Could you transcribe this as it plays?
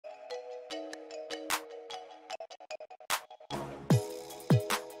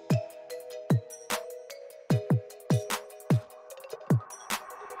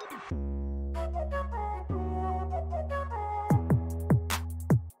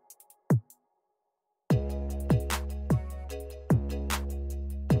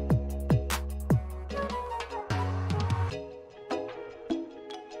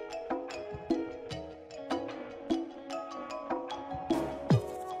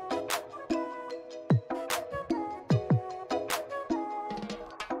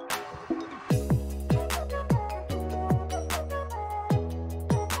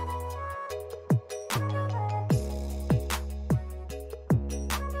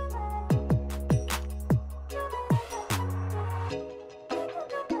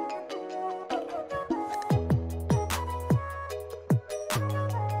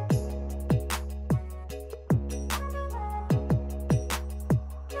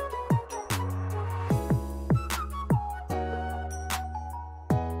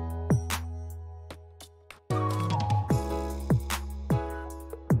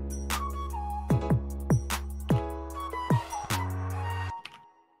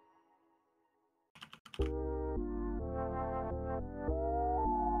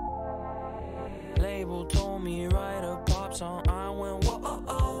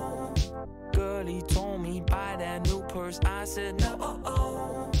first I said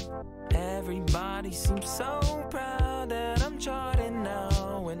no. Everybody seems so proud that I'm charting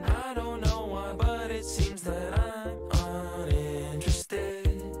now, and I don't know why, but it seems that I'm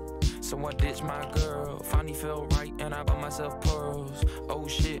uninterested. So I ditched my girl, finally felt right, and I bought myself pearls. Oh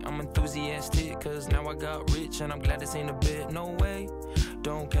shit, I'm enthusiastic, cause now I got rich, and I'm glad this ain't a bit. No way,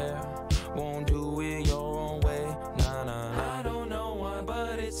 don't care, won't do it your own way. Nah, nah, I don't know why,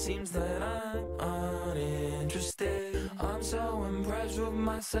 but it seems that I'm uninterested. I'm so impressed with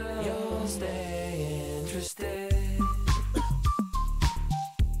myself, you'll stay interested.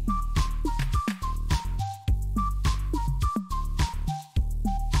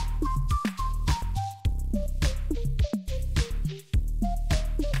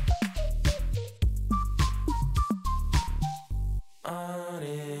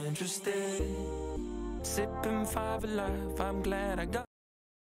 Uninterested, sipping 5 Alive, I'm glad I got.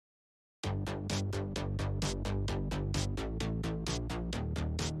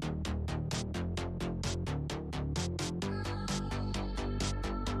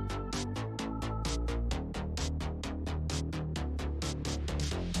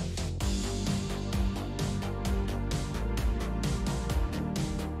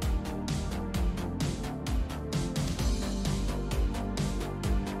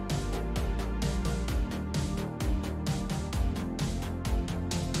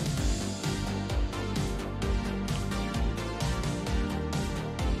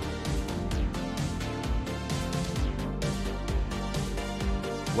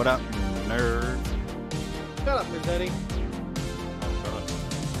 What up, nerd? Shut up, Rossetti.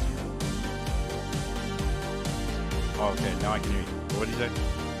 Oh, okay, now I can hear you. What did you say?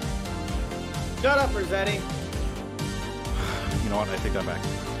 Shut up, Rossetti. You know what? I take that back.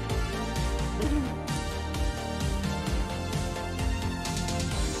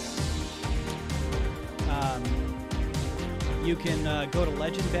 You can go to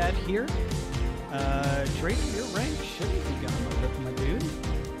Legend Bad here. Drake, your rank shouldn't be gone over, my dude.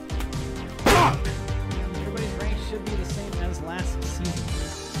 Everybody's rank should be the same as last season.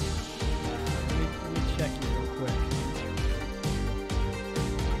 Let me check you real quick.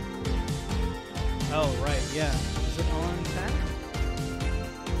 Oh, right, yeah. Is it on tap?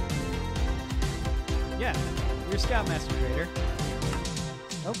 Yeah, you're Scoutmaster Trader.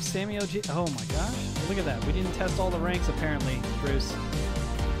 Oh, Sammy OG. Oh my gosh. Look at that. We didn't test all the ranks apparently, Bruce.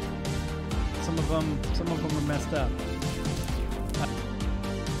 Some of them are messed up.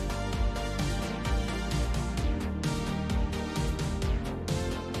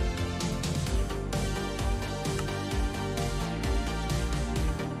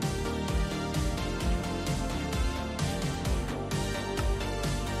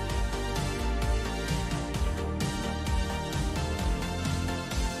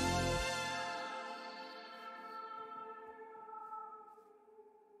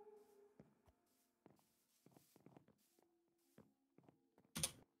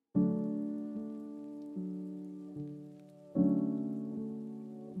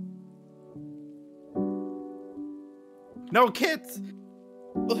 No kids!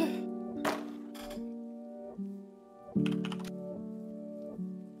 Oh,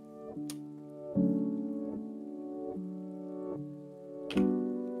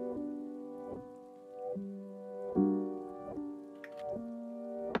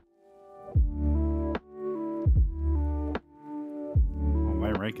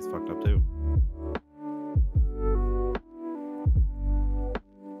 my rank is fucked up too.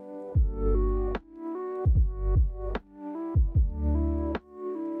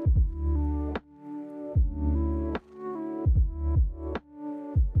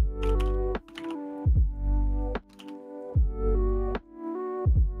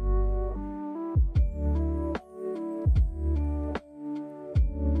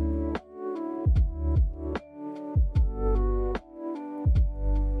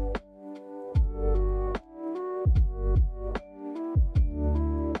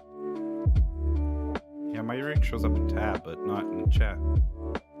 Yeah, my rank shows up in tab, but not in chat.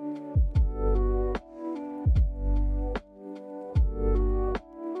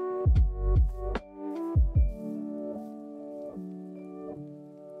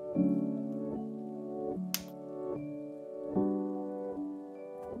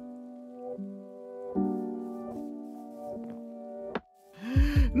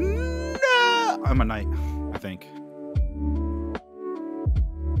 No! I'm a knight, I think.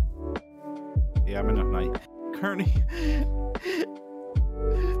 Yeah, I'm in a knight. Kearney.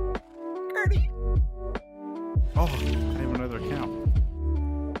 Kearney. Oh, I have another account.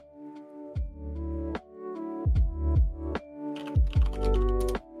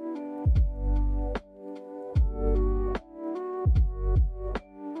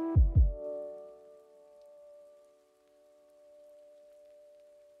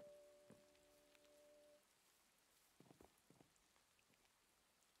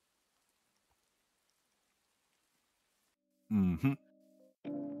 Mm-hmm.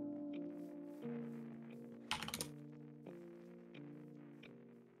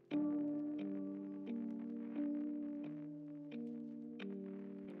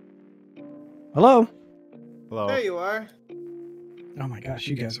 Hello? Hello. There you are. Oh my gosh,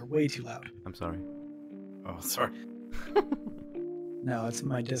 you guys are way too loud. I'm sorry. Oh, sorry. No, it's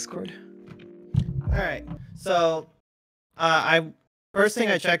my Discord. All right. So, I first thing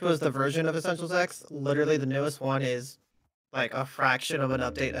I checked was the version of Essentials X. Literally, the newest one is like a fraction of an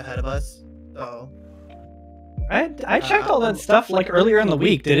update ahead of us. So, I checked all that stuff like earlier in the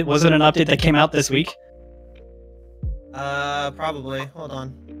week. Was it an update that came out this week? probably. Hold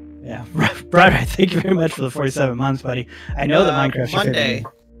on. Yeah, Brad, thank you very much for the 47 months, buddy. I know that Minecraft's your favorite Monday.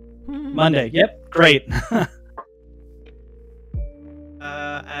 game. Monday. Yep, great.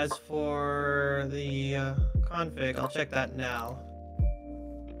 As for the config, I'll check that now.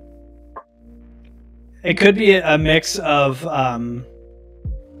 It could be a mix of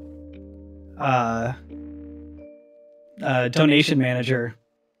donation manager.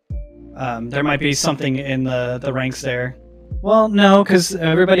 There might be something in the ranks there. Well, no, because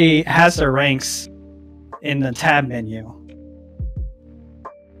everybody has their ranks in the tab menu.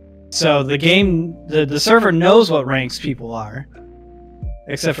 So the game, the server knows what ranks people are,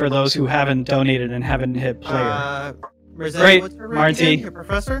 except for those who haven't donated and haven't hit player. Rosette, Great, what's your rank Marty. again? Your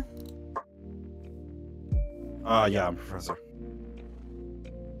professor? Yeah, I'm professor.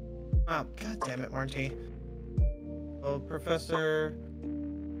 Oh, god damn it, Marty. Oh, professor.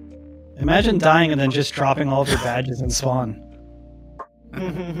 Imagine dying and then just dropping all of your badges and spawn.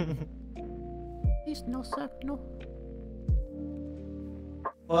 Please, no, sir, no.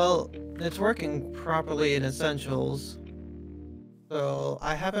 Well, it's working properly in Essentials. So,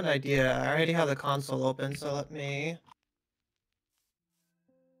 I have an idea. I already have the console open, so let me...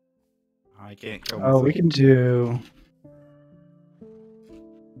 I can't go. Oh, we can do...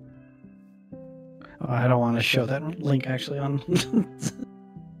 Oh, I don't want to show that link actually on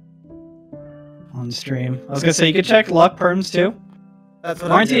on stream. I was gonna say you could check luck perms too. That's what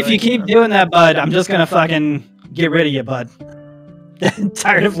Marty, if you keep doing that, bud, I'm just gonna fucking get rid of you, bud.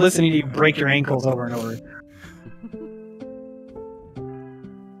 Tired of listening to you break your ankles over and over.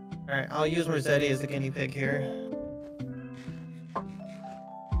 Alright, I'll use Rossetti as the guinea pig here.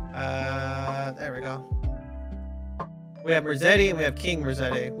 There we go. We have Rossetti and we have King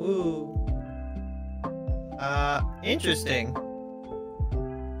Rossetti. Woo. Interesting.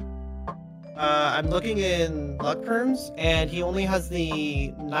 I'm looking in luck perms, and he only has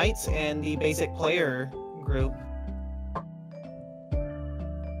the knights and the basic player group.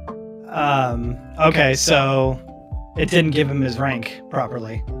 Okay, so it didn't give him his rank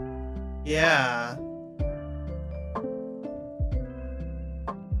properly. Yeah.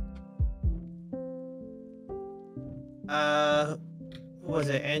 Who was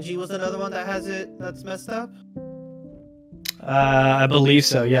it? Angie was another one that has it that's messed up? I believe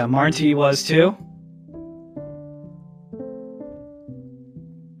so, yeah. Marty was too.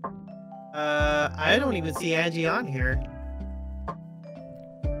 I don't even see Angie on here.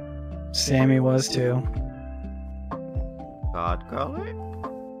 Sammy was too. God, Carly?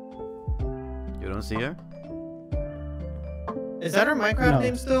 You don't see her? Is that her Minecraft No.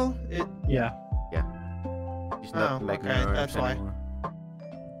 name still? Yeah. She's not Oh, making okay, her that's why. anymore.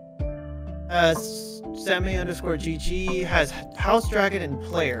 Sammy_GG has House Dragon and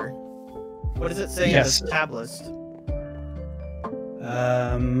Player. What does it say Yes. in this tab list?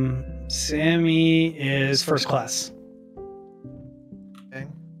 Sammy is first class. Okay.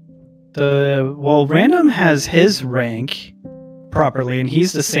 Random has his rank properly, and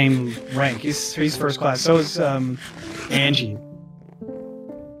he's the same rank. He's first class. So is Angie.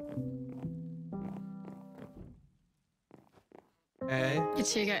 Okay. Jeg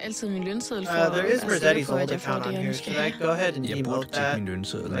tjekker altid min lønseddel for There is at være sikker Rossetti's på, old at jeg får account det, on jeg here. nu skal Should I have. go ahead and Jeg burde demote tjekke that? min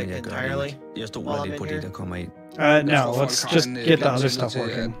lønseddel, men like jeg gør det entirely? ikke. Jeg stoler while lidt I'm på in det, here? der kommer ind. No, tror, let's folk har just en, get the blandt other andet stuff til,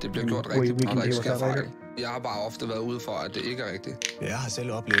 working. at det bliver gjort We rigtigt, can når der deal ikke with sker that later. fejl. Jeg har bare ofte været ude for, at det ikke er rigtigt. Jeg har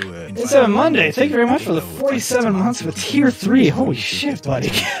selv oplevet en It's a Monday. Thank you very much for the 47 months with tier 3. Holy shit, buddy.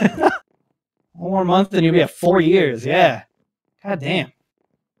 One more month and you'll be at 4 years. Yeah. God damn.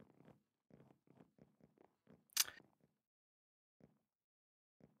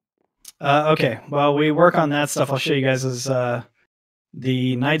 Okay, well, we work on that stuff. I'll show you guys as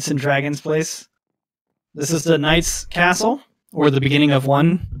the Knights and Dragons place. This is the Knights Castle, or the beginning of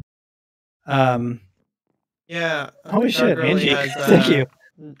one. Yeah. Holy shit, Dark Girly Angie. has, Thank you.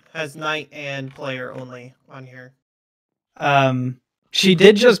 Has Knight and Player only on here. She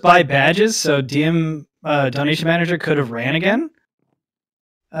did just buy badges, so DM Donation Manager could have ran again.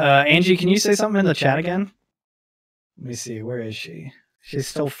 Angie, can you say something in the chat again? Let me see. Where is she? She's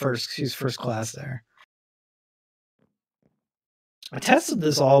still first. She's first class there. I tested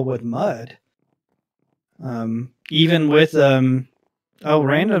this all with mud. Even with oh,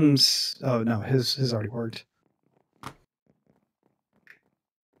 randoms. Oh no, his already worked.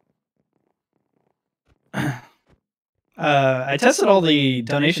 I tested all the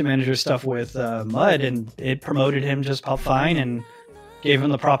donation manager stuff with mud, and it promoted him just fine and gave him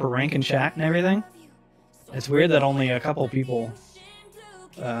the proper rank in chat and everything. It's weird that only a couple people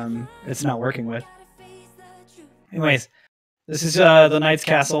it's not working with. Anyways, this is the Knight's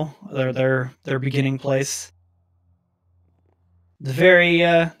Castle, their beginning place. The very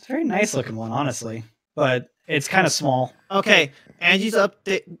nice looking one, honestly, but it's kind of small. Okay, Angie's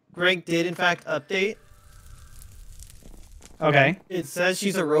update rank did in fact update. Okay. It says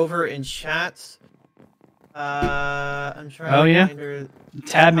she's a rover in chats. I'm trying to find her.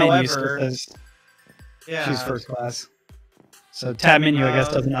 Tab menu However, says yeah, she's first class. So tab menu, I guess,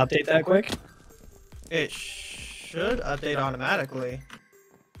 doesn't update that quick. It should update automatically.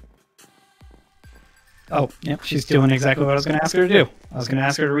 Oh, yep, she's doing exactly what I was going to ask her to do. I was going to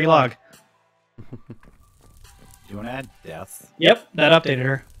ask her to relog. You want to add death? Yep, that updated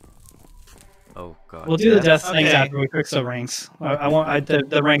her. Oh god. We'll do the death things Okay. after we fix the ranks.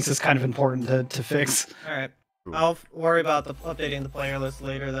 The ranks is kind of important to fix. All right, I'll worry about updating the player list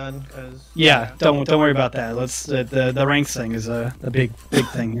later then, because Yeah, don't worry about that. Let's the ranks thing is a big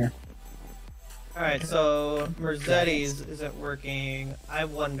thing here. All right, so Mercedes isn't working. I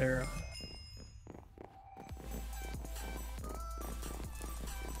wonder.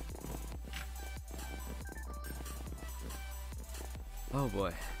 Oh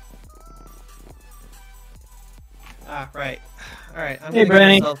boy. Ah, right. All right, I'm Hey, gonna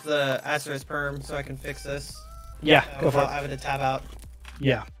Brenny. give myself the asterisk perm so I can fix this. Yeah, go for without it. having to tab out.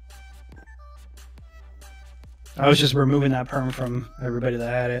 Yeah. I was just removing that perm from everybody that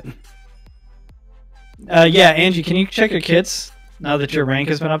had it. Yeah, Angie, can you check your kits now that your rank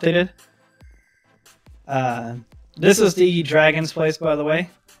has been updated? This is the Dragon's Place, by the way.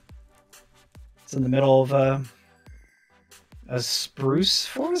 It's in the middle of a spruce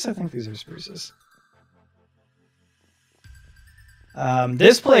forest. I think these are spruces.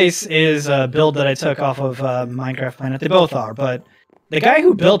 This place is a build that I took off of Minecraft Planet. They both are, but the guy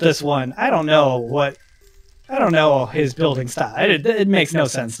who built this one, I don't know his building style. It makes no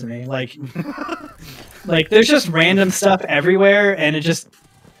sense to me. Like, like there's just random stuff everywhere, and it just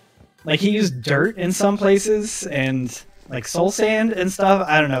like he used dirt in some places and like soul sand and stuff.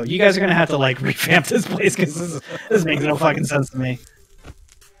 I don't know. You guys are gonna have to like revamp this place because this makes no fucking sense to me.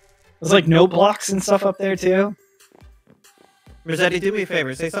 There's like no blocks and stuff up there too. Rossetti, do me a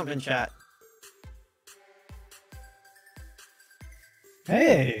favor, say something in chat.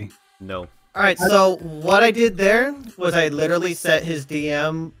 Hey. No. Alright, so what I did there was I literally set his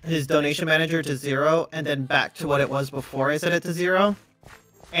DM, his donation manager to 0, and then back to what it was before I set it to 0.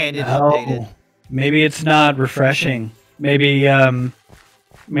 And it updated. Maybe it's not refreshing. Maybe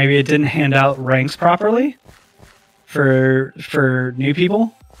maybe it didn't hand out ranks properly for new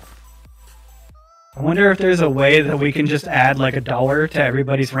people. I wonder if there's a way that we can just add like $1 to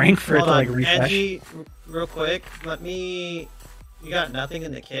everybody's rank for Hold it to like on, refresh. Angie, real quick, you got nothing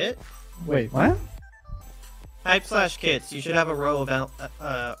in the kit? Wait, what? Type / kits, you should have a row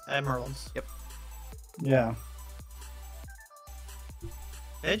of emeralds. Yep. Yeah.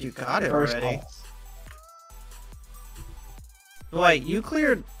 Ed, you got it First already. class. Wait, you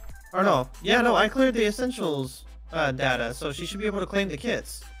cleared... Or no. Yeah, no, I cleared the essentials data, so she should be able to claim the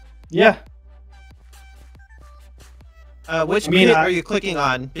kits. Yeah. Which I mean, kit are you clicking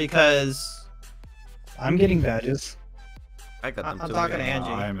on? Because... I'm getting badges. I got them I'm too. talking to yeah.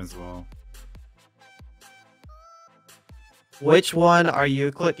 Angie. I am as well. Which one are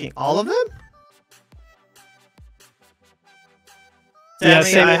you clicking? All of them? Yeah, Sammy,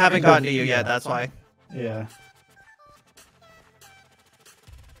 same I with- haven't gotten to you yet, that's why. Yeah.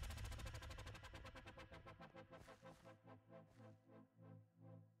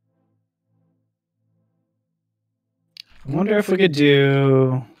 I wonder if we could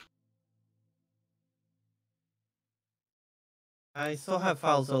do... I still have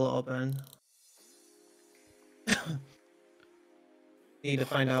FileZilla open. Need to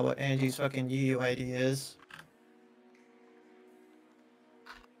find out what Angie's fucking UUID is.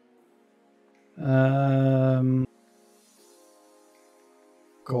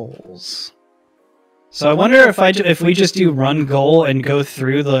 Goals. So I wonder if we just do run goal and go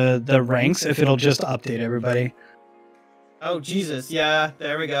through the ranks, if it'll just update everybody. Oh, Jesus, yeah,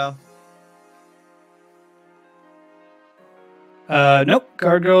 there we go. Nope.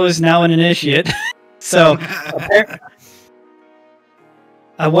 Guard girl is now an initiate. So,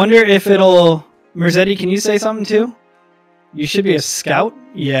 I wonder if it'll... Merzetti, can you say something too? You should be a scout?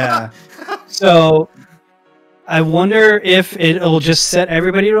 Yeah. So, I wonder if it'll just set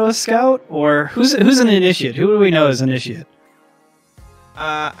everybody to a scout, or who's an initiate? Who do we know is initiate?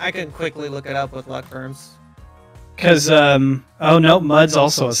 I can quickly look it up with luck burns. Because, oh no, Mud's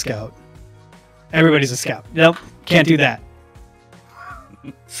also a scout. Everybody's a scout. Nope, can't do that.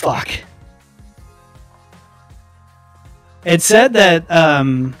 Fuck. It said that,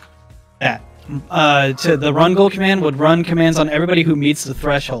 to the run goal command would run commands on everybody who meets the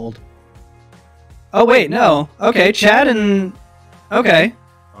threshold. Oh wait, no. Okay, Chad and... Okay.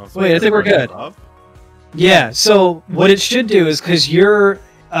 Oh, so Wait, I think we're good. above? Yeah, so what it should do is, because your...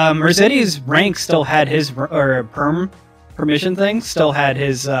 Merzetti's rank still had his... Or permission thing still had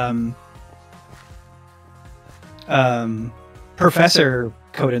his... professor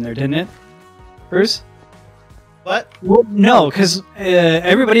code in there, didn't it? Bruce? What? Well, no, because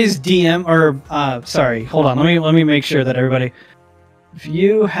everybody's DM... Or, sorry, hold on. Let me make sure that everybody... If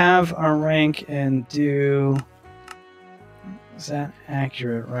you have a rank and do... Is that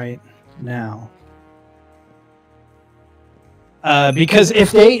accurate right now? Because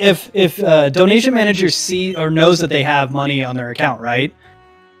if donation manager see or knows that they have money on their account, right?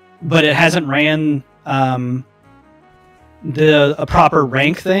 But it hasn't ran a proper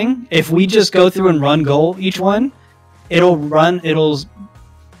rank thing. If we just go through and run goal each one, it'll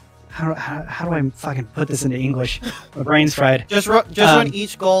how do I fucking put this into English? My brain's fried. Just run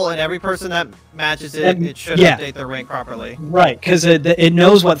each goal, and every person that matches it, it should update their rank properly. Right, because it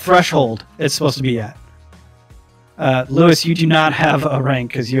knows what threshold it's supposed to be at. Lewis, you do not have a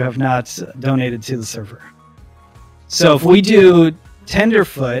rank because you have not donated to the server. So if we do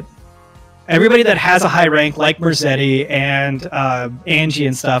Tenderfoot, everybody that has a high rank, like Merzetti and Angie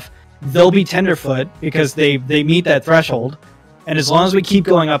and stuff, they'll be Tenderfoot because they meet that threshold. And as long as we keep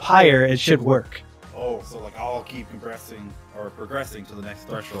going up higher, it should work. Oh, so like I'll keep progressing to the next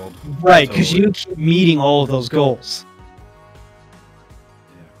threshold. Right, because you keep meeting all of those goals.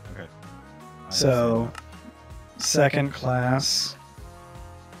 Yeah, okay. So, second class.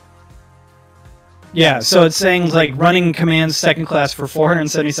 Yeah, so it's saying like running commands second class for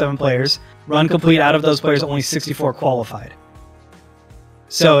 477 players. Run complete out of those players, only 64 qualified.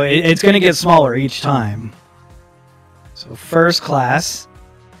 So it's going to get smaller each time. So first class.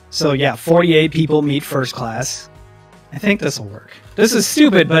 So yeah, 48 people meet first class. I think this will work. This is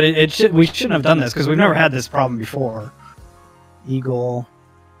stupid, but we shouldn't have done this because we've never had this problem before. Eagle.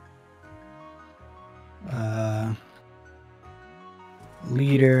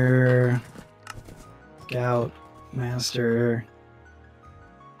 Leader. Scout. Master.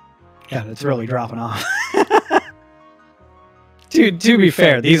 God, it's really dropping off. To be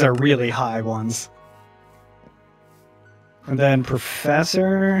fair, these are really high ones. And then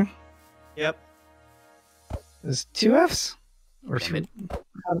Professor. Yep. Is 2 Fs? Or two,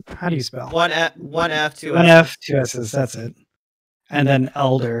 how do you spell? One F, 2 One F. F, 2 S's, that's it. And then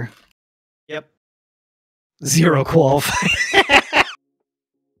Elder. Yep. 0 qualified.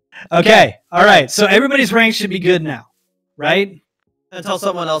 Okay, alright, so everybody's rank should be good now, right? Until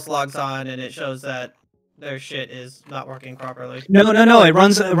someone else logs on and it shows that their shit is not working properly. No, it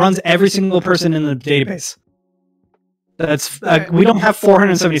runs every single person in the database. That's we don't have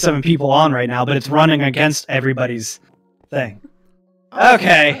 477 people on right now, but it's running against everybody's thing.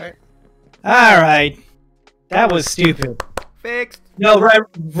 Okay. All right. That was stupid. Fixed. No,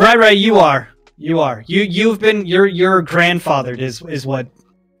 right. You are. You've been. You're grandfathered is what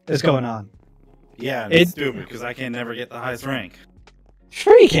is going on. Yeah, it's stupid because I can never get the highest rank.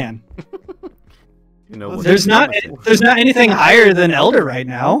 Sure, you can. You know, there's not anything higher than Elder right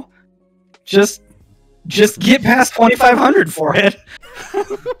now. Just get past 2,500 for it.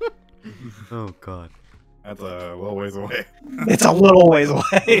 Oh god. That's a little ways away. It's a little ways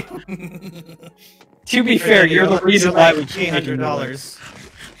away. To be fair, you're the reason why we can't do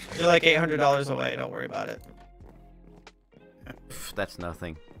 $800. You're like $800 away. Don't worry about it. That's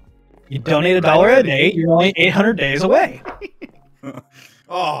nothing. You donate $1 a day, you're only 800 days away.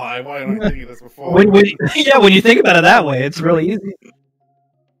 Why don't I think of this before? When you think about it that way, it's really easy.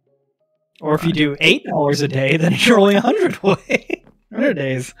 Or if you do $8 a day, then you're only 100 away. 100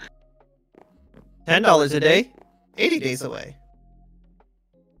 days. $10 a day, 80 days away.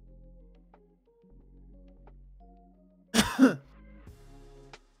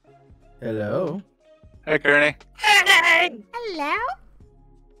 Hello. Hey, Kearney. Hello?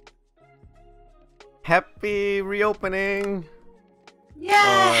 Happy reopening.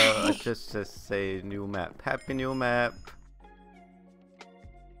 Yay! Just say new map. Happy new map.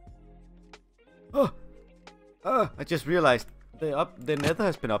 Oh, I just realized the nether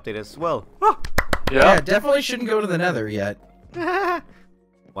has been updated as well. Yeah, definitely shouldn't go to the nether yet.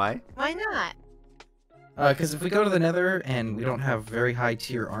 Why? Why not? Because if we go to the nether and we don't have very high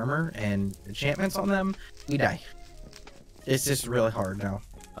tier armor and enchantments on them, we die. It's just really hard now.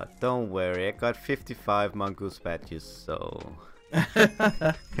 Don't worry, I got 55 Mongoose badges, so...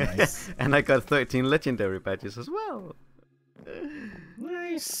 Nice. And I got 13 legendary badges as well.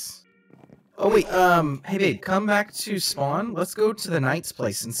 Nice. Oh wait, hey babe, come back to spawn. Let's go to the knight's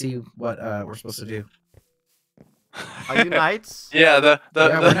place and see what we're supposed to do. Are you knights? Yeah,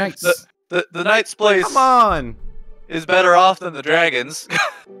 We're knights. the knight's place Come on! is better off than the dragons.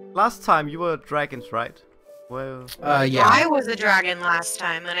 Last time you were dragons, right? Well... Yeah. I was a dragon last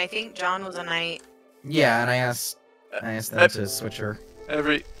time, and I think John was a knight. Yeah, and I asked them to switch her.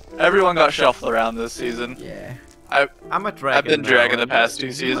 Everyone got shuffled around this season. Yeah. I'm a dragon. I've been now, dragon the and past 2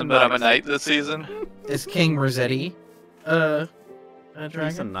 you're seasons, but I'm a knight. knight this season. Is King Rossetti a dragon?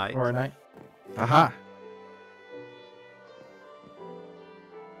 He's a knight. Or a knight? Aha.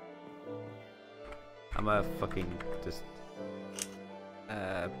 I'm a fucking just...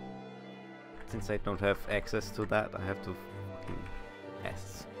 since I don't have access to that, I have to fucking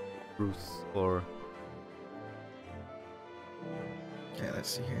ask Bruce or... Okay, let's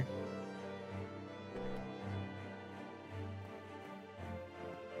see here.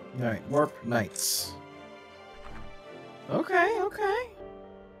 Alright, Warp Knights. Okay, okay.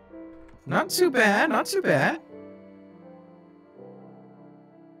 Not too bad, not too bad.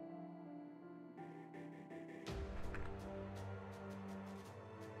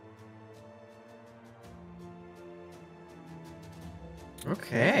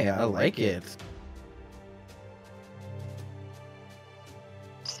 Okay, I like it.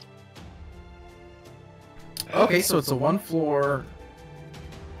 Okay, so it's a 1-floor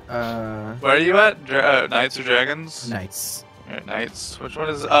Where are you at? Knights or dragons? Knights. Knights. Which one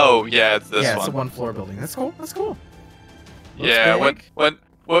is? Oh, yeah, it's this Yeah, one. it's a 1-floor building. That's cool. That's cool. Looks Yeah, big.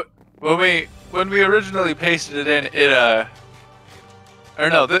 when we originally pasted it in, or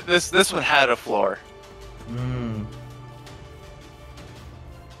no, this one had a floor. Mm.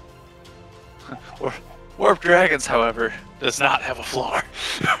 Warp Dragons, however, does not have a floor,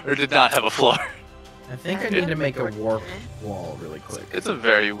 or did not have a floor. I think I need to make a warp wall really quick. It's a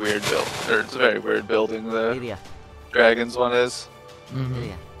very weird build, or it's a very weird building. The Idia. Dragons one is.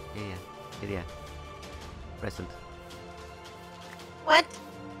 Mhm. Idia. Present. What?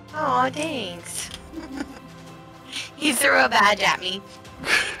 Oh, thanks. He threw a badge at me.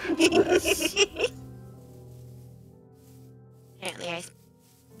 Apparently I...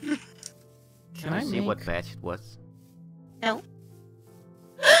 Can I see make... what badge it was? No.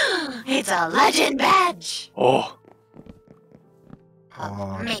 It's a legend badge! Oh,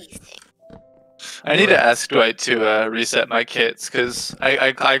 Oh. Amazing. I need to ask Dwight to reset my kits because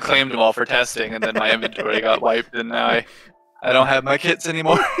I claimed them all for testing, and then my inventory got wiped, and now I don't have my kits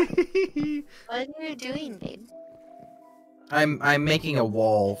anymore. What are you doing, babe? I'm making a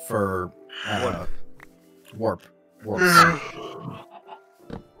wall for warp.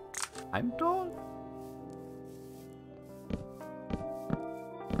 I'm tall.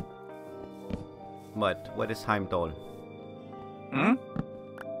 What is Heimdall? Hmm?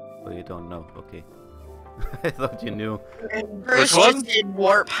 Oh, you don't know. Okay. I thought you knew. Bruce one? just did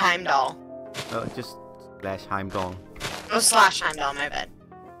Warp Heimdall. No, just slash Heimdall. Oh, slash Heimdall, my bad.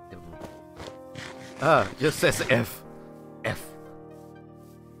 Ah, just says F. F.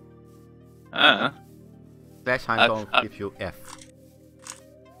 Slash Heimdall gives you F.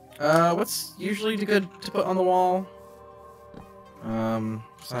 What's usually good to put on the wall?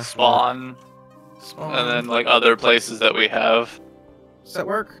 Slash Spawn, Spawn. and then like other places that we have. Does that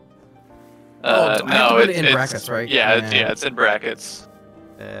work? No, I have to put it in it's brackets, right? Yeah, Yeah. it's in brackets.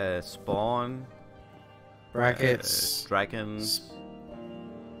 Spawn. Brackets. Dragons.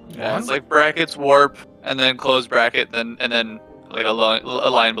 Yeah, it's like brackets, warp, and then close bracket, and then like a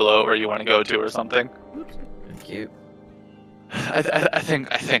line below where you want to go to or something. Thank you. I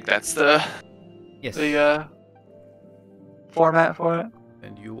think that's the Yes. format for it.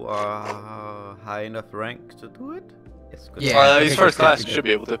 And you are high enough rank to do it? Yes, good. Yeah. Or at okay, least good, first good, class, good, you should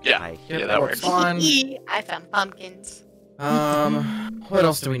be able to. Yeah, High. yeah, that warp works. spawn. I found pumpkins. What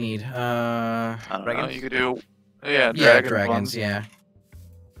else do we need? I don't know, Dragons? you could do. Yeah, Yeah, dragons. dragons. Yeah.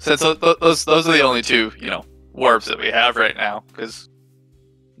 Since those are the only two, warps that we have right now, because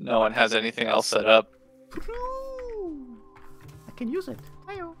no one has anything else set up. I can use it.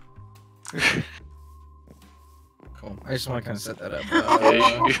 Hi-yo. Cool. I just want to kind of set that up.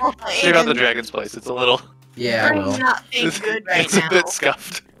 Yeah, you check out the dragon's place. It's a little. Yeah, I will. not think good right it's a now. bit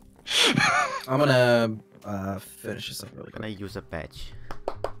scuffed. I'm gonna finish this up really Can I quick. use a badge?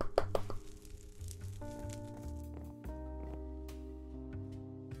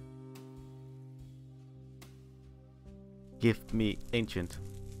 Give me ancient.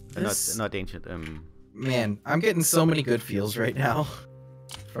 This- Not ancient. Man, I'm getting so many good feels right now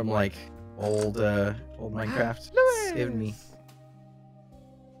from like old Minecraft. It's giving me.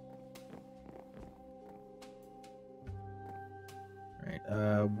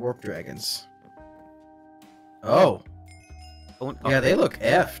 Right, warp dragons. Oh, Oh, yeah, they look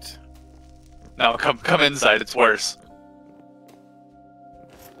effed. No, come inside. It's worse.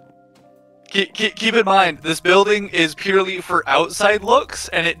 Keep in mind, this building is purely for outside looks,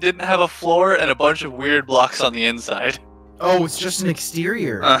 and it didn't have a floor and a bunch of weird blocks on the inside. Oh, it's just an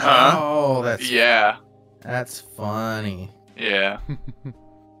exterior. Uh-huh. Oh, that's That's funny. yeah.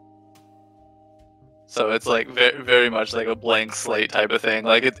 So it's like very much like a blank slate type of thing.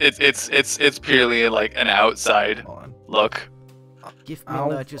 Like it's purely like an outside Hold on. look. give me I'll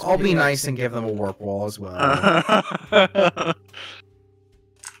nudges, be please. nice and give them a warp wall as well. Uh-huh.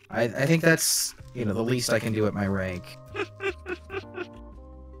 I think that's the least I can do at my rank.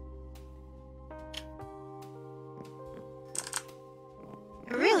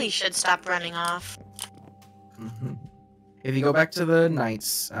 I really should stop running off. Mhm. If you go back to the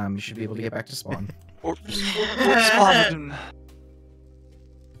knights, you should be able to get back to spawn. Spawn.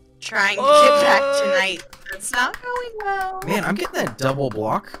 Trying to get back tonight. It's not going well. Man, I'm getting that double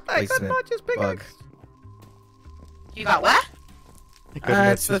block placement bug. You got what?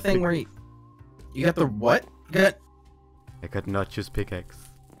 It's the thing where you got the what? You got I got notches pickaxe.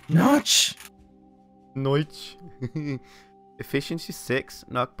 notch. Notch. Efficiency 6,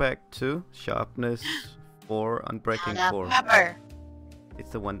 knockback 2, sharpness 4, unbreaking Found a 4. pepper. It's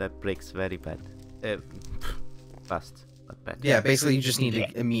the one that breaks very bad. Fast, not bad. Yeah, basically you just need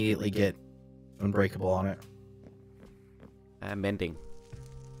to immediately get unbreakable on it. Mending.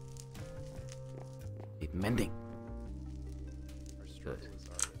 Mending. Good.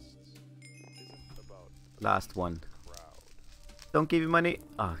 Last one. Don't give me money.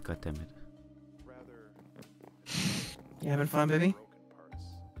 Ah, god damn it. You having fun, baby?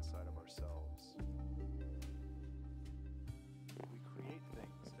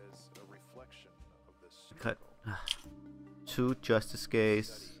 Cut. 2 Justice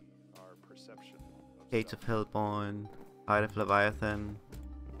Gaze. Gates of Hellborn. Eye of Leviathan.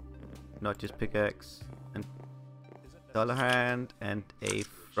 Not just pickaxe. And Dollar Hand. And a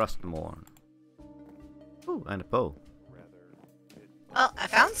Frostmourne. Ooh, and a bow. Well, I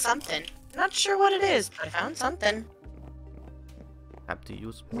found something. Not sure what it is, but I found something. Have to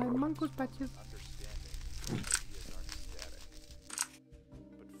use my mongoose patches.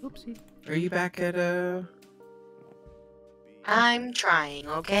 Oopsie. Are you back at I'm trying,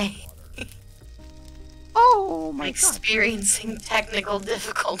 okay? Oh I'm experiencing technical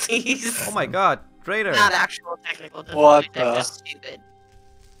difficulties. Oh my god, traitor! Not actual technical What difficulties, they're the? just stupid.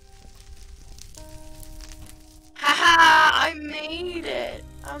 Haha, I made it!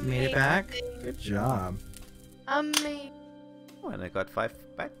 you made it back? Amazing. Good job. Amazing. Oh, and I got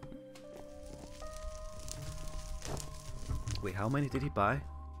 5 back. Wait, how many did he buy?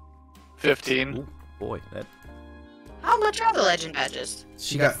 15. Ooh, boy, that. How much are the legend badges?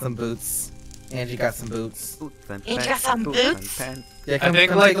 She got some boots. Angie got some boots. Boots and You pants, got some boots and boots? pants. Yeah, I come, think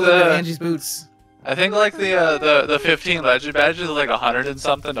come like take a look at the- Angie's boots. I think like the 15 legend badges is like $100 and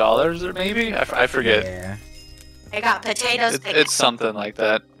something or maybe I forget. Yeah. I got potatoes picked. It's something like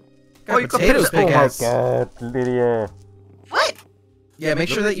that. Got potatoes pickaxe. god, Lydia. What? Yeah, make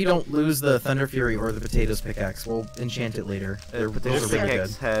sure that you don't lose the Thunder Fury or the potatoes pickaxe. We'll enchant it later. Those Potatoes are really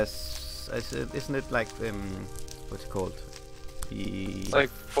pickaxe good. has, isn't it like what's it called? The It's like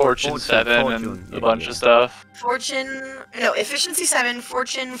Fortune 7 Fortune, and yeah, a bunch yeah. of stuff. Efficiency 7,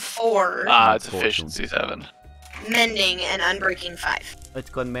 Fortune 4, Ah, it's Fortune. efficiency 7. Mending, and Unbreaking 5. It's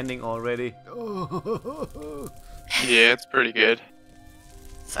gone mending already. Yeah, it's pretty good.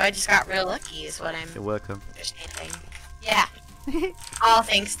 So I just got real lucky is what I'm You're welcome. understanding. Yeah. All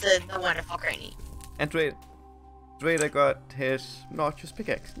thanks to the wonderful Granny. And Trader got his notches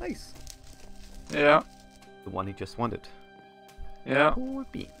pickaxe. Nice. Yeah, The one he just wanted. yeah. Cool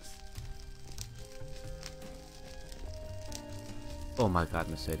beans. Oh my god,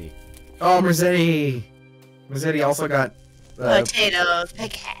 Mercedes. Oh, Mercedes! Mercedes also got... Potatoes,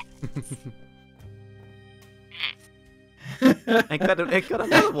 pickaxe. I got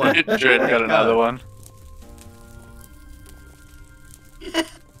another one. Dread got another one.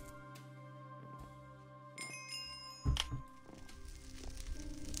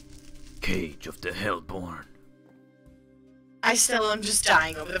 Cage of the Hellborn. I still am just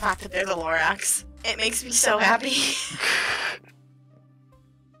dying over the fact that there's a Lorax. It makes me so happy.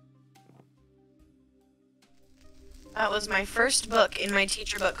 That was my first book in my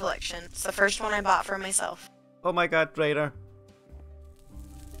teacher book collection. It's the first one I bought for myself. Oh my god, Raider.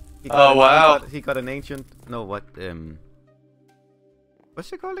 Oh, wow. He got an ancient. No, what?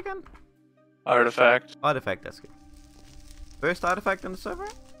 What's it called again? Artifact. Artifact, that's good. First artifact on the server?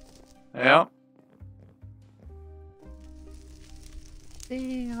 Yeah.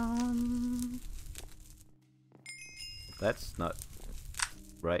 Damn. That's not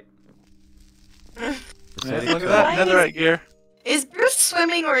right. Yeah, look at that netherite gear. Is Bruce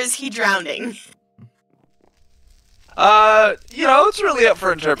swimming or is he drowning? You know, it's really up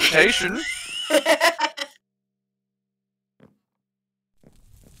for interpretation.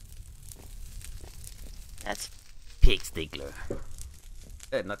 That's Pig Stickler.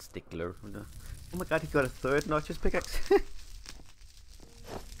 Not Stickler. No. Oh my god, he got a third notches pickaxe.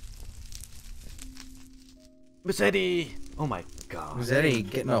 Mazzetti! Oh my god. Mazzetti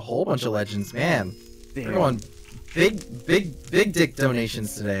getting a whole bunch of legends, man. Damn. We're going big dick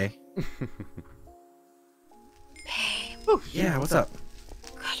donations today. babe. Yeah, what's up?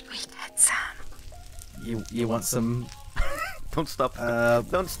 Could we get some? You want some? Don't stop.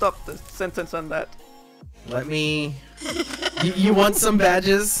 Don't stop the sentence on that. Let me. You want some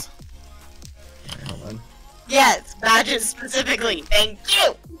badges? Alright, hold on. Yes, badges specifically. Thank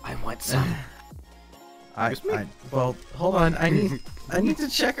you. I want some. Well, hold on. I need to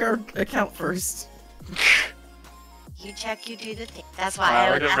check our account first. You check, you do the thing. That's why Wow, I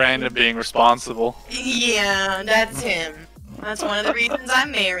look would at have Brandon being responsible. Yeah, that's him. That's one of the reasons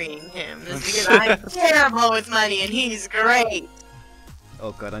I'm marrying him. Is because I'm terrible with money and he's great.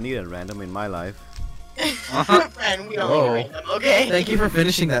 Oh god, I need a random in my life. Friend, we don't need random, okay? Thank you for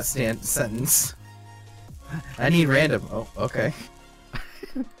finishing that sentence. I need random. Oh, okay.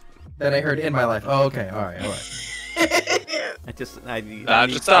 Then I heard in my life. Oh, okay. All right. I need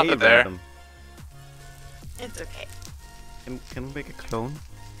just stop a it there. random. It's okay. Can we make a clone?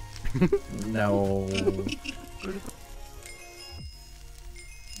 No.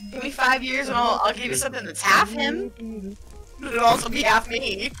 Give me 5 years and I'll give you something that's half him. But it'll also be half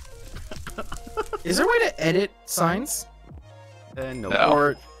me. Is there a way to edit signs? No. No.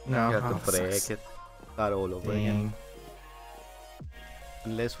 Or no? You have Oh, to break sucks. it. Start all over again. Dang.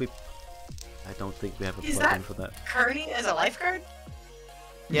 Unless we... I don't think we have a Is plugin that- for that. Kearney as a lifeguard?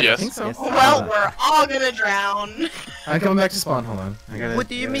 Yeah, I Yes. think so. Yes. Well, we're all gonna drown. I'm coming back to spawn. Hold on. What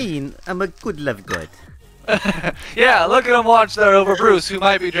do you mean? I'm a good lifeguard. Yeah, look at him launch there over Bruce, who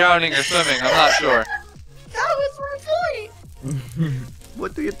might be drowning or swimming. I'm not sure. That was my point.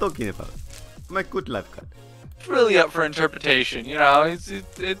 What are you talking about? I'm a good lifeguard. It's really up for interpretation. You know, he's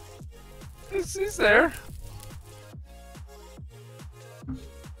there.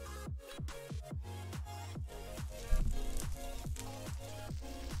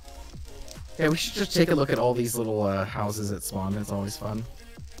 Yeah, we should just take a look at all these little houses at spawn. It's always fun.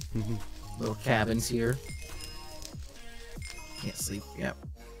 Little cabins here. Can't sleep. Yep.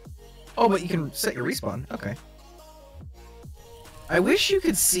 Oh, but you can set your respawn. Okay. I wish you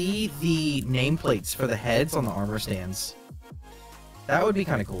could see the nameplates for the heads on the armor stands. That would be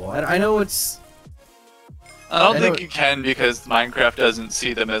kind of cool. I know it's... I don't I think know- you can because Minecraft doesn't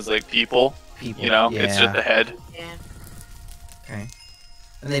see them as like people. people. You know, yeah. it's just the head. Yeah. Okay.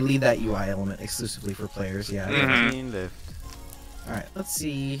 And they leave that UI element exclusively for players. Yeah. Mhm. 15 left. All right. Let's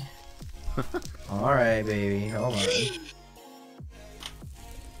see. All right, baby. Hold on.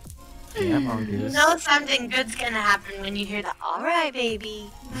 Yeah, You Mongoose. know something good's gonna happen when you hear the "Alright, baby."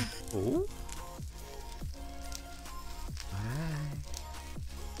 Oh?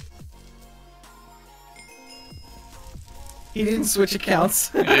 He didn't switch accounts.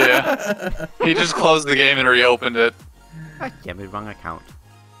 Yeah. He just closed the game and reopened it. God damn it, wrong account.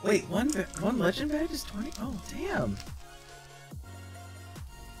 Wait, one legend badge is 20? Oh, damn.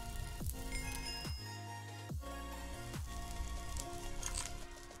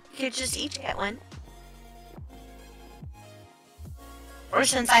 You could just each get one. Or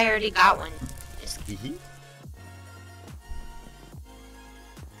since I already got one. Just Hehe.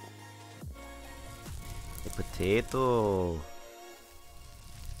 A potato.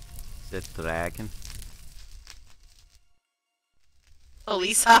 The dragon.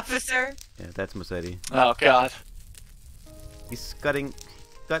 police officer. Yeah, that's Mazzetti. Oh god. He's got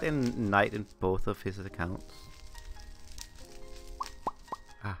a knight in both of his accounts.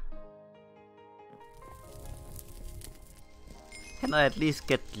 Ah. Can I at least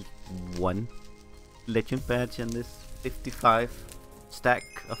get one legend badge in this 55 stack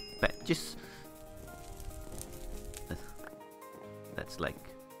of badges? it's like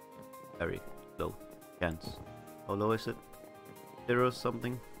very low chance. How low is it? 0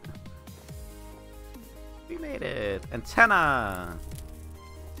 something. We made it. Antenna.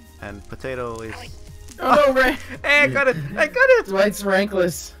 And potato is. Oh no, Rank! Hey, I got it! I got it! Dwight's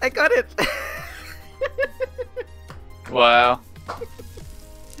rankless. I got it! Wow.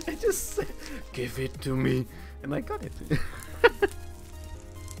 I just said, give it to me, and I got it.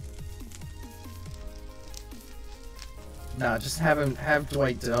 Nah, just have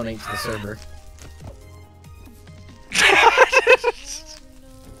Dwight donate to the server.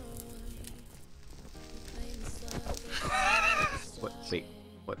 What? Wait.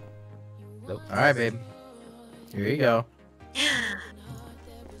 What? Nope. All right, babe. Here you go.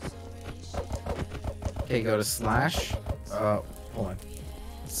 Okay, go to slash. Hold on.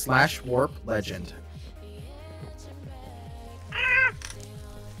 Slash warp legend.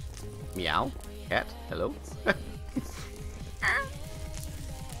 Meow. Cat. Hello.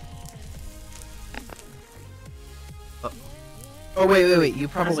 Oh wait. You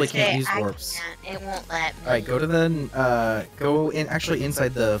probably Okay, can't use I warps. can't. It won't let me. All right, go to the go in actually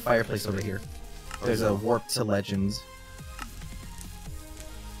inside the fireplace over here. There's a warp to legends.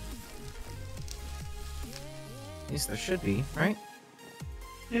 At least there should be, right?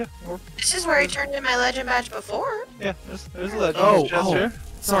 Yeah. This is where I turned in my legend badge before. Yeah. There's a legend. Oh, just oh. here.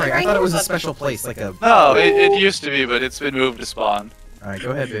 Sorry, I thought it was a special place, like a. No, it used to be, but it's been moved to spawn. All right,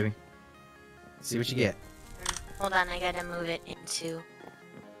 go ahead, baby. See what you get. Hold on, I gotta move it into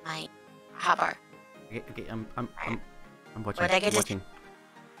my hotbar. Okay, I'm watching. What'd I get I'm to- watching.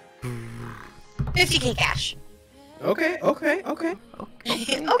 50k cash. Okay. Okay. Not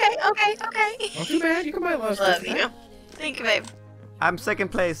too bad. You can buy a lot of Love stuff. you. Thank you, babe. I'm second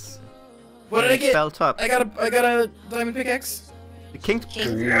place. What did I get? Fell top. I got a diamond pickaxe. The King's.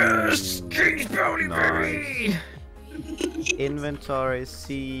 Yes, King's Bounty, Nice. baby. Inventory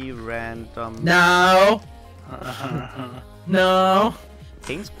C random. No. No.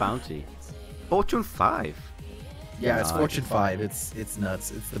 King's Bounty. Fortune 5. Yeah, it's Nice. Fortune 5. It's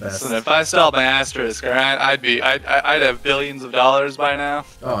nuts. It's the best. Listen, if I still had my asterisk, alright, I'd have billions of dollars by now.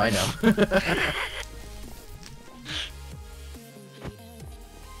 Oh, I know.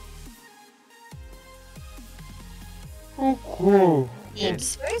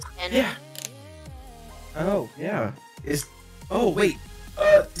 Thanks. Yeah. Oh, yeah. Oh, wait.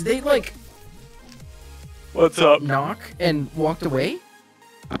 Did they, like, What's up? knock and walked away?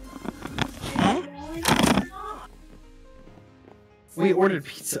 We ordered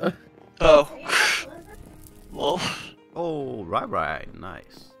pizza. Oh. Lol. Oh, right.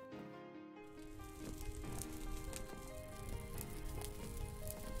 Nice.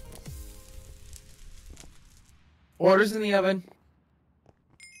 Orders in the oven.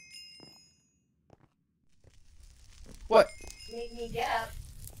 What? Made me get up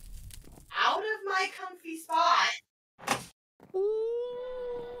out of my comfy spot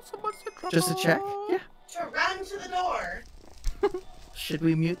Just a check? Yeah. to run to the door. Should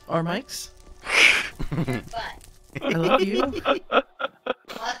we mute our mics? But I love you. lucky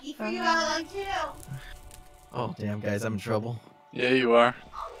for you, I love you. Oh, damn, guys, I'm in trouble. Yeah, you are.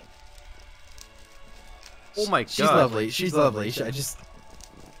 Oh my god. She's lovely. She's lovely. I just.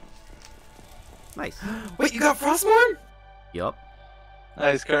 Nice. Wait, you got Frostborn? Yup.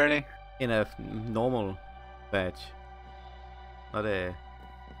 Nice, Kearney. In a normal badge. Not a.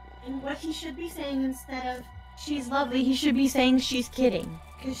 And what he should be saying instead of she's lovely, he should be saying she's kidding.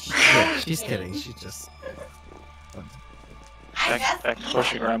 Because she's Yeah, always she's kidding. She's just. Back to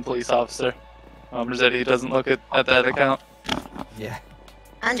pushing around police officer. Rossetti doesn't look at that account. Yeah.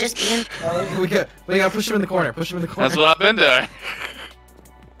 I'm just being. we gotta push him in the corner. Push him in the corner. That's what I've been doing.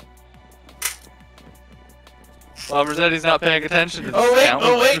 Well, Rossetti's not paying attention to this account.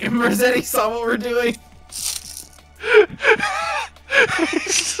 Oh wait! Rossetti saw what we're doing.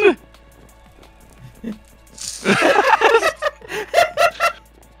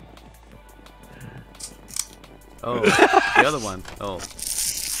 Oh, the other one. Oh.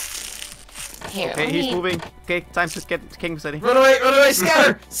 Here, Okay, let he's me- moving. Okay, time to get King City. Run away!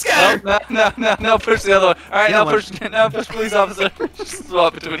 Scatter! Scatter! No, push the other one. Alright, The now other push police officer. Just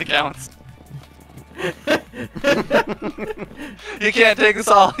swap between accounts. You can't take us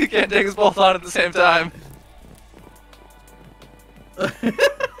all. You can't take us both on at the same time. Who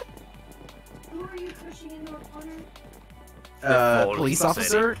are you pushing into a corner? Police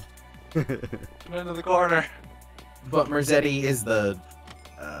officer. Come into the corner. But Merzetti is the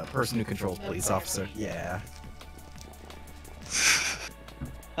person who controls police officer. Yeah.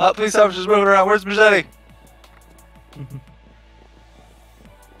 Police officer's moving around. Where's Rossetti?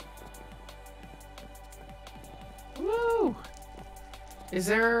 Woo! Is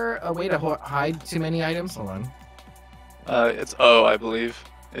there a way to hide too many items? Hold on. It's O, I believe,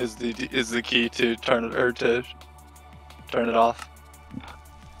 is the key to turn it off.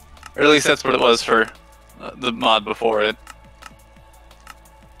 Or at least that's what it was for the mod before it.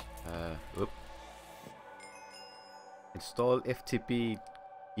 Whoop. Install FTP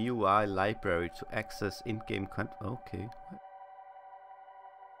GUI library to access in-game content. Okay.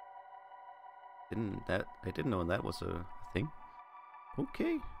 I didn't know that was a thing.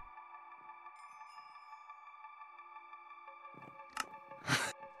 Okay.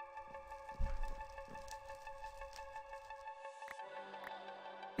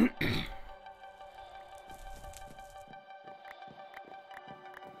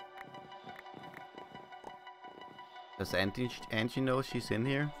 Does Angie know she's in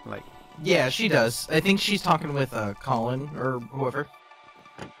here? Like, yeah, she does. I think she's talking with Colin or whoever.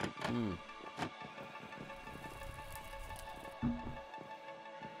 hmm.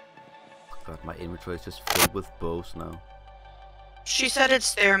 God, my inventory is just filled with bows now. She said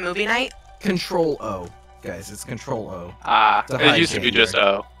it's their movie night. Control O, guys. It's Control O. Ah, it used to be just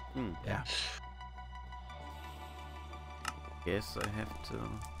O. Yeah. Guess I have to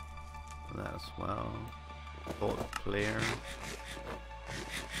do that as well. Port player.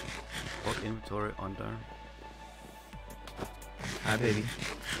 Port inventory under. Hi, baby.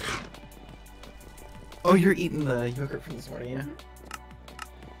 Oh, you're eating the yogurt from this morning, yeah?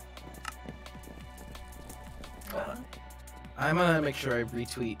 I'm gonna make sure I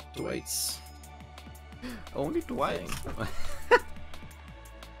retweet Dwight's. Only Dwight.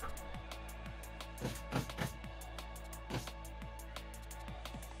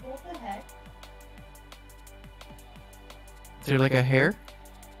 What the heck? Is there like a hair?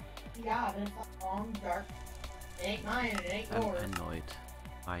 Yeah, but it's like long, dark. It ain't mine and it ain't I'm yours. annoyed.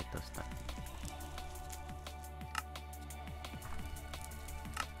 Why does that?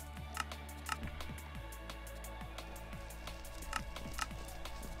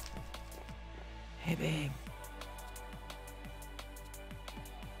 Hey, babe.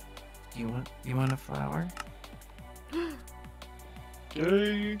 You want a flower?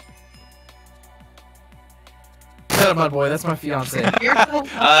 Yay. Shut up, my boy. That's my fiance. You're so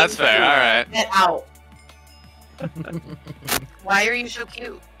That's fair, alright. Get out. Why are you so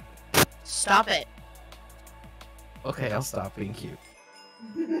cute? Stop it. Okay, I'll stop being cute.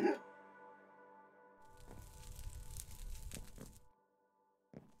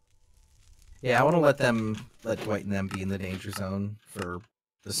 Yeah, I want to let Dwight and them be in the danger zone for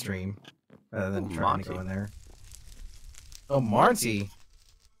the stream, rather than trying to go in there. Oh, Marty!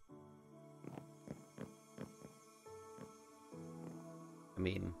 I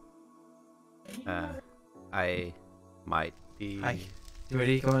mean, I might be Hi. You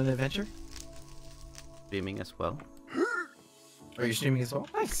ready to go on an adventure? streaming as well. Are you streaming as well?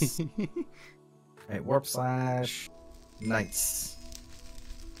 Nice! Alright, warp slash nights.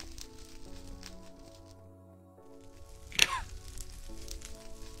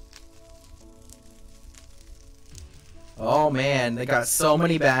 Oh man, they got so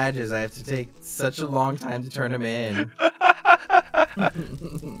many badges. I have to take such a long time to turn them in.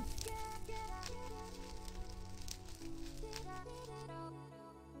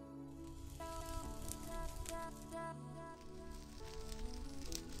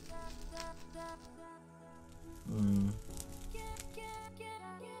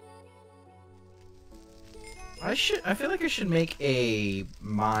 I feel like I should make a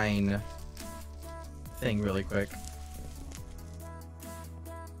mine thing really quick.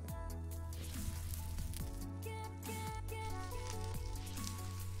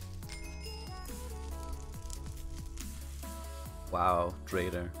 Wow,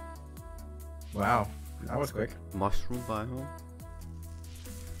 trader. Wow, that was quick. Mushroom biome.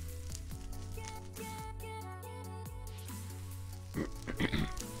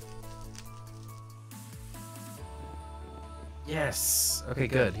 Yes. Okay,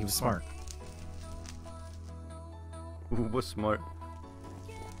 good. He was smart. Who was smart?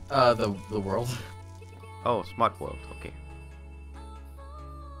 The world. Oh, smart world. Okay.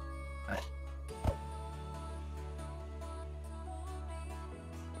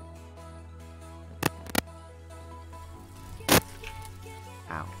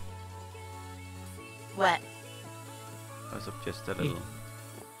 Ow. What? I was up just a little.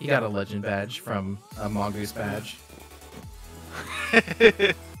 He got a legend badge from a Mongoose badge.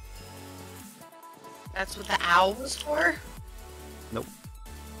 That's what the owl was for? Nope.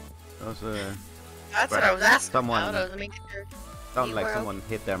 That was That's what I was asking someone about. I was making sure. sounded like were someone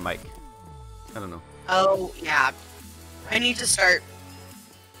hit their mic. I don't know. Oh, yeah. I need to start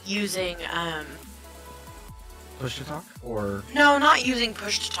using, push to talk, or No, not using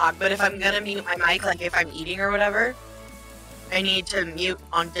push to talk, but if I'm gonna mute my mic, like if I'm eating or whatever, I need to mute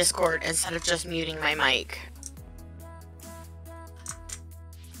on Discord instead of just muting my mic.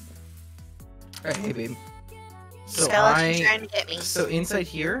 Alright, hey babe. So Skeleton trying to get me. So inside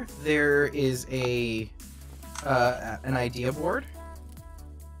here, there is a an idea board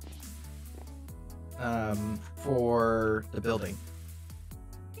for the building.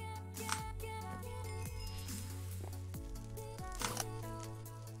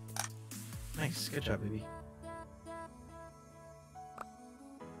 Nice, good job, baby.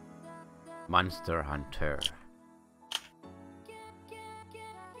 Monster Hunter.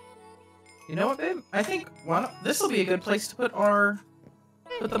 You know what, babe? I think this will be a good place to put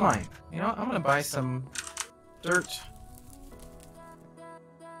the mine. You know, I'm gonna buy some dirt.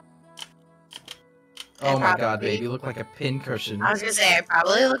 Oh my god, babe, you look like a pin cushion. I was gonna say I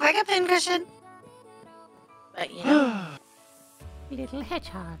probably look like a pincushion, but you know. Little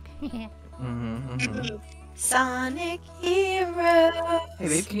hedgehog. Sonic Hero. Hey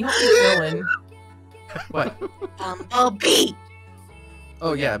babe, can you help me fill in? What? Bumblebee.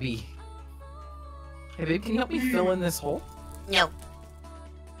 Oh yeah, bee. Hey babe, can you help me fill in this hole? No.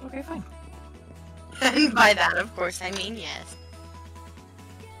 Okay, fine. And by that, of course, I mean yes.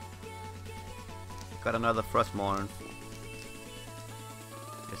 Got another Frostmourne.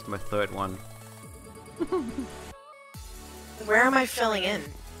 It's my third one. Where am I filling in?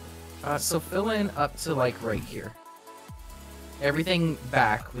 So fill in up to like right here. Everything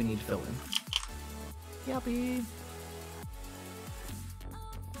back we need to fill in. Yuppie.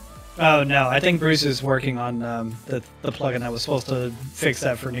 Oh no, I think Bruce is working on the plugin that was supposed to fix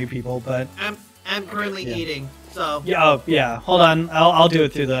that for new people, but I'm currently eating, so yeah. Oh yeah, hold on, I'll do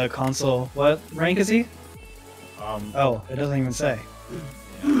it through the console. What rank is he? Oh, it doesn't even say.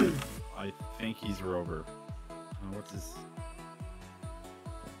 Yeah, I think he's Rover. What's his?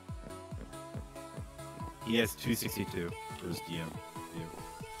 He has 262 for his DM.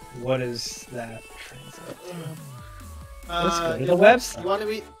 What is that? let's go to the website.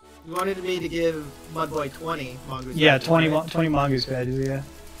 You wanted me to give Mudboy 20 mongoose. Yeah, badges, 20 right? 20 mongoose badges. Yeah.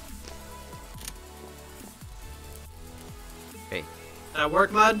 Hey. That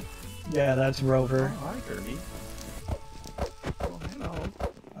work, Mud? Yeah, that's Rover. Hi, Kirby. Oh, hello.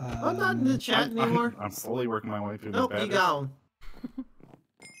 I'm not in the chat anymore. I'm slowly working my way through Nope, the he badges. gone.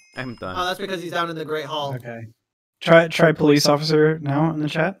 I'm done. Oh, that's because he's down in the Great Hall. Okay. Try police officer now in the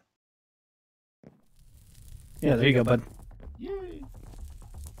chat. Yeah, there you go, bud. Yay!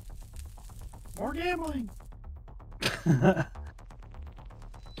 More gambling.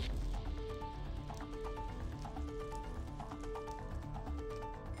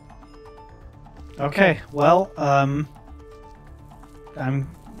 Okay, well, I'm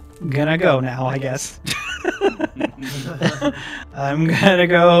gonna go now, I guess. I'm gonna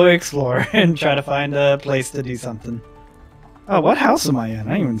go explore and try to find a place to do something. Oh, what house am I in? I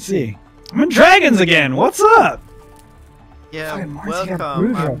didn't even see. I'm in Dragons again! What's up? Yeah, Fucking Marcy got welcome.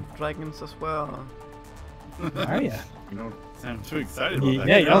 Bruiser. I'm Dragons as well. Are ya? You don't sound too excited about that.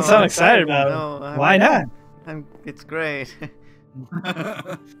 Yeah, you don't sound excited about it. Why not? It's great.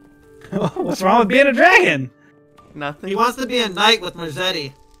 What's wrong with being a dragon? Nothing. He wants to be a knight with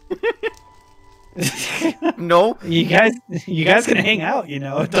Merzetti. No. You guys can hang out, you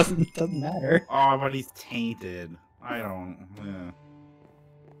know, it doesn't matter. Oh, but he's tainted. I don't. Yeah.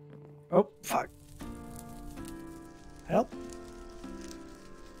 Oh, fuck. Help.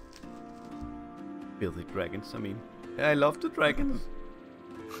 Filthy dragons, I mean. I love the dragons.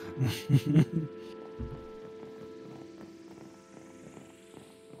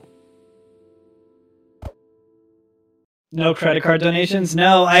 No credit card donations?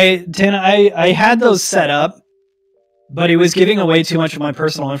 No, I had those set up, but he was giving away too much of my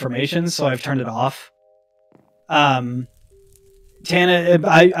personal information, so I've turned it off. Tana,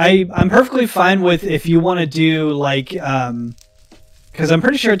 I'm perfectly fine with if you want to do like, because I'm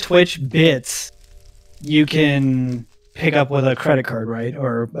pretty sure Twitch bits you can pick up with a credit card, right,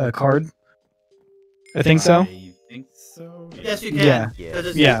 or a card. I think so. I think so. Yes, you can. Yeah.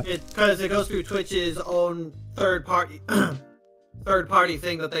 Yeah. Because it goes through Twitch's own third party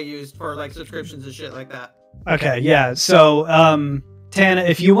thing that they use for like subscriptions and shit like that. Okay, yeah. So, Tana,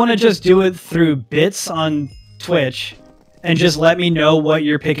 if you want to just do it through bits on Twitch, and just let me know what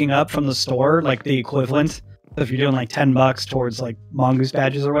you're picking up from the store, like the equivalent. So if you're doing like $10 towards like Mongoose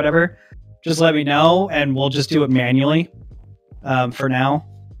badges or whatever, just let me know, and we'll just do it manually. For now.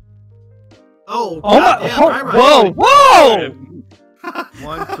 Oh my! damn, Whoa! Whoa!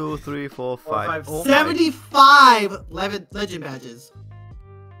 1, 2, 3, 4, 5. Oh 75 legend badges.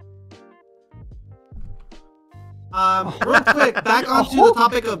 Real quick, back onto the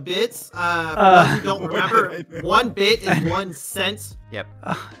topic of bits. For those who don't remember, 1 bit is 1 cent. Yep.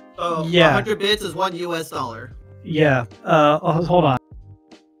 So Yeah. 100 bits is $1 US. Yeah. Hold on.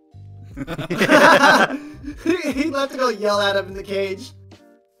 He left to go yell at him in the cage.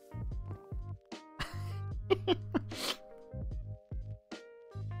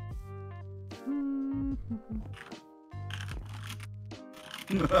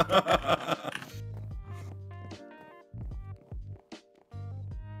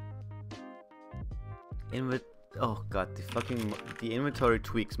 Oh god, the inventory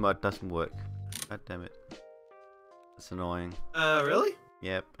tweaks mod doesn't work. God damn it. That's annoying. Really?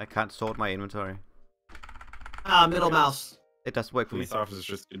 Yep, I can't sort my inventory. Middle mouse. It does work for me. Police officer is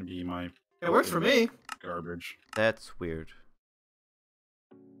just gonna be my It works for me. garbage. That's weird.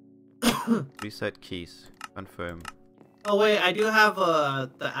 Reset keys. Confirm. Oh wait, I do have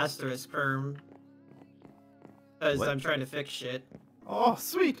the asterisk perm. Because What? I'm trying to fix shit. Oh,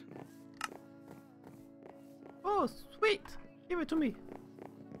 sweet. Oh, sweet. Give it to me.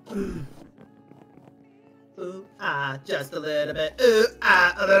 Ooh, just a little bit. Ooh,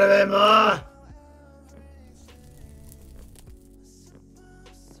 a little bit more.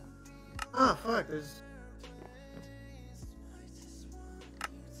 Oh, fuck, there's...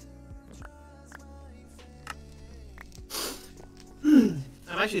 I'm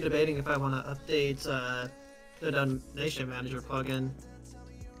actually debating if I want to update the donation manager plugin.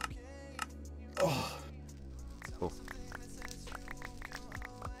 Oh. Cool.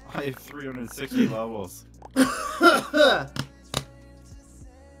 I have 360 levels. I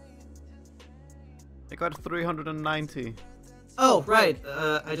got 390. Oh, right.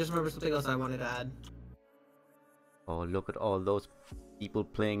 I just remembered something else I wanted to add. Oh, look at all those people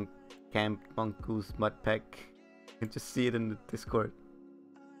playing Camp Mongoose mod pack. You can just see it in the Discord.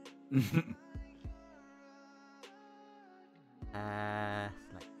 Like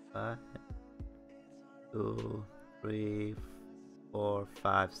 1, 2, 3, 4,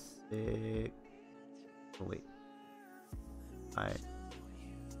 5, 6. Oh wait. 5.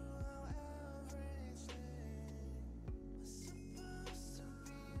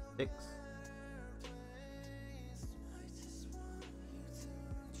 6.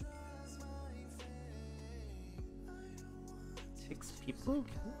 People?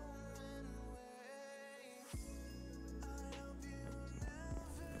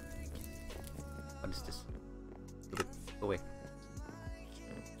 What is this? Stupid. Go away.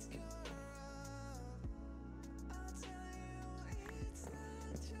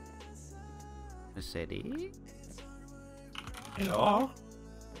 City? Hello?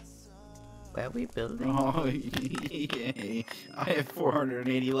 Where are we building? Oh, yay. I have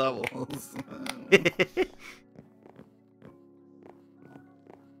 480 levels.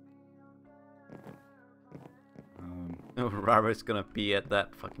 Oh, Robert's gonna be at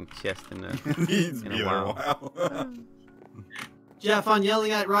that fucking chest in a, He's in been a while. Jeff, on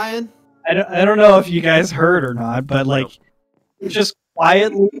yelling at Ryan? I don't know if you guys heard or not, but like, he's just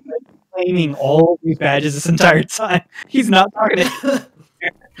quietly claiming all these badges this entire time. He's not talking to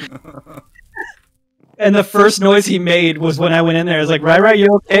And the first noise he made was when I went in there. I was like, right, you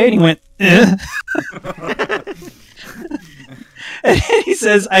okay? And he went, eh. And he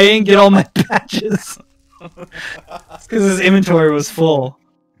says, I didn't get all my badges. It's because his inventory was full.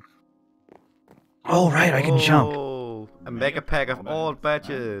 Oh, right, I can jump. Oh, a mega pack of all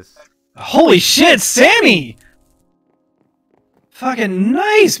badges. Holy shit, Sammy! Fucking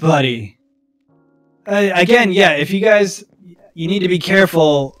nice, buddy. Again, yeah, if you guys... You need to be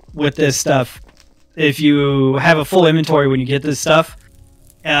careful with this stuff. If you have a full inventory when you get this stuff,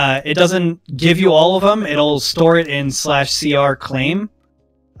 it doesn't give you all of them. It'll store it in /CR claim.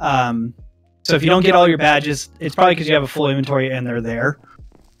 So if you don't get all your badges, it's probably because you have a full inventory and they're there.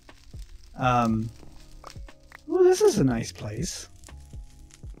 Well, this is a nice place.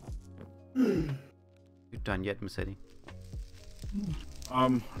 You done yet, Mercedes?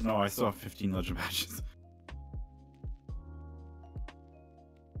 No, I still have 15 legend badges.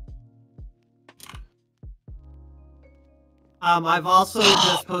 I've also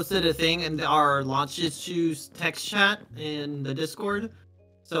just posted a thing in our launch issues text chat in the Discord.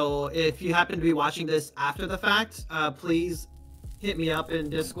 So if you happen to be watching this after the fact, please hit me up in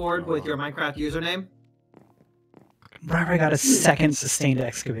Discord with your Minecraft username. Barbara got a second sustained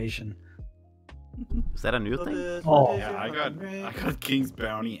excavation. Is that a new thing? Oh. Yeah, I got King's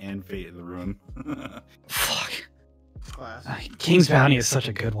Bounty and Fate of the Ruin. Fuck. King's Bounty is such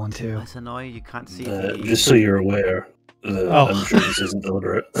a good one too. That's annoying. You can't see. Just so you're aware, I'm sure this isn't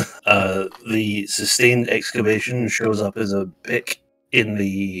deliberate. The sustained excavation shows up as a pick in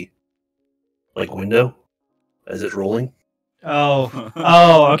the window, as it's rolling. Oh,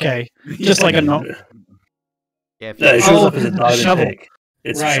 okay. Just like a no. Yeah, No, it shows up as a a diamond shovel. pick.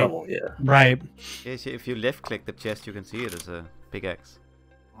 It's Right. a shovel, yeah. Right. Yes, if you left click the chest, you can see it as a pickaxe.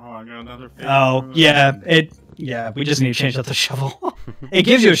 Oh, I got another. Oh, yeah. Yeah, we just need to change out the shovel. It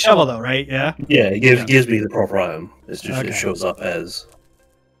gives you a shovel, though, right? Yeah. Yeah, it gives me the proper item. It's just Okay. it shows up as.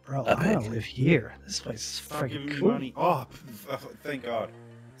 Bro, a I want pick. to live here. This place is Stop giving freaking me cool. money. Oh, thank God.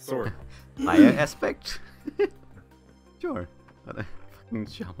 Sword. Higher aspect? Sure. But a fucking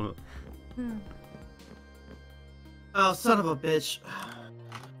shovel. Oh, son of a bitch.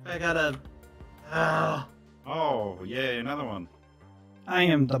 I gotta. Oh, yay, another one. I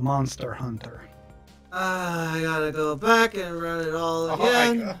am the monster hunter. I gotta go back and run it all Oh my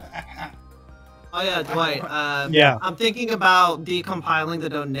again. God. Oh yeah, Dwight. Yeah. I'm thinking about decompiling the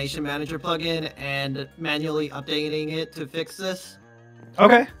donation manager plugin and manually updating it to fix this.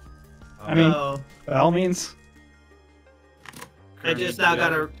 Okay. I mean, So, by all means. I just now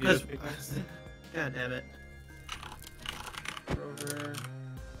gotta. Do you have Cause, pickaxe? God damn it. Rover.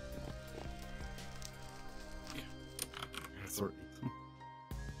 Sword.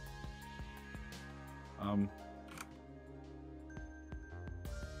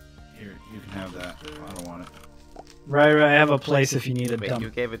 Here, you can have that. I don't want it. Right. I have a place if you need a Wait, dump. you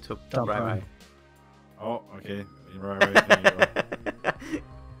gave it to dump Rai run. Rai. Oh, okay. Right, there you go.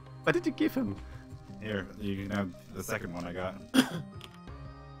 What did you give him? Here, you can have the second one I got.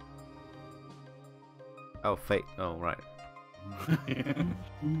 Oh, fate. Oh, right.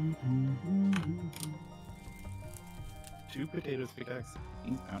 Two potatoes pickaxe.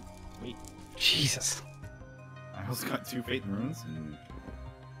 Wait, Jesus. I also got two fate runes and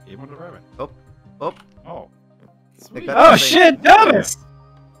gave one to Rabbit. Oh. Oh. Oh. Sweet. got- Oh shit, Thomas!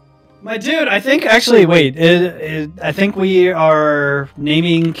 My dude, I think actually, wait, I think we are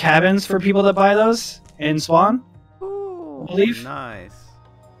naming cabins for people that buy those in Swan. Ooh, believe. nice.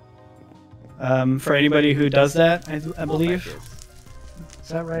 For anybody who does that, I believe. Yes. Is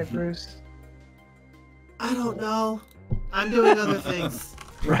that right, Bruce? I don't know. I'm doing other things.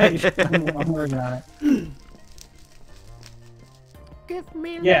 Right. I'm working on it. Give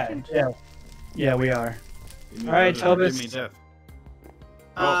me Yeah, we are. Give me All right, brother, Tobis. Give me death.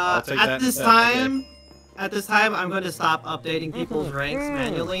 I'll take At that this instead, time, I'm going to stop updating people's ranks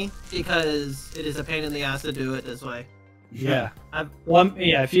manually because it is a pain in the ass to do it this way. Yeah.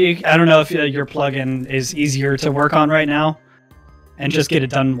 If you, I don't know if your plugin is easier to work on right now, and just get it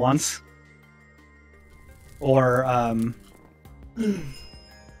done once, or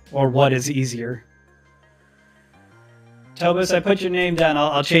what is easier. Tobis, I put your name down.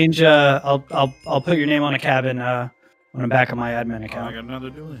 I'll change. I'll put your name on a cabin when I'm back on my admin Oh, I account. got another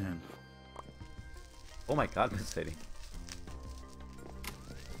dual hand. Oh my god, this city.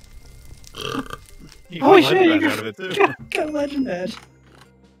 You Holy got shit! legend You badge out of it, too. got a legend badge.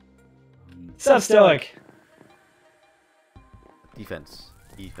 What's up, Stoic? Defense.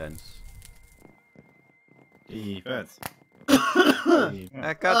 Defense. Defense.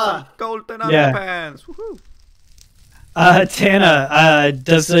 I got some golden Yeah. underpants. Woohoo! Tana,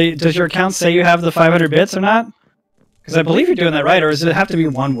 does your account say you have the 500 bits or not? Because I believe you're doing that right, or does it have to be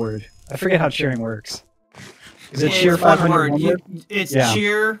one word? I forget how cheering works. Is it It's cheer one 500? word. One word? It's Yeah.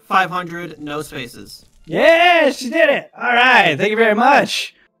 cheer 500, no spaces. Yeah, she did it. All right, thank you very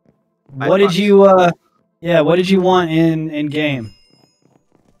much. What did $5. you what did you want in game?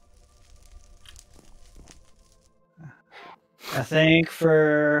 I think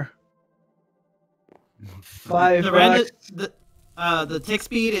for $5. The tick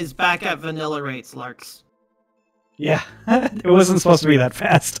speed is back at vanilla rates, Larks. Yeah, it wasn't supposed to be that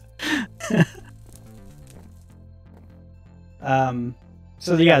fast.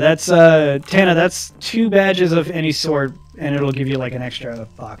 So yeah, that's Tana. That's 2 badges of any sort, and it'll give you like an extra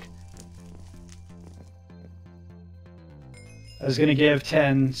buck. I was gonna give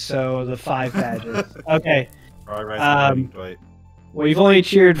 10, so the 5 badges. Okay. All right, Dwight. Well, you've only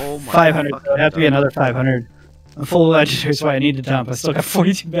cheered Oh my 500, so fucking it'd have to be God. another 500. I'm full of legendary, so I need to dump. I still got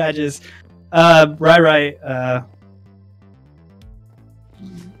 42 badges. Right.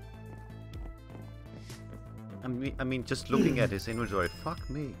 I mean, just looking at his inventory. Fuck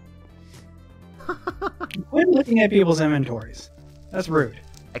me. Quit looking at people's inventories. That's rude.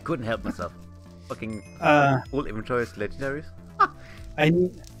 I couldn't help myself. Fucking full inventory is legendaries.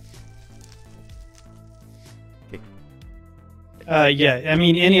 Yeah, I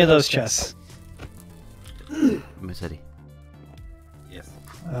mean, any of those chests. Misery. Yes.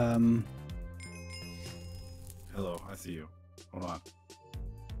 Hello, I see you. Hold on.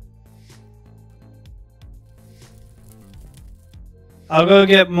 I'll go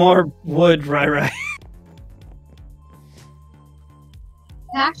get more wood, right.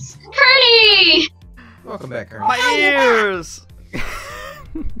 Pax. Kearney! Welcome back, Kearney. My ears!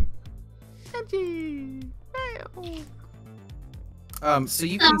 So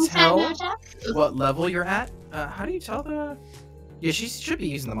you can tell what level you're at. How do you tell the... Yeah, she should be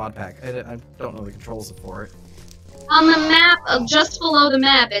using the mod pack. I don't know the controls for it. On the map, just below the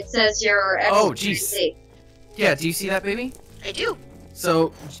map, it says your Oh, jeez. Yeah, do you see that, baby? I do.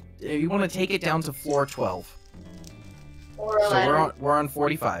 So, you want to take it down to floor 12. Or So 11. we're on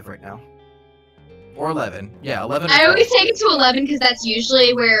 45 right now. Or 11. Yeah, 11 or I 12. always take it to 11 because that's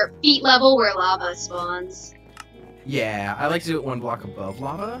usually where feet level where lava spawns. Yeah, I like to do it one block above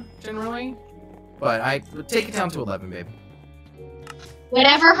lava, generally. But I take it down to 11, babe.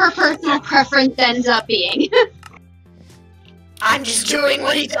 Whatever her personal preference ends up being. I'm just doing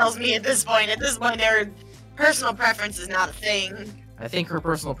what he tells me at this point. At this point, their personal preference is not a thing. I think her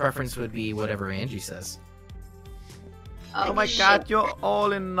personal preference would be whatever Angie says. Oh my god, you're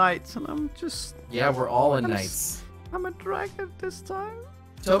all in knights, and I'm just... Yeah, we're all in knights. I'm a dragon this time.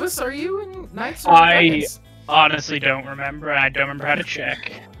 Tobus, are you in knights or I dragons? honestly don't remember. I don't remember how to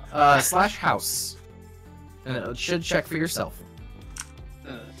check. Slash house. And it should check for yourself.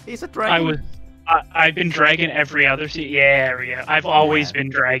 He's a dragon. I've been dragon every other yeah. I've always been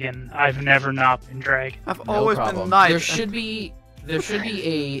dragon. I've never not been dragon. I've No always problem. been knight. There should be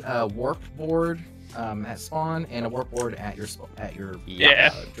a warp board at spawn and a warp board at your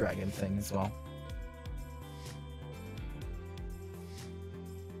Yeah. Dragon thing as well.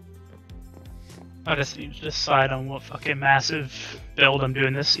 I just need to decide on what fucking massive build I'm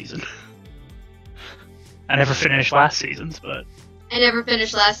doing this season. I never finished last season's, but I never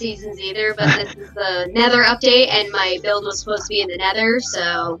finished last season's either, but this is the Nether update, and my build was supposed to be in the Nether,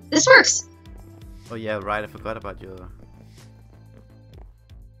 so this works. Oh yeah, right, I forgot about your...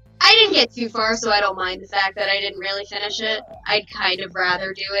 I didn't get too far, so I don't mind the fact that I didn't really finish it. I'd kind of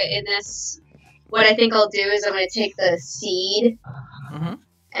rather do it in this. What I think I'll do is I'm going to take the seed,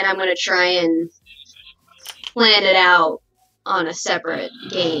 and I'm going to try and plan it out on a separate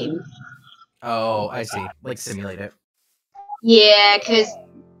game. Oh, I see. Like simulate it. Yeah, because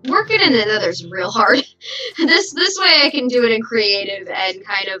working in the Nether's real hard. This way I can do it in creative and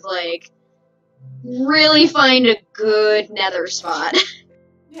kind of like really find a good Nether spot.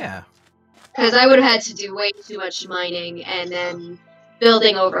 Yeah. Because I would have had to do way too much mining and then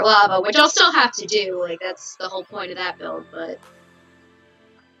building over lava, which I'll still have to do. Like, that's the whole point of that build, but...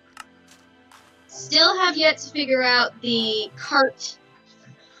 Still have yet to figure out the cart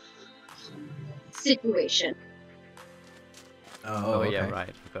situation. Oh, yeah, okay.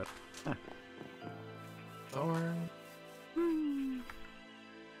 right, forgot. Thorn.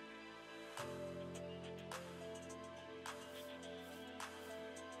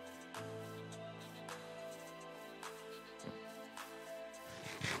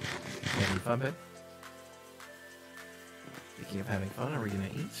 Having fun, babe? Speaking of having fun, are we gonna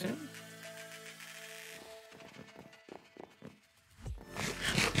eat soon?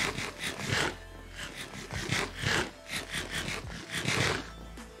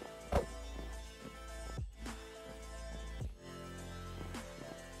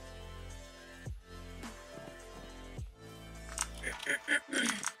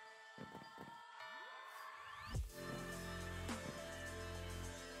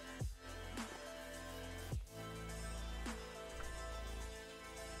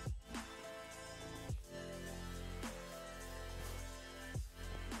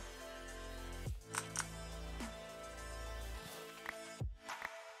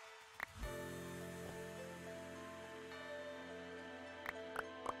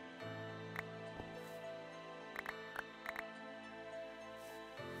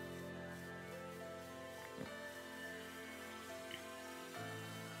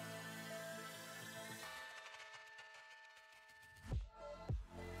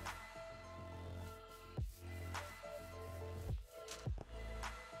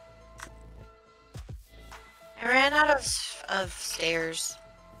 I ran out of stairs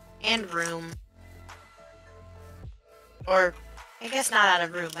and room. Or, I guess not out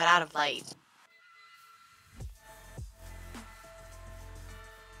of room, but out of light.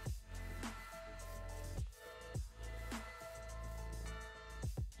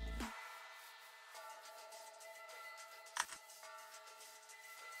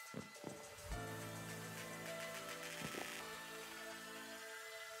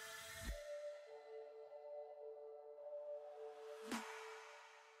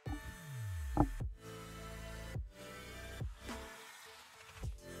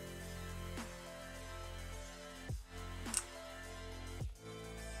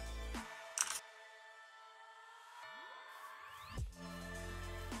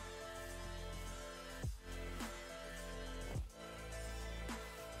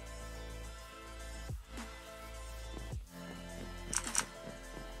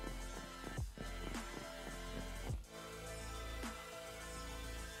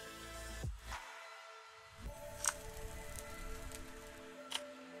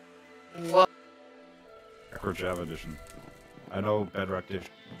 What? Or Java edition. I know Bedrock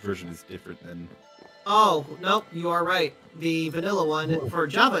version is different than. Oh, nope, you are right. The vanilla one for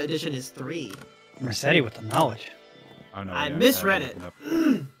Java edition is 3. Mercedes with the knowledge. Oh, no, I yeah, misread haven't it.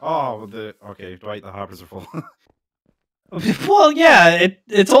 looked up. Oh, okay, Dwight, the hoppers are full. Well, yeah,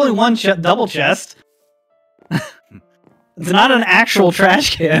 it's only one double chest. It's not an actual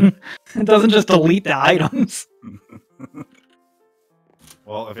trash can. It doesn't just delete the items.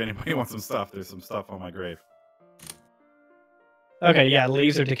 Well, if anybody wants some stuff, there's some stuff on my grave. Okay, yeah,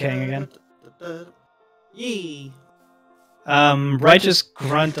 leaves are decaying again. Yee. Righteous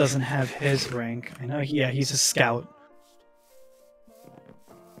Grunt doesn't have his rank. I know, yeah, he's a scout.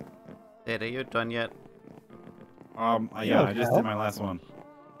 Dad, are you done yet? Yeah, I just did my last one.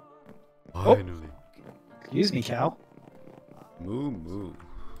 Finally. Excuse me, cow. Moo moo.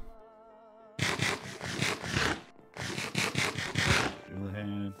 Dual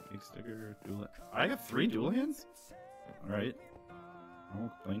hand, big sticker, dual. I got 3 dual hands. All right. I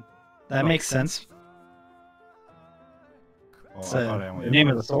won't complain. That makes sense. Oh, It's I thought I only the had name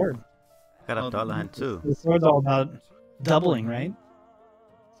one. of the sword. Got a dollar hand too. The sword's all about doubling, right?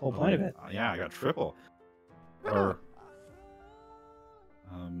 That's the whole point of it. Yeah, I got triple. Or.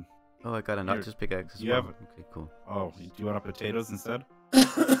 Oh, I got a notches pickaxe as You well. have. Okay, cool. Oh, do you want potatoes instead?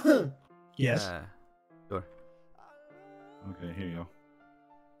 Yes. Sure. Okay, here you go.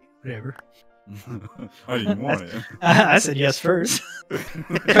 Whatever. Oh, you want it? I said yes first.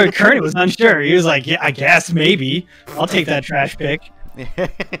 Kearney was unsure. He was like, yeah, I guess, maybe. I'll take that trash pick. Okay,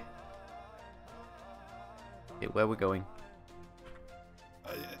 where are we going?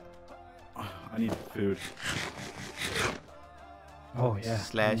 I need food. Oh, yeah.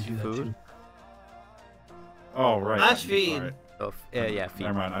 Slash food. Oh, right. Slash feed. Alright. Oh, yeah, feed.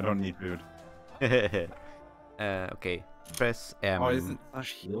 Never mind, I don't need food. Okay. Press M. Oh, isn't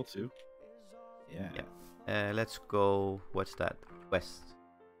slash heal too? Yeah. Yeah. Let's go. What's that? West.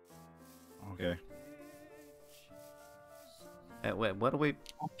 Okay. Wait, what are we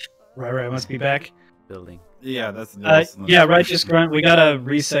Right, I must be back. building? Yeah, that's. Yeah, Righteous Grunt, we gotta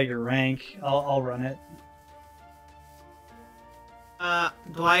reset your rank. I'll run it.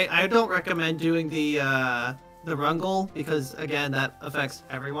 Dwight, I don't recommend doing the rungle because again that affects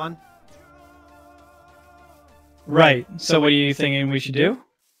everyone. Right. So what are you thinking we should do?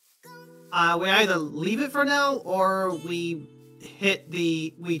 We either leave it for now or we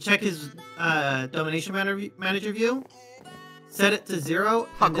check his domination manager view, set it to 0,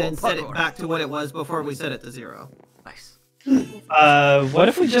 and then set it back to what it was before we set it to 0. Nice. What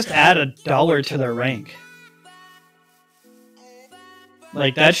if we just add $1 to their rank?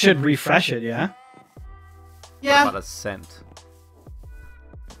 Like, that should refresh it, yeah? Yeah. What about a cent?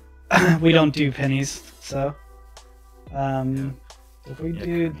 We don't do pennies, so... if we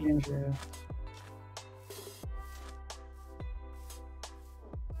do the intro...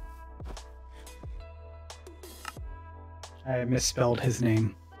 I misspelled his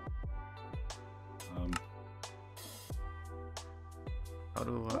name. How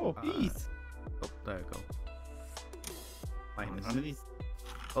do I... Oh, peace! Oh, there you go. Minus. None of these.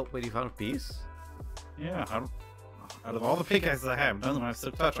 Oh, wait, you found a piece? Yeah, out of all the pickaxes I have, none of them have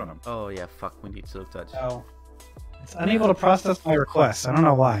silk touch on them. Oh, yeah, fuck, we need silk touch. Oh. It's unable to process my request. I don't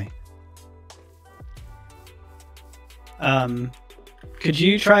know why. Could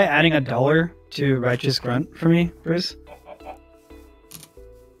you try adding $1 to Righteous Grunt for me, Bruce?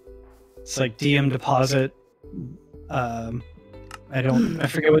 It's like DM deposit. I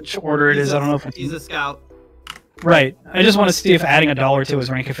forget which order it is. I don't know if it's... He's a scout. Right. I just want to see if adding $1 to his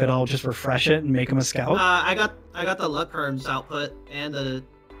rank, if it'll just refresh it and make him a scout. I got the luck herbs output and the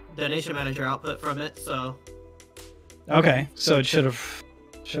donation manager output from it, so. Okay, so it should have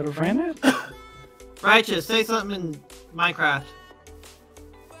ran it. Righteous, say something in Minecraft.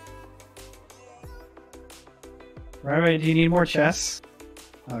 Right. Do you need more chests?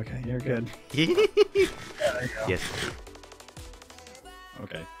 Okay, you're good. There you go. Yes.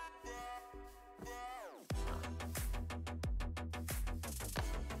 Okay.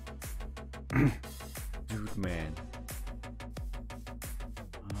 Dude, man.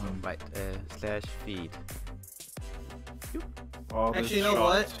 Right, slash feed. Oh, Actually, you know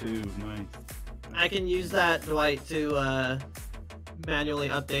what? Too nice. I can use that, Dwight, to manually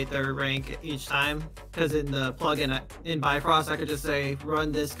update their rank each time. Because in the plugin in Bifrost, I could just say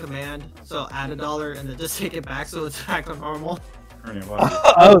run this command, so add $1 and then just take it back so it's back to normal.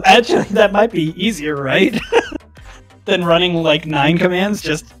 Oh, actually, that might be easier, right? Than running like 9 commands,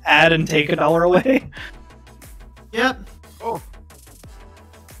 just add and take $1 away. Yep. Oh.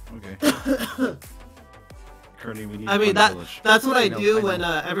 Okay. Kearney, we need I to mean, find a village. that's what I know, do I know. when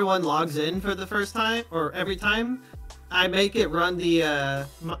everyone logs in for the first time, or every time. I make it run the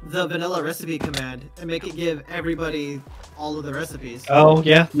vanilla recipe command and make it give everybody all of the recipes. Oh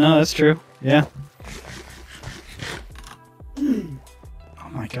yeah, no, that's true. Yeah. Oh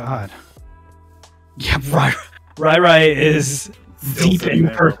my god. Yeah, Rai is deep in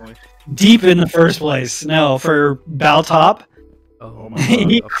the first place. No, for Baltop, Oh my god.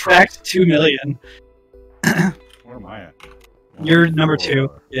 he of cracked 2 million. course. Where am I at? You're number 2.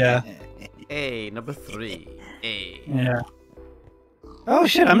 Yeah. Hey, number 3. Hey. Yeah. Oh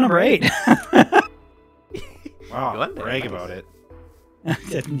shit, I'm number 8. Wow, Go on there, brag nice. about it.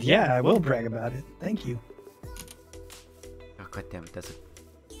 Yeah, I will brag about it. Thank you. Oh god damn it, that's it.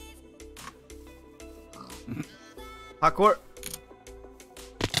 Parkour!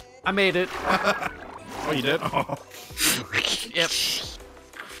 I made it! Oh, you did? Oh. Yep.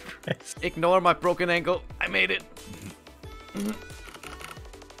 Ignore my broken ankle. I made it.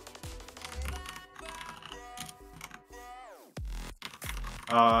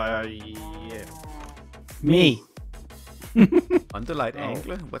 Yeah. Me. Underlight Oh.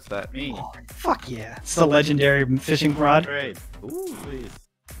 angler? What's that? Me. Fuck yeah. It's the legendary fishing rod. Great. Ooh. Please.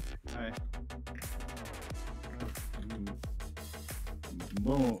 Hi.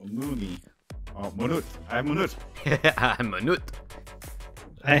 Mooney. Oh, Munut. I'm Munut. I'm a nut.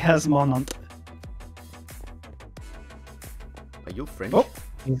 I has monant. Are you French? Oh,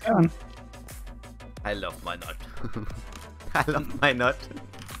 he's gone. I love my nut. I love my nut.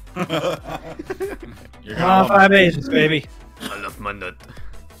 You're Ah, 5 ages, baby. I love my nut.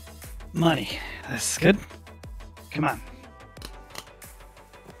 Money. That's good. Come on.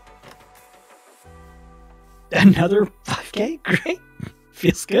 Another 5k? Great.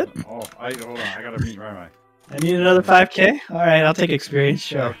 Feels good. Oh, hold on. I gotta meet Rai. I need another 5k? Alright, I'll take experience.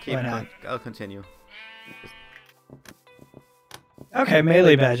 Sure. Keep Why not? I'll continue. Okay,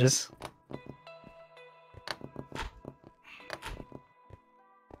 melee badges.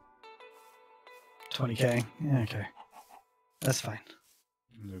 $20k. Yeah, okay. That's fine.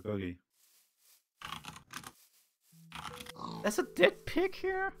 No cookie. That's a dead pig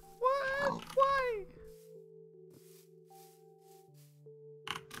here? What? Why?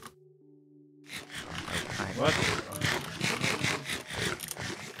 What?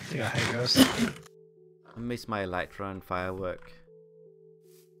 See how it goes. I miss my light run firework.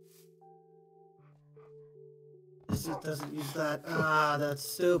 This just doesn't use that. Ah, that's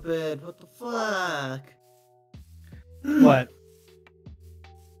stupid. What the fuck? What?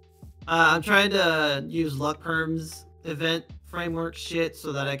 I'm trying to use Luck Perm's event framework shit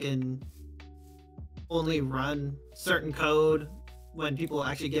so that I can only run certain code when people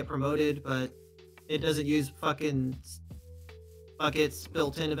actually get promoted, but it doesn't use fucking Bucket's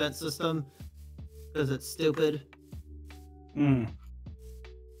built-in event system because it's stupid. Hmm.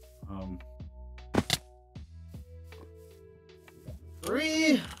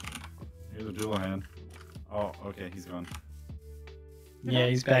 Three. Here's a dual hand. Oh, okay, he's gone. Yeah,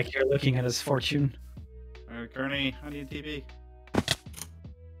 he's back here looking at his fortune. Alright, Kearney, I need TP.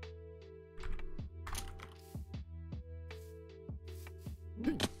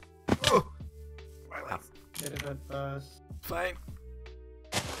 Get a good bus. Fine.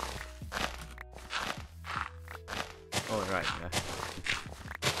 Oh, right, yeah.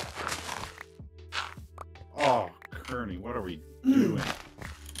 Oh, Kearney, what are we doing?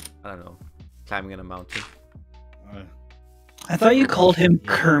 I don't know. Climbing in a mountain. I thought you called him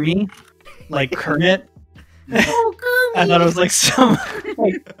Kermie, like Kermit. Oh, Kermit! I thought it was like some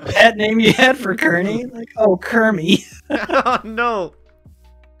like pet name you had for Kearney. Like, oh, Kermie. Oh no!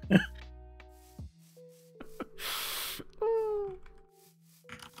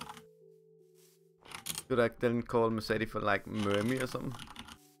 Should I then call Mercedes for like Mermy or something?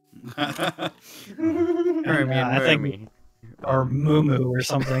 Mermy Yeah, I and think- Mermy. Or Moo Moo or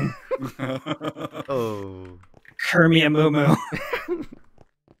something. Oh. Kermie and Moo Moo.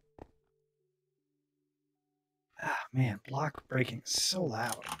 Ah, man, block breaking is so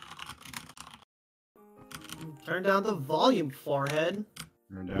loud. Turn down the volume, forehead.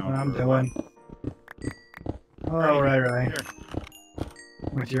 Turn What down I'm for- doing. Oh, right.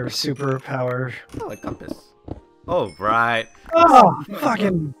 With your superpower. Oh, a compass. Oh, right. Oh,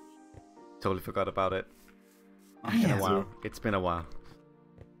 fucking. Totally forgot about it. It's been Yeah. a while. It's been a while.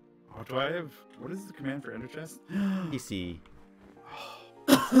 Oh, do I have... What is the command for enter chest? Easy.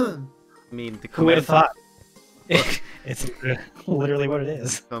 I mean, the Who would have command, thought? It's literally what it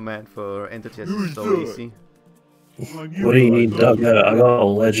is. command for enter chest is so easy. What do you need, Doug? I got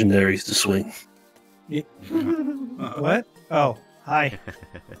legendaries to swing. What? Oh, hi.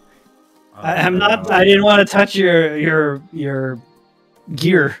 I'm not. I didn't want to touch your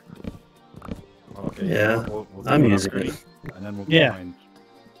gear. Okay. Yeah, we'll I'm do an using upgrade, it. and then we'll Yeah. find.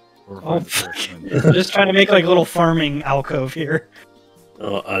 Oh, I'm just trying to make like a little farming alcove here.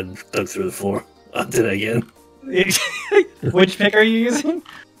 Oh, I dug through the floor. I did it again. Which pick are you using?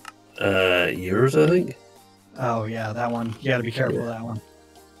 Yours, I think. Oh yeah, that one. You gotta be careful of that one.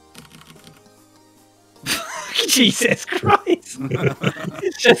 Jesus Christ!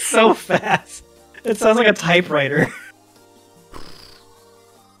 It's just so fast. It sounds like a typewriter.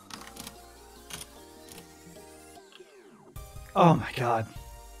 Oh my god.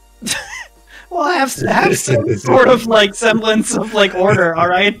 Well, I have some sort of like semblance of like order,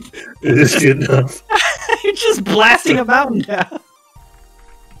 alright? It is good enough. You're just blasting a mountain down.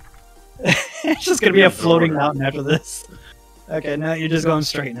 It's just gonna be a floating mountain after this. Okay, now you're just going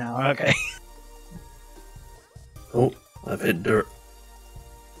straight now. Okay. Oh, I've hit dirt.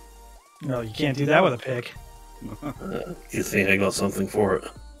 No, you can't do that with a pick. You think I got something for it?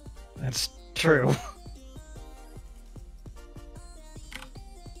 That's true.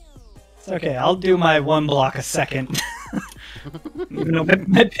 It's okay, I'll do my 1 block a second. Even though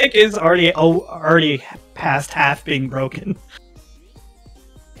my pick is already past half being broken.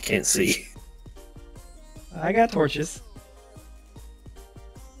 I can't see. I got torches.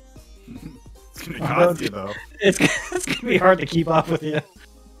 It's gonna cost you though. It's gonna be hard to keep up with you.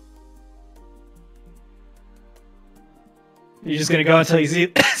 You're just gonna go until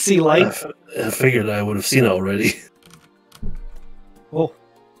you see light? I figured I would have seen it already. Oh.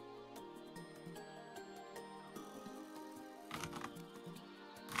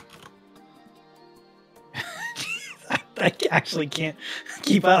 I actually can't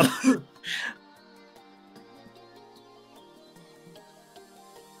keep up.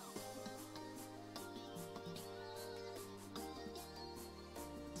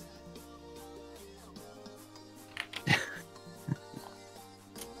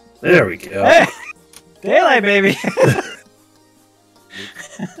 There we go. Hey! Daylight, baby!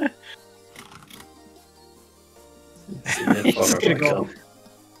 He's gonna go.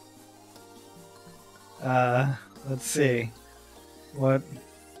 Let's see. What?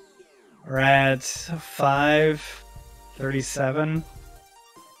 We're at 5:37.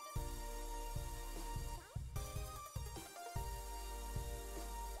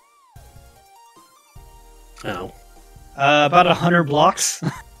 Ow. About 100 blocks.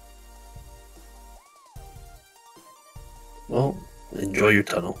 Well, enjoy your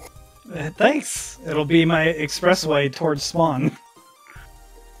tunnel. Thanks. It'll be my expressway towards spawn.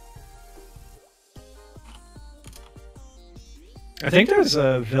 I think there's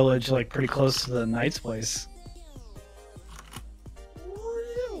a village like pretty close to the knight's place.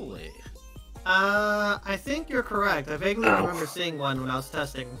 Really? I think you're correct. I vaguely remember seeing one when I was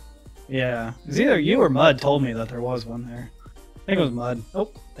testing. Yeah, it's either you or Mud told me that there was one there. I think it was Mud.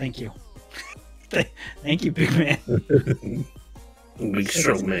 Oh, thank you. Thank you, big man. Big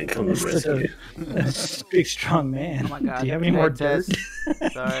strong man, come to rescue. Big strong man. Oh my god. Do you have any more dirt?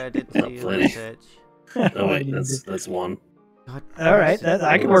 Sorry, I didn't see you plenty. touch. Oh wait, that's one. God, All right,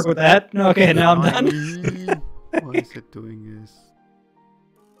 I can work with that. Okay, now I'm done. Why is it doing this?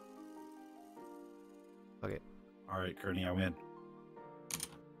 Okay. Alright, Kearney, I win.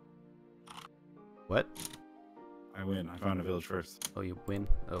 What? I win. I found a village first. Oh, you win?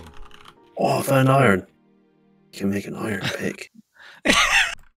 Oh. Oh, I found iron. You can make an iron pick.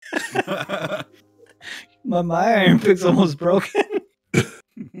 My iron pick's almost broken.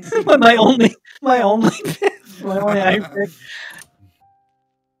 my only pick. My only iron pick.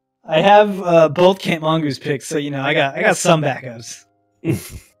 I have both Camp Mongoose picks, so you know I got some backups.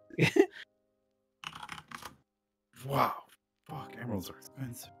 Wow. Fuck, emeralds are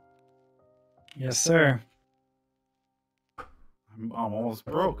expensive. Yes, sir. I'm almost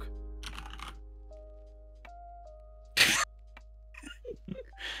broke.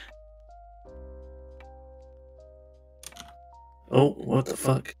 Oh, what the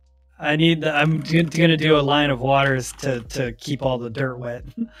fuck? I'm gonna do a line of waters to keep all the dirt wet.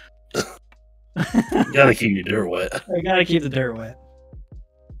 You gotta keep your dirt wet. I gotta keep the dirt wet.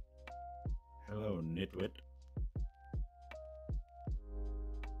 Hello, nitwit.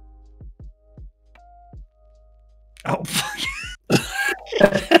 Oh, fuck.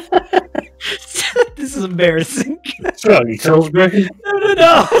 This is embarrassing. What's wrong? Your toes breaking?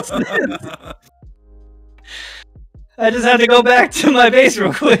 No. I just had to go back to my base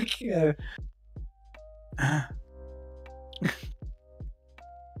real quick.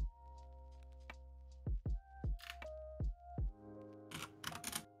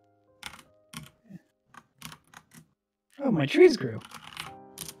 Oh, my trees grew.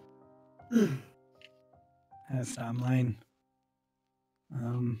 That's not mine.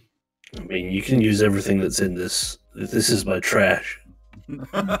 I mean, you can use everything that's in this. This is my trash.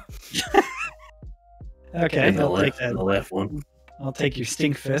 Okay, And I'll take that. the left one. I'll take your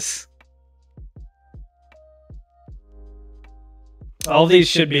stink fists. All these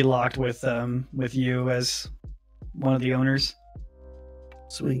should be locked with you as one of the owners.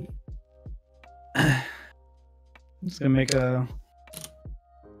 Sweet. I'm just gonna make a.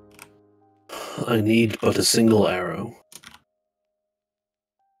 I need but a single arrow.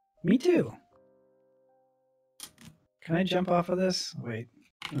 Me too. Can I jump off of this? Wait.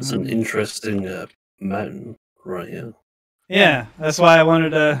 It's an interesting mountain right here. Yeah, that's why I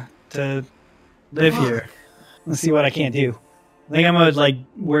wanted to live here. Let's see what I can't do. I think I'm gonna, like,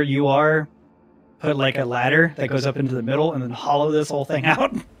 where you are, put like a ladder that goes up into the middle and then hollow this whole thing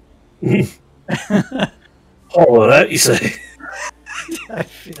out. Hollow it out, you say?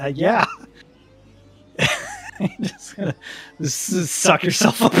 Yeah. You're just gonna just suck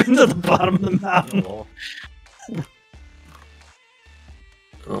yourself up into the bottom of the mountain.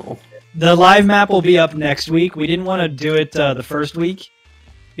 Oh. The live map will be up next week. We didn't want to do it the first week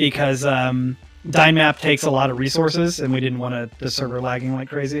because Dynmap takes a lot of resources, and we didn't want the server lagging like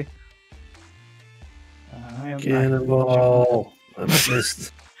crazy. Cannonball! I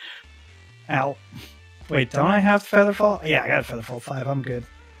missed. Ow. Wait, don't I have Featherfall? Yeah, I got Featherfall 5. I'm good.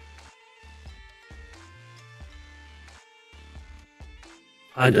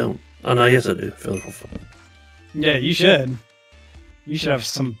 I don't. Oh no, yes I do. Featherfall 5. Yeah, you should. You should have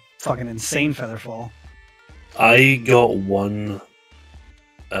some fucking insane Featherfall. I got one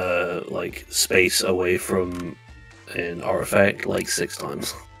like space away from an artifact like 6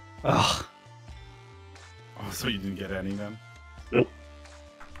 times. Ugh. Oh, so you didn't get any then? Nope.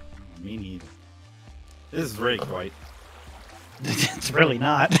 Me neither. This is rigged, right? It's really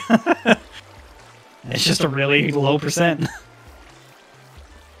not. It's just a really low percent.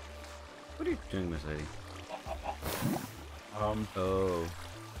 What are you doing, Miss Lady? Oh.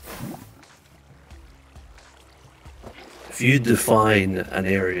 If you define an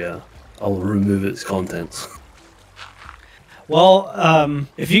area, I'll remove its contents. Well,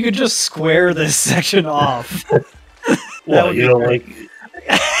 if you could just square this section off. Well, you know, like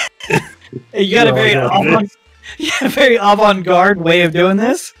you got a very avant-garde way of doing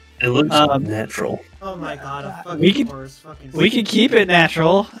this. It looks natural. Oh my god, a fucking we could horse, fucking we could keep it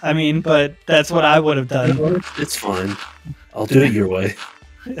natural. I mean, but that's what I would have done. It's fine. I'll do it your way.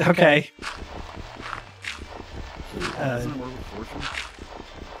 Okay.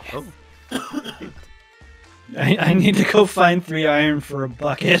 Oh. I need to go find 3 iron for a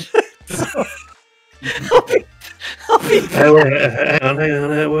bucket. So, I'll be Hang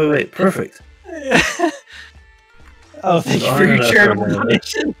on, wait, perfect. Oh, thank you for your charitable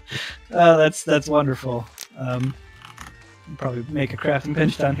donation. Oh, that's wonderful. I'll probably make a crafting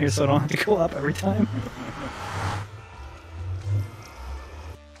bench down here so I don't have to go up every time.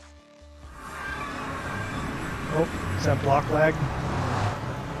 Oh, is that block lag?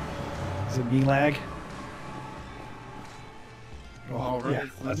 Is it me lag? Oh, right. Yeah,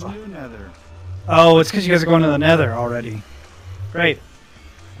 That's new nether. Oh, it's because you guys are going to the nether already. Great.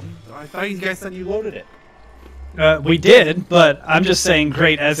 I thought you guys said you loaded it. We did, but I'm just saying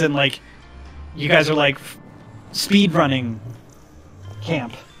great as in, like, you guys are, like, speed running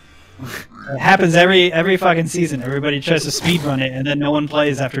camp. It happens every fucking season. Everybody tries to speed run it, and then no one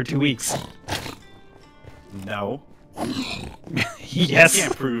plays after 2 weeks. No. Yes. You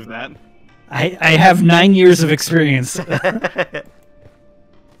can't prove that. I have 9 years of experience.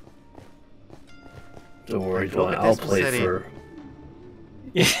 Don't worry, Dwight. I'll play for.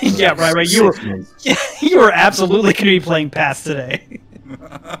 Yeah, right. You were absolutely going to be playing PASS today.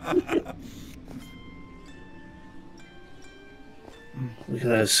 Look at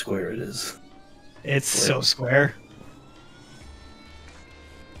how square it is. It's so square.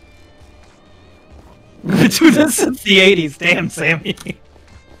 Dude, this since the 80s. Damn, Sammy.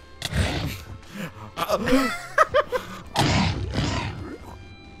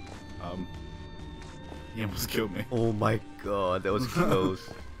 He almost killed me. Oh my god, that was close.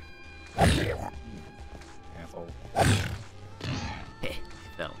 Asshole.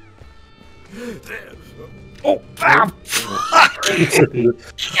 Fell. Oh, fuck!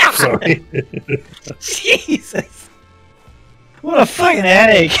 Sorry. Jesus. What a fucking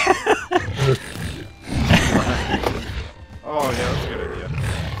headache. Oh, yeah, that's a good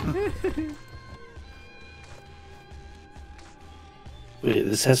idea. Wait,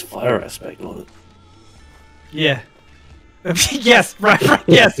 this has fire aspect on it. Yeah. Yes, right,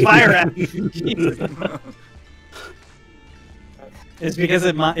 yes, fire at Jesus. It's because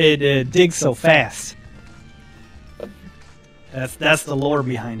it digs so fast. That's the lore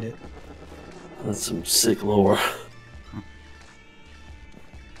behind it. That's some sick lore.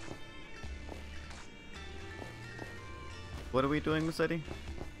 What are we doing, Musetti?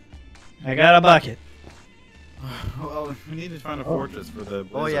 I got a bucket. Well, we need to find a fortress for the.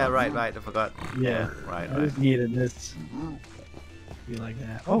 Oh yeah, blizzard. right. I forgot. Yeah, right. I just needed this. Be like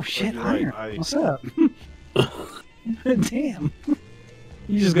that. Oh shit, You're right, iron. What's up? Damn.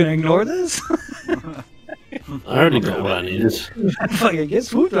 You just gonna ignore this? I already got what I needed. Fucking get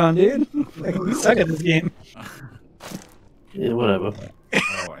swooped on, dude. Like, we suck at this game. Yeah, whatever.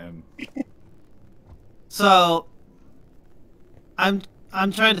 Oh, and So, I'm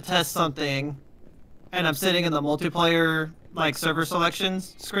trying to test something, and I'm sitting in the multiplayer like server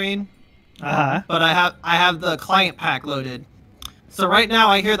selections screen. But I have the client pack loaded. So right now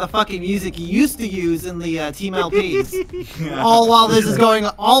I hear the fucking music you used to use in the Team LPs. All while this is going,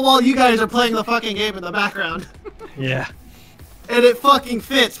 all while you guys are playing the fucking game in the background. Yeah. And it fucking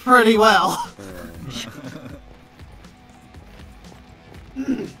fits pretty well.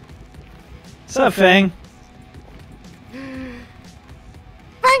 What's up, Fang?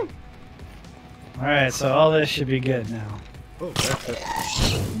 Fang! Alright, so all this should be good now. Oh, that's it.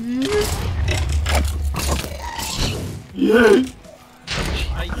 Yay!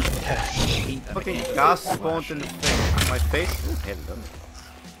 Fucking gas spawned in my face. Hello.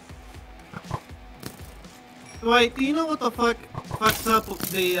 Wait, do you know what the fuck fucks up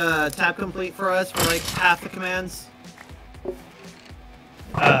the tab complete for us for like half the commands?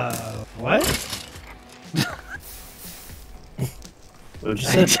 What? What'd you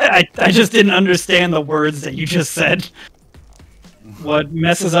say? I just didn't understand the words that you just said. What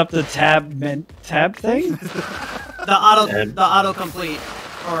messes up the tab thing? The auto complete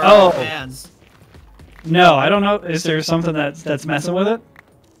or commands. No, I don't know. Is there something that's messing with it?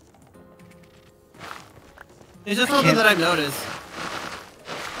 It's just something that I've noticed.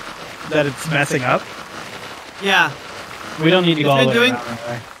 That it's messing up? Yeah. We don't need to go all the way doing, around that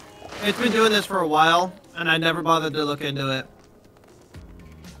way. It's been doing this for a while, and I never bothered to look into it.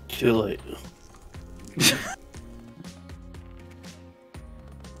 Too late.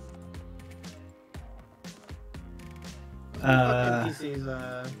 PC's,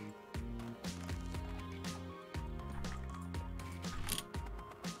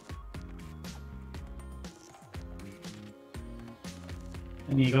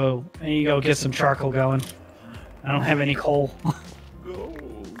 And you go get some charcoal going. I don't have any coal.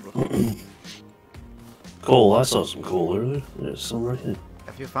 Coal, I saw some coal earlier. There's some right here.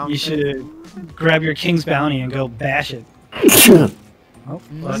 Have you found? You should grab your king's bounty and go bash it. Oh,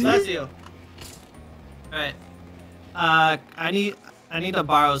 that's you. Alright. I need to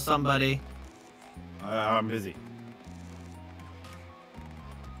borrow somebody. I'm busy.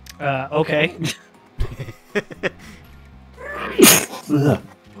 Okay.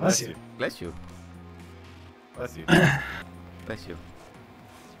 Bless you. Bless you. Bless you. Bless you.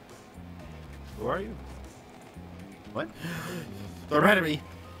 Who are you? What? Don't at me.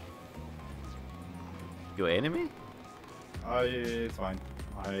 Your enemy? It's fine.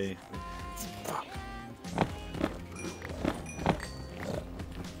 Fuck.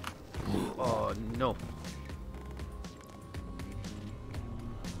 Oh no.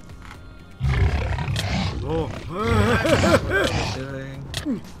 Oh.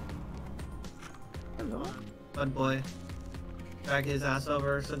 Hello. Bud boy. Drag his ass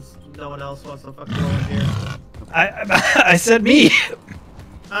over since no one else wants to fucking go in here. I said me.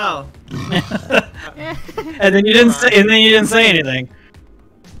 Oh. And then you didn't say anything.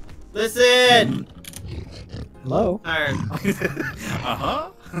 Listen. Hello. Alright.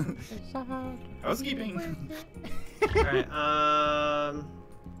 Uh-huh. Housekeeping. Alright, I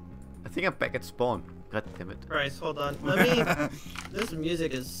think I'm back at spawn. God damn it. Bryce, hold on. Let me... This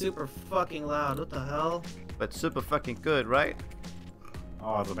music is super fucking loud. What the hell? But super fucking good, right?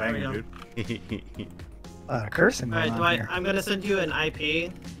 Oh, it's a banger, dude. Cursing. Alright, I'm gonna send you an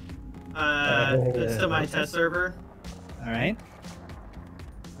IP. It's to my test server. Alright.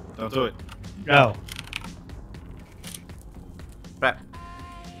 Don't do it. Go. Crap.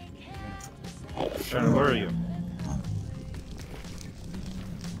 Trying to lure you.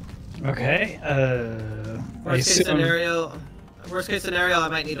 Okay. Worst case scenario, I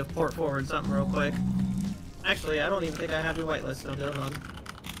might need to port forward something real quick. Actually, I don't even think I have your whitelist. No, hold on.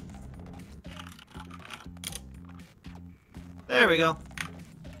 There we go.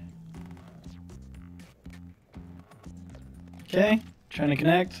 Okay. Trying to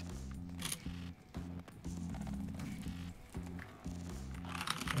connect.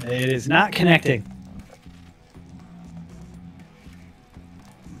 It is not connecting.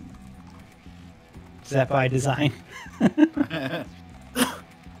 Is that by design?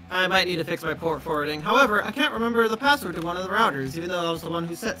 I might need to fix my port forwarding. However, I can't remember the password to one of the routers, even though I was the one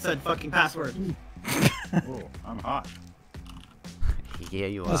who set said fucking password. Oh, I'm hot. Yeah,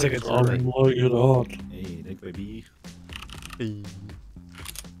 you are. That's a good I'm story. like it hot. Hey, Nick baby.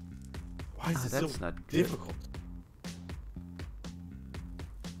 Why is Ah, it that's so not good. difficult?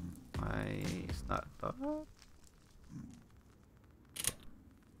 Why it's not that?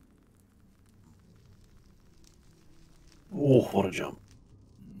 Oh, what a jump.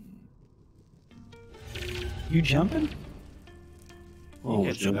 You jumping? Oh,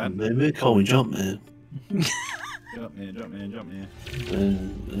 catch jumping, that? baby. Call me Jump Man. Jump man, jump man, jump man.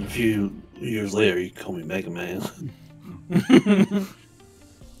 And a few years later, you call me Mega Man.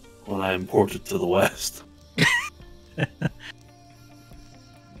 When I imported to the West.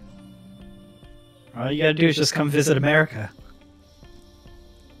 All you gotta do is just come visit America.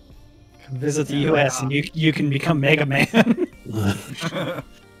 Come visit the U.S. and you can become Mega Man.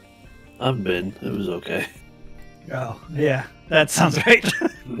 I've been. It was okay. Oh, yeah, that sounds right.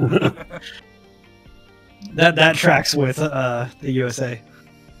 that tracks with the USA.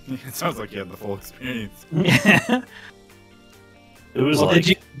 It sounds like you had the full experience. It was Well, like did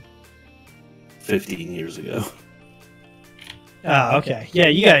you? 15 years ago. Oh, okay. Yeah,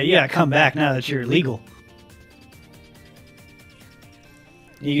 you gotta come back now that you're legal.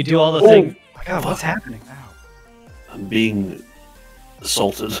 You can do all the things. Oh my God, what's happening? I'm being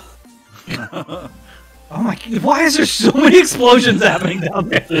assaulted. Oh my God, why is there so many explosions happening down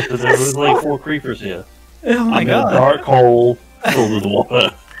there? There was like 4 creepers here. Oh my I'm God. in a dark hole filled with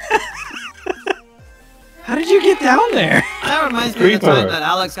water. How did you get down there? That reminds me of the time Creeper. that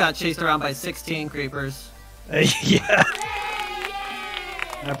Alex got chased around by 16 creepers. Yeah.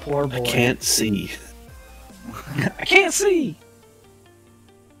 That poor boy. I can't see. I can't see.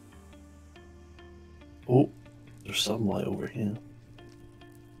 Oh, there's sunlight over here.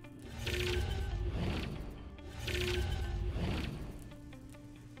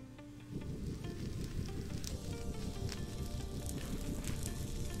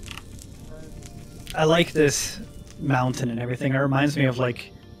 I like this mountain and everything. It reminds me of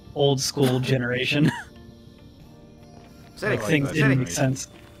like old school generation. Like things didn't make sense.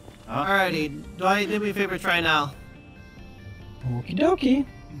 Alrighty, Dwight, do me a favor, try now. Okie dokie.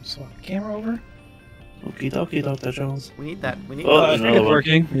 Swap the camera over. Okie dokie, Dr. Jones. We need that. We need. Oh, I there's think another it's one.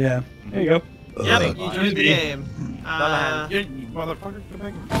 working. Yeah. There you go. Yep, you joined the game. You motherfucker, go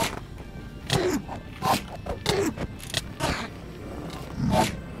back.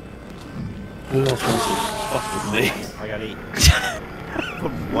 Who else wants to fuck with me? I got 8.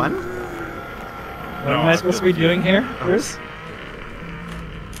 One? What am I supposed to be doing here, Bruce?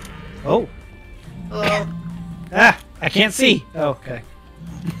 Oh. Hello. Ah! I can't see! Oh, okay.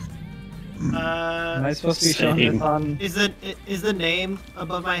 Am Uh, I supposed to be showing this on... is the name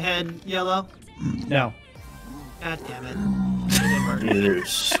above my head yellow? No. God damn it. It didn't work. Either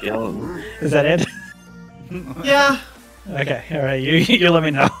skeleton. Is that it? Yeah. Okay, alright, you let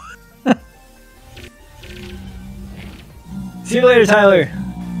me know. See you later, Tyler!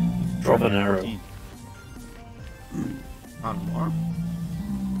 Drop an arrow. On more?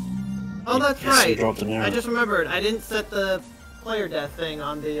 Oh, that's Yes, you right. dropped an arrow. I just remembered. I didn't set the player death thing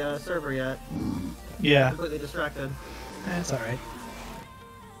on the server yet. Yeah. Completely distracted. That's alright.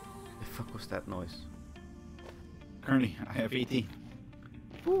 The fuck was that noise? Kearney, I have 18.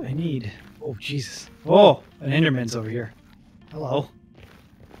 I need... Oh, Jesus. Oh! An Enderman's over here. Hello.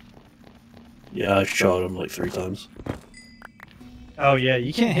 Yeah, I shot him like 3 times. Oh, yeah,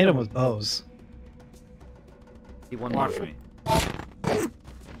 you can't hit him with bows. He won Watch more. me.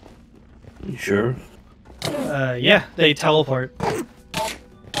 You sure? Yeah, they teleport. You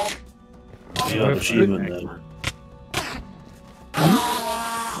got an achievement now.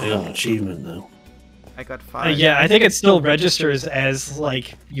 I got an achievement now. I got 5. Yeah, I think it still registers as,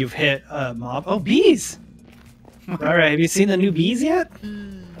 like, you've hit a mob. Oh, bees! Alright, have you seen the new bees yet?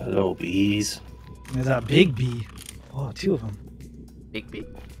 Hello, bees. There's a big bee. Oh, 2 of them. Big bee.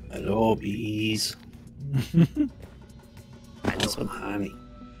 Hello, bees. I want some honey.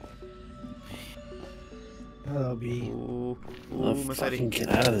 Hello, bee. Ooh, Oh, Mercedes. fucking get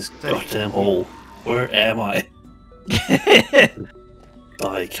out of this goddamn hole. Where am I?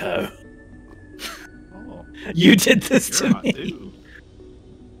 Die, cow. Oh, You did this you're to hot me. too.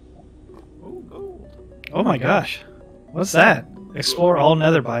 Oh, gold. Oh my gosh. What's that? Explore all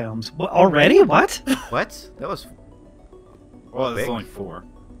nether biomes. What, already? What? What? That was. Well, there's Big. only 4.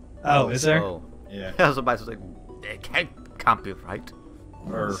 Oh, is there? Oh. Yeah. I was about to say, it can't be right. I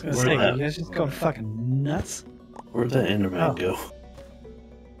Or was gonna Where'd say, that- you guys just going fucking nuts. Where'd that Enderman Oh. go?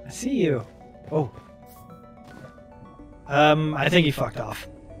 I see you. Oh, I think he fucked off.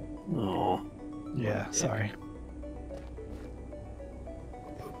 Oh. Yeah, sorry.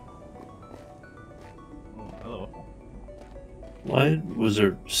 Oh, hello. Why was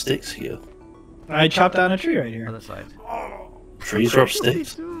there sticks here? I chopped down a tree right here. Other side. Trees drop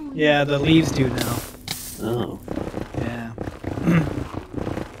sticks? Yeah, the leaves do now. Oh. Yeah.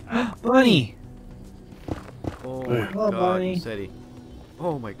 Bunny! Oh Where? my Hello, god, Barney. Seti.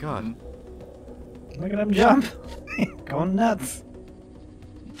 Oh my god. Look at him jump. Going nuts.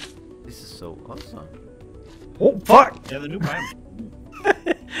 This is so awesome. Oh, fuck! Yeah, the new biome.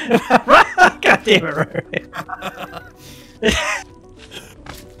 God damn it, right.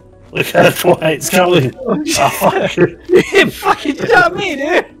 Look at it, why it's coming. Oh, fuck. It fucking shot me,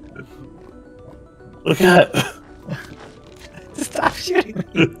 dude! Look at it. Stop shooting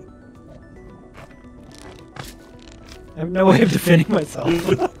me. I have no way of defending myself.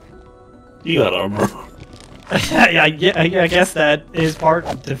 You got armor. I guess that is part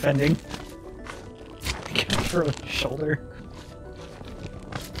of defending. For a shoulder.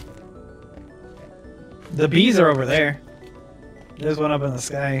 The bees are over there. There's one up in the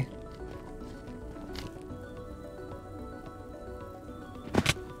sky.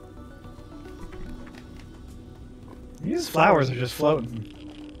 These flowers are just floating.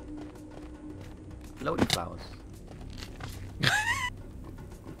 Floating flowers.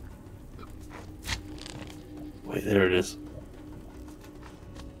 Wait, there it is.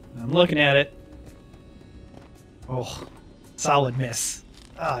 I'm looking at it. Oh, solid miss.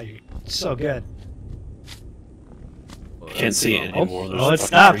 Ah, you're so good. Can't see it anymore. There's Oh, it fucking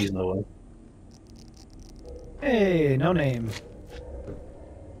stopped. trees in the way. Hey, no name.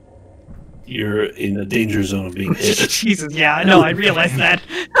 You're in the danger zone of being hit. Jesus, yeah, I know, I realized that.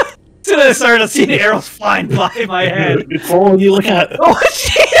 As soon as I started seeing arrows flying by my head. It's following you, look at it. Oh,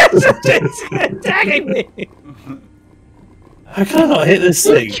 shit! It's attacking me! How can I not hit this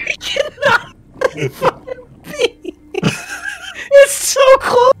thing? You cannot! It's so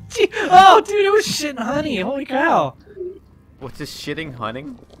close! Oh, dude, it was shitting honey. Holy cow. What's this shitting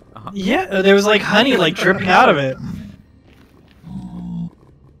hunting? Yeah, there was like honey like dripping out of it.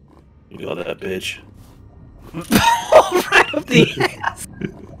 You got that bitch. Right up the ass.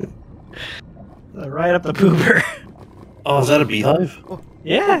 Right up the pooper. Oh, is that a beehive?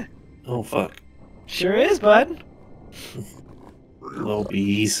 Yeah, Oh, fuck. sure is, bud. Little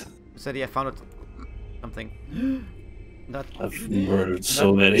bees. Seti, I found it. Something. Not. I've murdered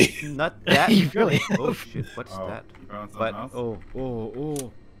so many. Not that. You really Oh shit! What's Oh, that? you found something But else? oh.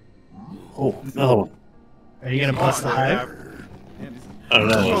 Oh, another one. Are you gonna bust the hive? Yeah, these- I don't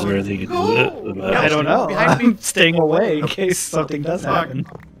know, is there anything you can do with it? I don't know. Behind me. I'm staying away in case something does happen.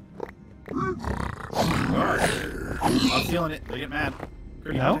 I'm feeling it. They get mad.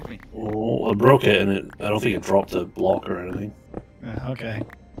 Cricket, No? protect me. Oh, I broke it and I don't think it dropped a block or anything. Okay.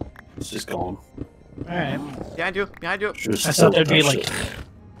 It's just gone. Alright. Behind you! Behind you! Just I thought there'd be touched like it.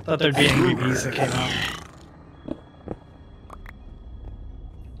 thought there'd be angry bees that came out.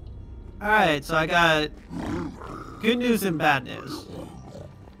 Alright, so I got good news and bad news.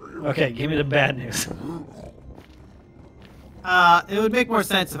 Okay, give me the bad news. It would make more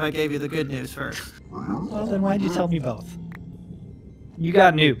sense if I gave you the good news first. Well, then why'd you tell me both? You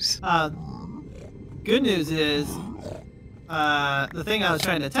got news. Good news is, the thing I was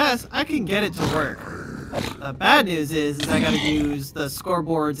trying to test, I can get it to work. The bad news is I gotta use the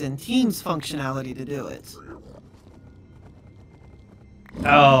scoreboards and teams functionality to do it.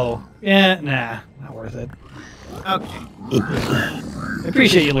 Oh, yeah, nah, not worth it. Okay. I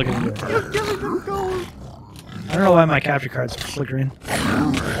appreciate you looking into it. I don't know why my capture card's flickering.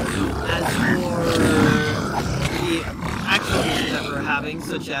 As for the actual issues that we're having,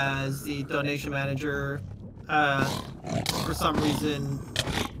 such as the donation manager, for some reason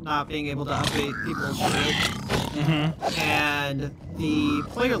not being able to update people's shit, and the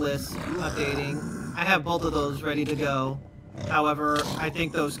player list updating, I have both of those ready to go. However, I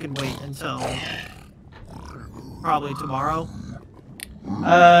think those can wait until probably tomorrow.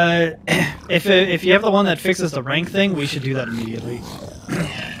 If you have the one that fixes the rank thing, we should do that immediately.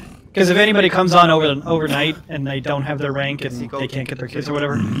 Because if anybody comes on overnight and they don't have their rank and they can't get their kids or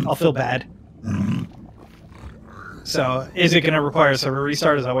whatever, I'll feel bad. So, is it going to require a server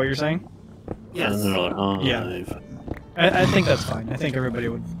restart? Is that what you're saying? Yes. And they're like, oh, yeah. I think that's fine. I think everybody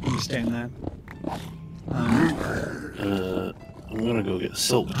would understand that. I'm gonna go get a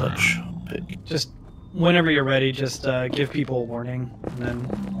Silk Touch pick. Just whenever you're ready, just give people a warning, and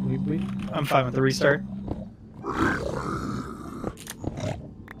then I'm fine with the restart.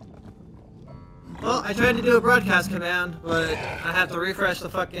 Well, I tried to do a broadcast command, but I have to refresh the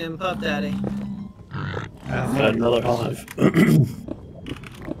fucking Puff Daddy. Another hive.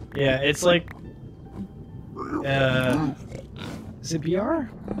 Yeah, it's like. Is it BR?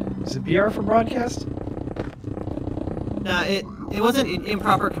 Is it BR for broadcast? Nah, it wasn't an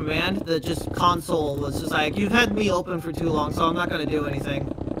improper command. The just console was just like, you've had me open for too long, so I'm not gonna do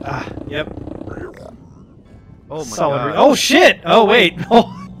anything. Ah, yep. Oh my Solid god. Oh shit! Oh wait.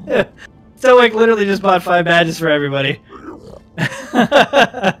 Oh. Stoic literally just bought 5 badges for everybody.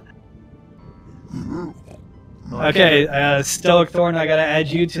 Okay, Stoic Thorn, I gotta add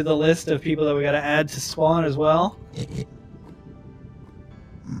you to the list of people that we gotta add to spawn as well.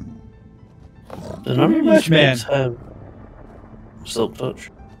 And how many Much man. matchmates have Silk Touch?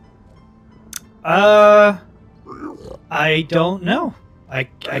 I don't know. I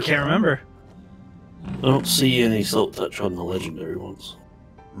can't remember. I don't see any Silk Touch on the legendary ones.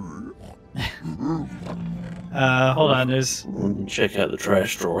 Hold on, there's... Let me check out the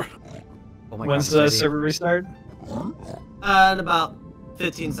trash drawer. Oh my When's god, the server restart? In about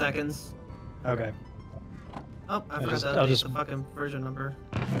 15 seconds. Okay. Oh, I forgot I'll to just update the fucking version number.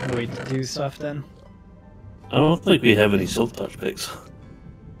 wait to do stuff then. I don't think we have any Silk Touch picks.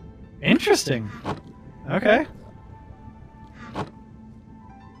 Interesting. Okay.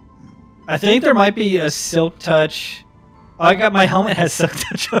 I think there might be a Silk Touch. Oh, I got my helmet has Silk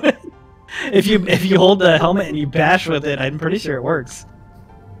Touch on it. If you hold the helmet and you bash with it, I'm pretty sure it works.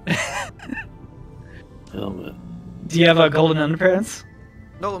 Helmet. Do you have a golden underpants?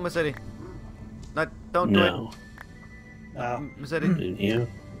 No, Mercedes. No, don't do No. No. Mercedes. In here?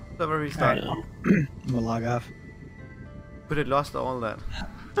 Server restart. No. I'm gonna log off. But it lost all that.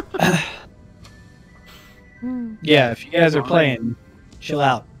 Yeah, if you guys are playing, chill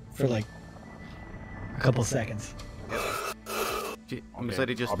out for like a couple seconds.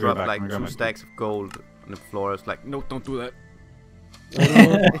 Mercedes just I'll be dropped right back. like I'm gonna 2 grab my stacks of gold on the floor. It's like, no, don't do that.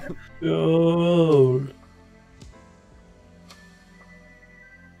 Gold.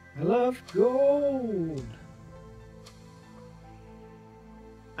 I love gold.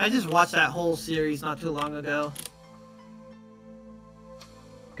 I just watched that whole series not too long ago.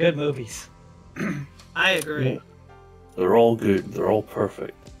 Good movies. I agree. Yeah. They're all good. They're all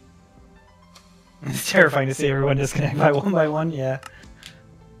perfect. It's terrifying to see everyone disconnect by one. Yeah.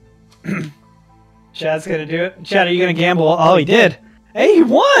 Chad's gonna do it. Chad, are you gonna gamble? Oh, he did. Hey, he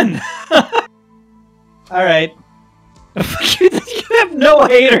won! Alright. You have no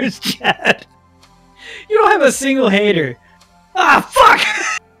haters, Chad. You don't have a single hater. Ah, fuck!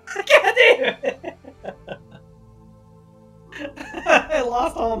 God damn it! I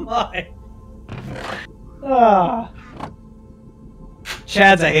lost all mine. Ah.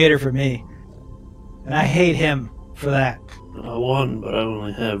 Chad's a hater for me. And I hate him for that. I won, but I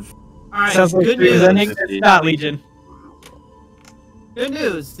only have... Alright, Sounds like good news. presenting. It's not Legion. Good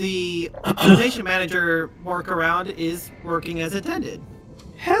news. The donation manager workaround is working as intended.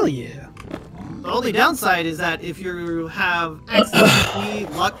 Hell yeah. The only downside is that if you have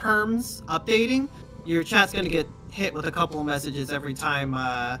XP luck perms updating, your chat's going to get hit with a couple of messages every time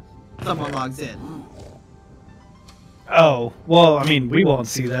someone logs in. Oh, well, I mean, we won't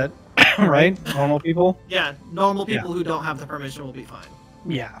see that, right? Normal people? Yeah, normal people who don't have the permission will be fine.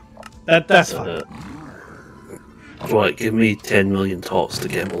 Yeah, that's fine. Right, give me 10 million tots to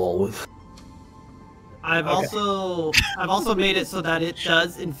gamble all with. I've also made it so that it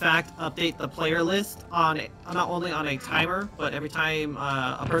does in fact update the player list on not only on a timer, but every time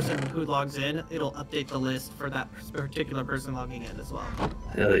a person who logs in, it'll update the list for that particular person logging in as well.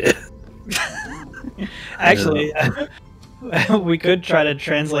 Hell yeah. Actually, we could try to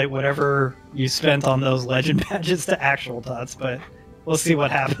translate whatever you spent on those legend badges to actual tots, but we'll see what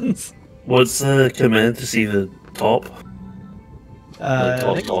happens. What's the command to see the top? I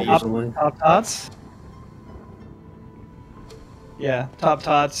top think top or something? top tots. Yeah, top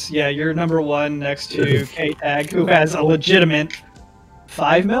tots. Yeah, you're number 1 next to K-Tag, who has a legitimate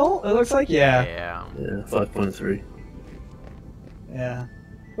 5 mil, it looks like? Yeah. Yeah. Yeah, 5.3. Yeah.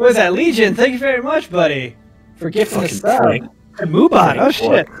 What is that, Legion? Thank you very much, buddy, for gifting us stuff. Frank. Moobot, oh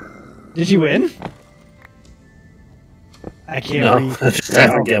Frank, shit. Did you win? I can't No, read. I just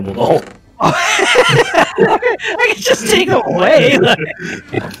haven't gambled all. I can just take it away.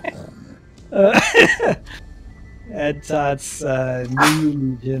 That's new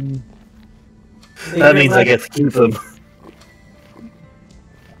Legion. That means I get to keep them.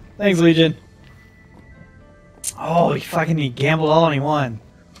 Thanks, Legion. Oh, you fucking need gamble all and he won.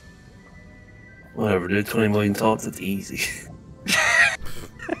 Whatever, dude. 20 million tots, it's easy.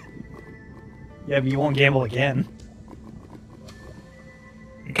 Yeah, but you won't gamble again.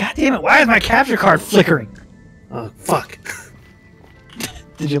 God damn it, why is my capture card flickering? Oh, fuck.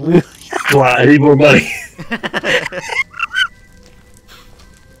 Did you lose? Come on, I need more money.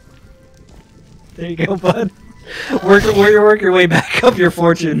 There you go, bud. Work your way back up your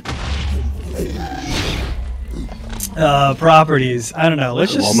fortune. Properties. I don't know.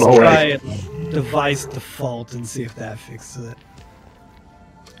 Let's just try device default and see if that fixes it.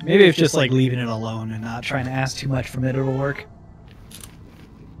 Maybe it's just like leaving it alone and not trying to ask too much from it. It'll work.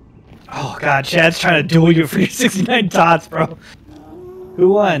 Oh god, Chad's trying to duel you for your 69 tots, bro. Who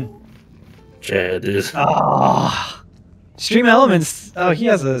won? Chad is. Oh. Stream Elements. Oh, he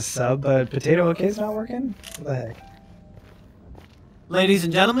has a sub, but Potato OK's not working? What the heck? Ladies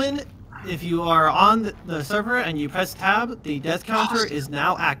and gentlemen, if you are on the server and you press tab, the death counter is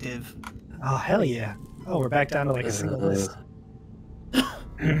now active. Oh, hell yeah. Oh, we're back down to like a single list.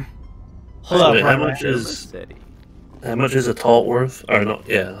 Hold up, how much is a tot worth? Or not?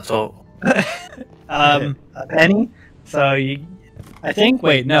 Yeah, a tot. A penny. So you, I think.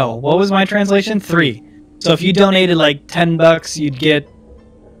 Wait, no. What was my translation? 3. So if you donated like $10, you'd get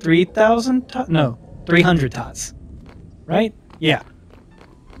 3,000. No, 300 tots. Right? Yeah.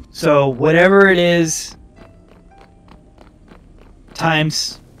 So whatever it is,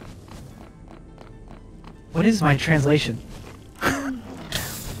 times. What is my translation?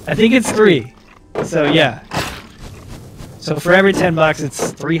 I think it's 3. So yeah. So for every $10,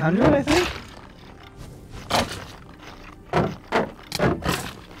 it's 300, I think.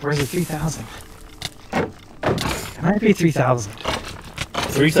 Where's the 3,000? It might be 3,000.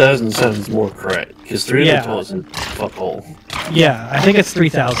 3,000 sounds more correct because 300,000 fuck all. Yeah, I think it's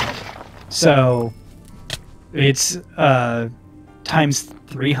 3,000. So it's times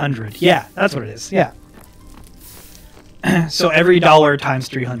 300. Yeah, that's what it is. Yeah. So every dollar times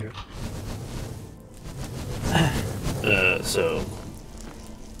 300.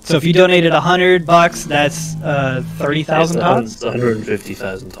 So if you donated $100, that's 30,000 tots.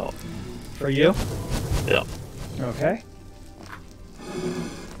 150,000 tot. For you? Yeah. Okay.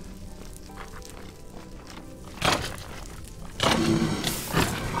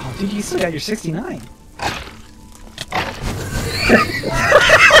 Oh, dude, you still got your 69.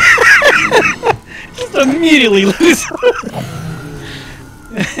 Just immediately lose.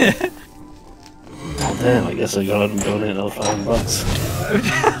 Damn, I guess I got him donate another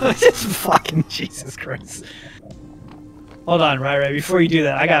 $5. Just fucking Jesus Christ. Hold on, right, before you do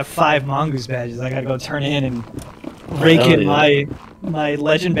that, I got 5 Mongoose badges. I gotta go turn in and rake in my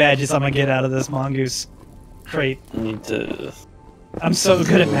legend badges I'm gonna get out of this Mongoose crate. Need to... I'm so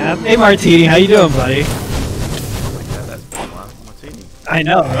good at math. Hey Martini, how you doing, buddy? Oh my god, that's Martini. I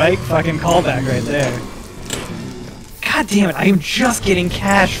know, right? Fucking callback right there. God damn it, I am just getting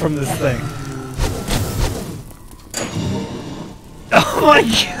cash from this thing. Oh my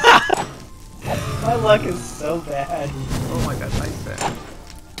god! My luck is so bad. Oh my god, nice set.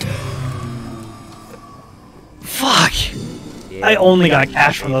 Fuck! Yeah, I only got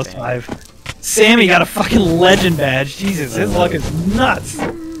cash from those 5. Sammy got a fucking legend badge. Jesus, his luck is nuts.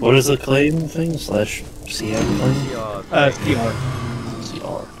 What is the claim thing? Slash CM claim? CR.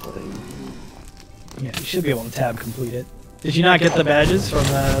 CR claim. Yeah, you should be able to tab complete it. Did you not get the badges from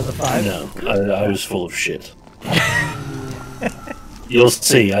the 5? No, I was full of shit. You'll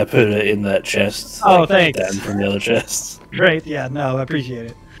see, I put it in that chest. Oh, thanks. Down from the other chests. Great, yeah, no, I appreciate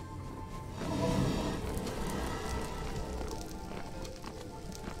it.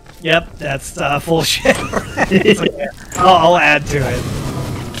 Yep, that's full shit. Okay. I'll add to it.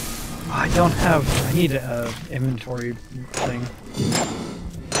 Oh, I don't have... I need a inventory thing.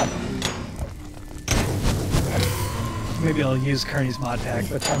 Maybe I'll use Kearney's mod pack,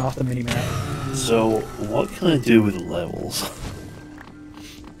 but turn off the minimap. So, what can I do with levels?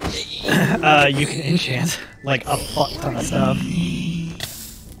 You can enchant, like, a fuck ton of stuff.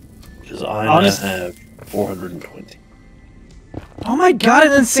 Because I now have 420. Oh my god,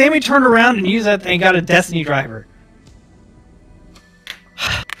 and then Sammy turned around and used that thing and got a Destiny driver.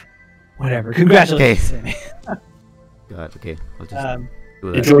 Whatever, congratulations, Sammy. God, okay, I'll just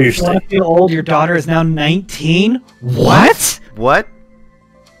do that. Enjoy your stay. You feel old, your daughter is now 19? What? What?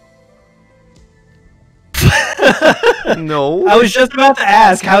 No. I was just about to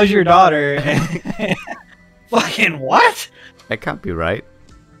ask, how's your daughter? Fucking what? That can't be right.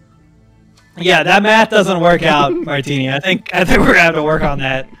 Yeah, that math doesn't work out, Martini. I think we're gonna have to work on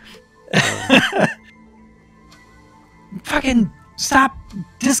that. Fucking stop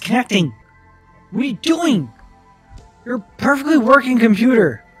disconnecting. What are you doing? You're a perfectly working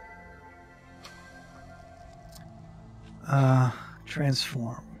computer.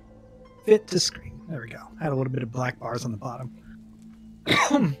 Transform. Fit to screen. There we go. Had a little bit of black bars on the bottom.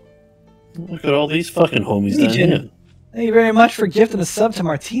 Look at all these fucking homies down here. Thank you very much for gifting a sub to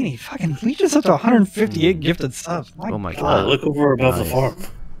Martini. Fucking, we just up to 158 gifted subs. Oh my Oh, god. look over above the farm.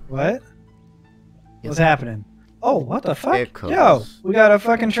 What? What's happening? Oh, what the fuck? Echoes. Yo, we got a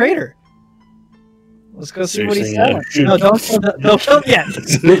fucking trader. Let's go see what he's Seriously, selling. No, don't kill him yet.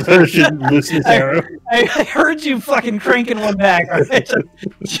 I shouldn't listen to Arrow. I heard you fucking cranking one back. All right?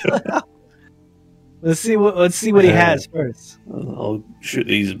 Let's see what he has first. I'll shoot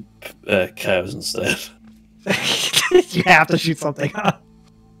these cows instead. You have to shoot something.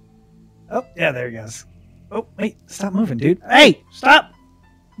 Oh, yeah, there he goes. Oh, wait, stop moving, dude. Hey, stop!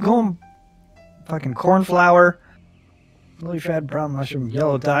 Going fucking cornflower, lily fat, brown mushroom,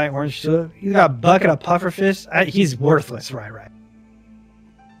 yellow dye, orange tulip. He's got a bucket of pufferfish. He's worthless, right?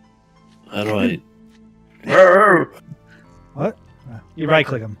 How do I? What? You right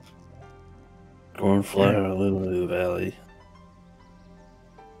click him. Cornflower, Lily Valley.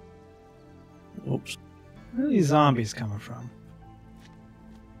 Oops. Where are these zombies coming from?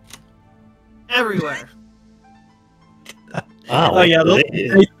 Everywhere. Oh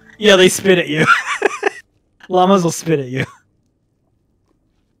yeah, they spit at you. Llamas will spit at you.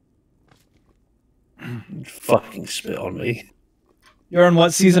 Fucking spit on me. You're on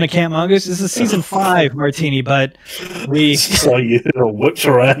what season of Camp Mongoose? This is season 5, Martini, but we saw you whipped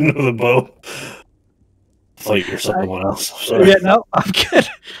around with a bow. I thought you were someone else. Sorry. Yeah, no, I'm good.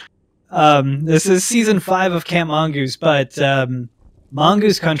 This is season 5 of Camp Mongoose, but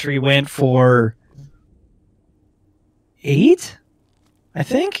Mongoose Country went for 8, I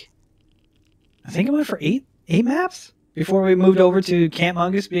think. I think it went for 8 maps before we moved over to Camp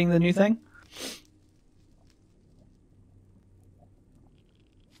Mongoose being the new thing.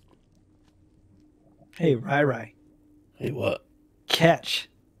 Hey, Rai. Hey, what? Catch.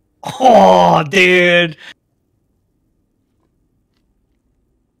 Oh, dude.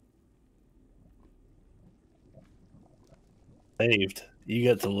 Saved. You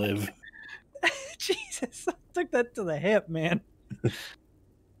got to live. Jesus, I took that to the hip, man.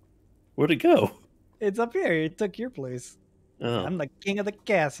 Where'd it go? It's up here. It took your place. Oh. I'm the king of the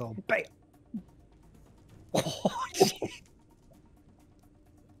castle. Bam. Oh,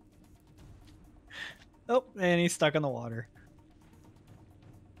 oh, and he's stuck in the water.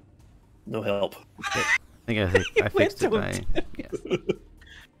 No help. I think I fixed it. Yes.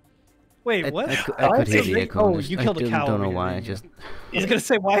 Wait, what? I could hear the echo. Oh, you killed a cow. I don't know over why. here. I just. I was gonna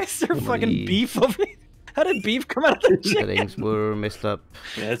say, why is there fucking beef over here? How did beef come out of the chicken? Settings were messed up.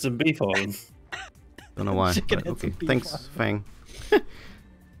 Yeah, it's a beef on him. Don't know why. Chicken But had okay, some beef thanks, on. Fang.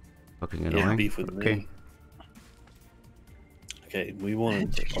 Fucking annoying. Yeah, beef with okay. me. Okay, we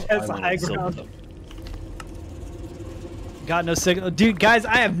wanted to. That's a high ground. Got no signal, dude. Guys,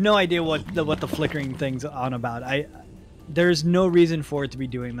 I have no idea what the flickering thing's on about. There's no reason for it to be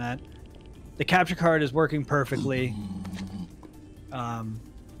doing that. The capture card is working perfectly.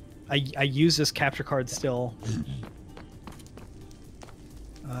 I use this capture card still.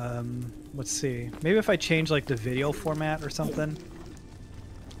 Let's see. Maybe if I change like the video format or something.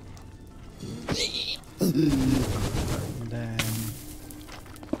 And then.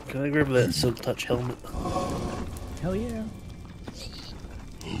 Can I grab that Silk Touch helmet? Hell yeah.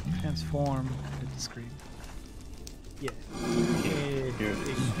 Transform to the screen. Yeah.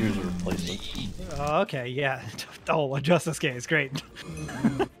 Here's a replacement. Oh, okay, yeah. Oh, adjust this case. Great.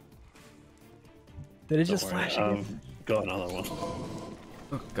 Did it just flash again? Got another one.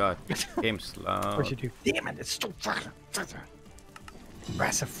 Oh god. Game's slow. Of course you do. Damn it, it's so fucking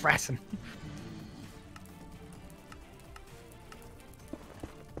frassin'.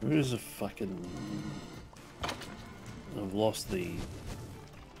 Where's the fucking... I've lost the...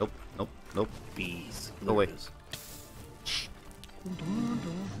 Nope. Bees. Go away.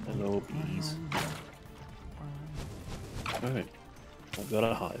 Hello, bees. Alright. I've got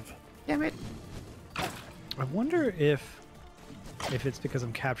a hive. Damn it. I wonder if it's because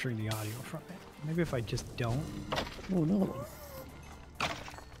I'm capturing the audio from it. Maybe if I just don't. Oh, another one.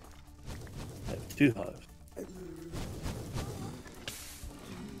 I have 2 hives.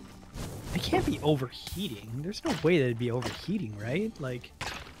 It can't be overheating. There's no way that it'd be overheating, right? Like,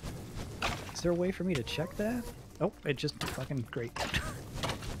 is there a way for me to check that? Oh, it just fucking great.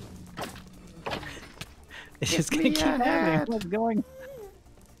 It's just gonna keep happening. What's going?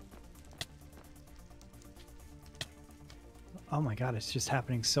 Oh my god, it's just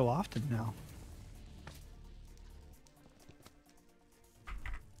happening so often now.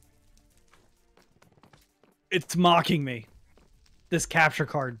 It's mocking me. This capture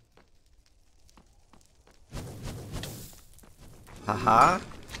card. Haha.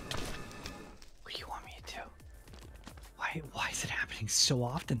 What do you want me to do? Why is it happening so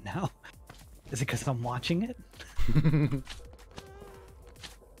often now? Is it because I'm watching it?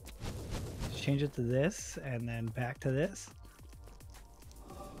 Change it to this, and then back to this.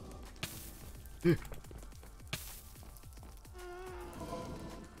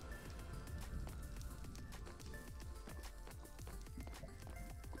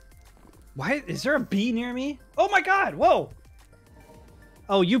 Why is there a bee near me? Oh my god! Whoa!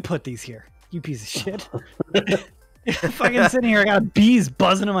 Oh, you put these here, you piece of shit. Fucking sitting here, I got bees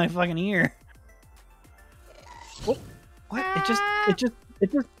buzzing in my fucking ear. Oh, what?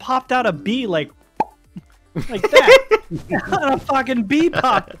 It just popped out a bee like that. A fucking bee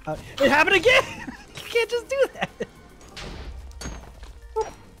popped out. It happened again. You can't just do that.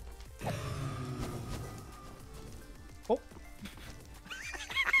 Oh.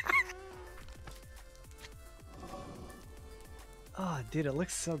 Oh, dude, it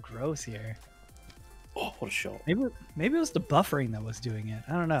looks so gross here. Oh, what a shot. Maybe it was the buffering that was doing it.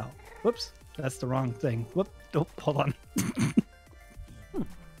 I don't know. Whoops. That's the wrong thing. Whoop. Oh, hold on.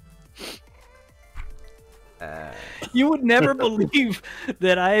 You would never believe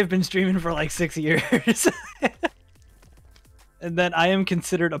that I have been streaming for like 6 years. And that I am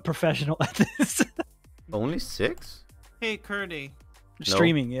considered a professional at this. Only 6? Hey, Curdy.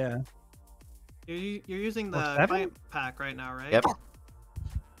 Streaming, yeah. You're using the client pack right now, right? Yep.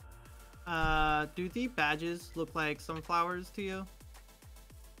 Do the badges look like sunflowers to you?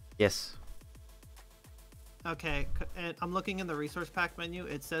 Yes. Okay, and I'm looking in the resource pack menu.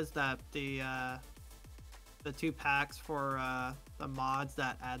 It says that the 2 packs for the mods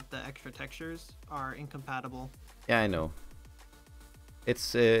that add the extra textures are incompatible. Yeah, I know.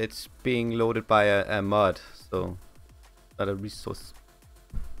 It's being loaded by a mod, so not a resource.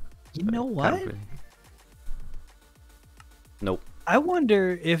 You know what? Really... Nope. I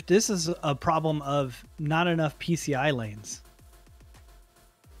wonder if this is a problem of not enough PCI lanes.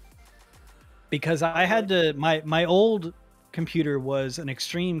 Because I had to, my old computer was an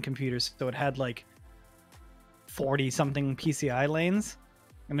extreme computer, so it had like 40 something PCI lanes,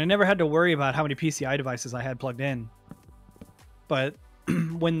 and I never had to worry about how many PCI devices I had plugged in. But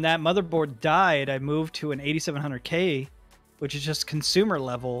when that motherboard died, I moved to an 8700K, which is just consumer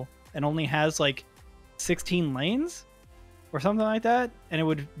level and only has like 16 lanes or something like that,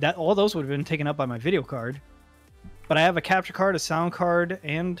 and all those would have been taken up by my video card. But I have a capture card, a sound card,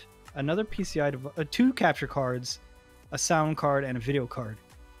 and another PCI 2 capture cards, a sound card, and a video card.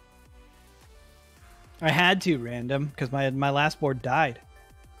 I had to random because my last board died.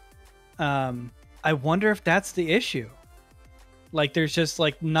 I wonder if that's the issue. Like there's just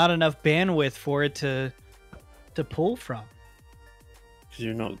like not enough bandwidth for it to pull from. Because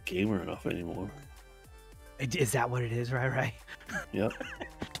you're not gamer enough anymore. Is that what it is? Right. Yep.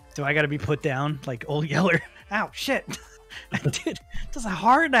 So I got to be put down like Old Yeller. Ow, shit. Dude, does a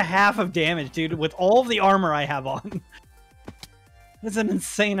heart and a half of damage, dude, with all the armor I have on. That's an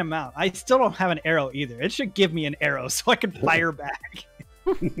insane amount. I still don't have an arrow either. It should give me an arrow so I can fire back.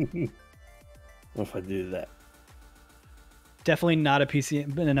 What if I do that? Definitely not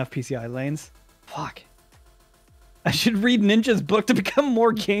enough PCI lanes. Fuck. I should read Ninja's book to become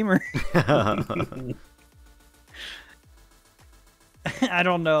more gamer. I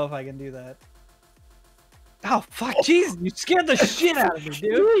don't know if I can do that. Oh, fuck. Jeez, you scared the shit out of me,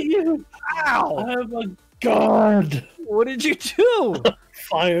 dude. Ow. Oh my god. What did you do?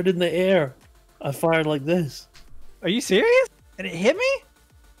 Fired in the air. I fired like this. Are you serious? And it hit me?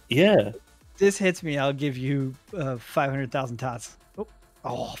 Yeah. This hits me, I'll give you 500,000 tots.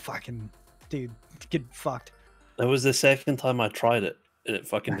 Oh, fucking dude, get fucked. That was the second time I tried it, and it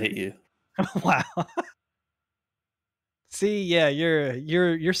fucking hit you. Wow. See, yeah,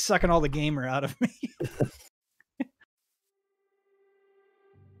 you're sucking all the gamer out of me.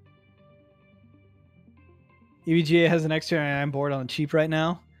 EVGA has an X299 board on cheap right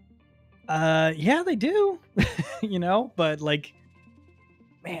now. Yeah, they do. You know, but like,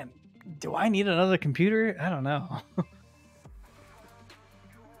 man, do I need another computer? I don't know.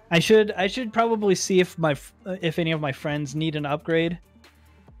 I should probably see if any of my friends need an upgrade,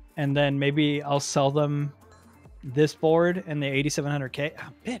 and then maybe I'll sell them this board and the 8700K. Oh,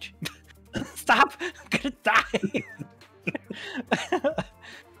 bitch. Stop. I'm gonna die.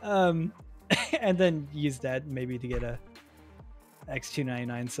 And then use that maybe to get a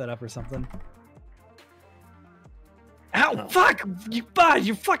X299 setup or something. Ow, oh. Fuck! You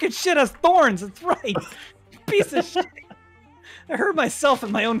fucking shit has thorns, that's right! Piece of shit! I hurt myself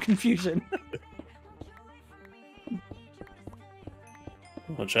in my own confusion.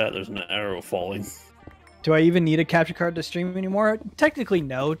 Watch out, there's an arrow falling. Do I even need a capture card to stream anymore? Technically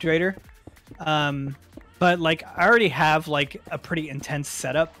no, Trader. But like, I already have like a pretty intense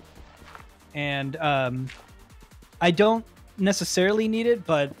setup. And I don't necessarily need it,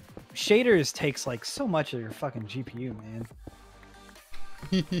 but shaders takes like so much of your fucking GPU, man.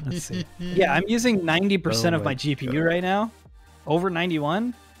 Let's see. Yeah, I'm using 90% of my GPU right now. Over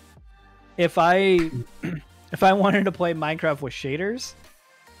 91. If I wanted to play Minecraft with shaders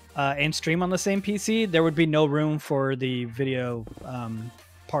and stream on the same PC, there would be no room for the video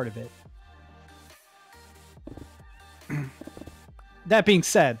part of it. That being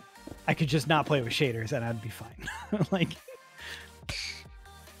said, I could just not play with shaders and I'd be fine. Like,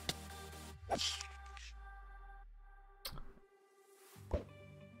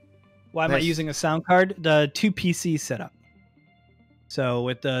 why am I using a sound card? The 2 PC setup. So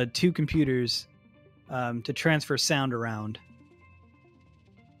with the 2 computers to transfer sound around.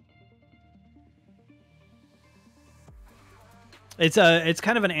 It's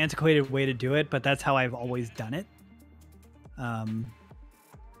kind of an antiquated way to do it, but that's how I've always done it.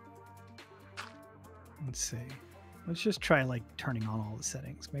 Let's see. Let's just try like turning on all the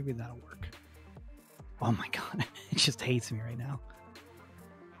settings. Maybe that'll work. Oh my god, it just hates me right now.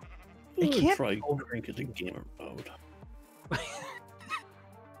 It can't try crank it in gamer mode.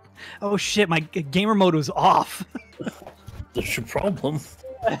 Oh shit, my gamer mode was off. That's your problem.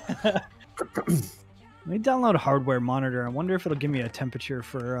 Let me download a hardware monitor. I wonder if it'll give me a temperature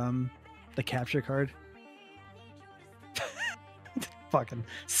for the capture card. Fucking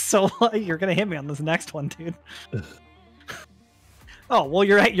so you're gonna hit me on this next one, dude. Oh well,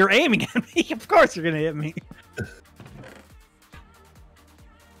 you're aiming at me. Of course you're gonna hit me.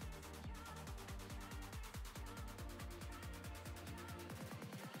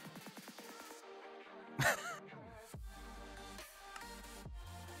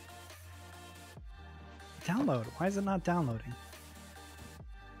 Download. Why is it not downloading?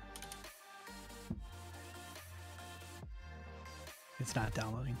 It's not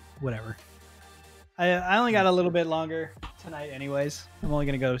downloading. Whatever. I only got a little bit longer tonight anyways. I'm only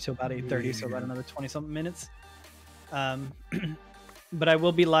going to go till about 8:30, so about another 20-something minutes. But I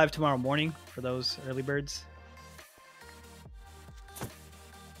will be live tomorrow morning for those early birds.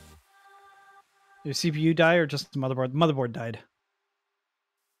 Your CPU die or just the motherboard? The motherboard died.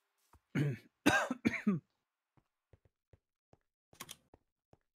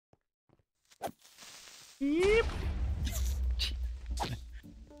 Yep.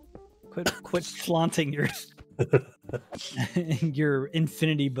 Quit flaunting your your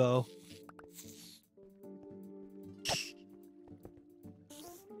infinity bow.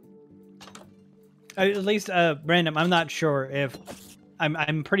 At least, random. I'm not sure if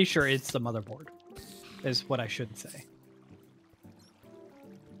I'm pretty sure it's the motherboard, is what I should say.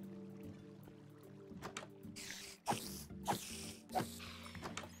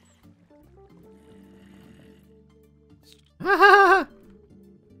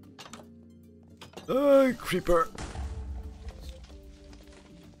 Creeper.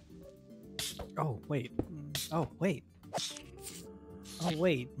 Oh wait. Oh wait. Oh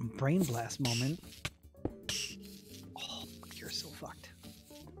wait. Brain blast moment. Oh, you're so fucked.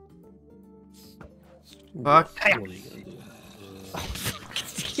 Fuck. What are you gonna do? Oh, fuck.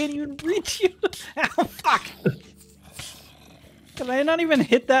 I can't even reach you. Ow, fuck. Can I not even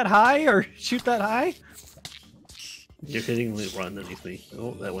hit that high or shoot that high? You're hitting the run underneath me.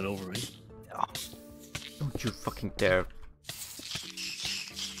 Oh, that went over me. Oh. Don't you fucking dare.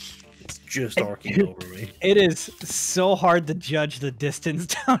 It's just arcing over me. It is so hard to judge the distance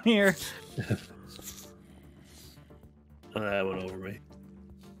down here. That went over me.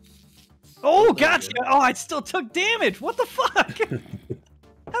 Oh, gotcha! Oh, I still took damage. What the fuck?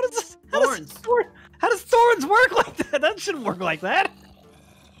 How does thorns work like that? That shouldn't work like that.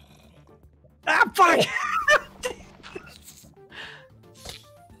 Ah, fuck!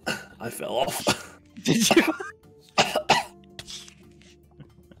 I fell off. Did you?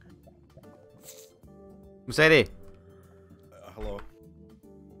 Musady. Hello.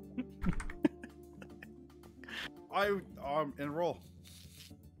 I'm enroll.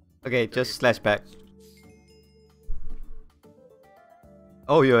 Okay, just slash back.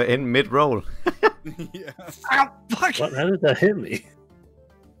 Oh, you're in mid-roll. Yeah. Ow, fuck! What? How did that hit me?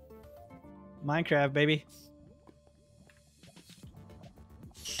 Minecraft, baby.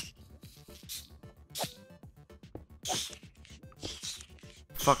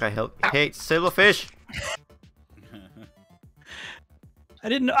 Fuck, I hate silverfish. I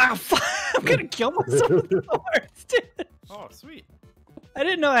didn't know. Oh, fuck. I'm gonna kill myself with the thorns, dude. Oh, sweet. I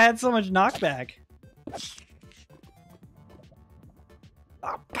didn't know I had so much knockback.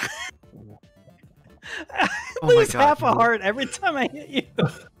 Oh, I lose half a heart every time I hit you.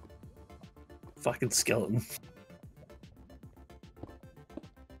 Fucking skeleton.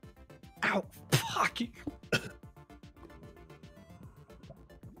 Ow, fuck.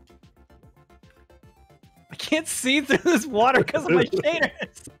 can't see through this water because of my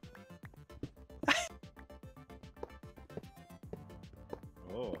shaders.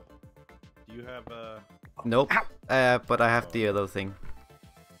 Oh. Do you have Nope. But I have the other thing.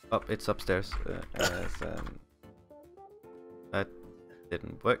 Oh, it's upstairs. That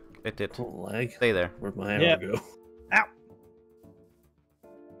didn't work. It did. Lag. Stay there. Where'd my arrow go? Ow.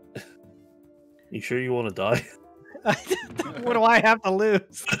 You sure you want to die? What do I have to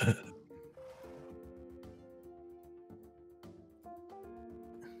lose? I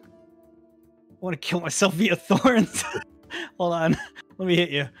want to kill myself via thorns. Hold on. Let me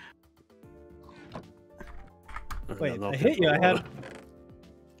hit you. Wait, I hit you. I had.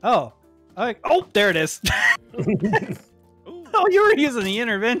 Oh. Oh, there it is. Oh, you were using the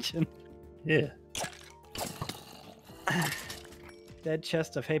intervention. Yeah. Dead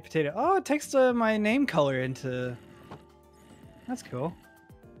chest of hay potato. Oh, it takes my name color into. That's cool.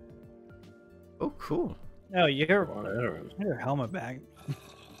 Oh, cool. Oh, your helmet back.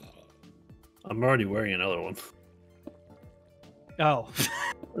 I'm already wearing another one. Oh.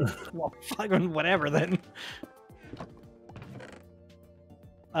 Well, fucking whatever then.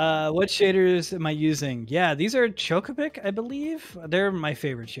 What shaders am I using? Yeah, these are Chocopic, I believe. They're my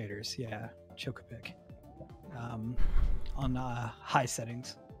favorite shaders. Yeah, Chocopic. On high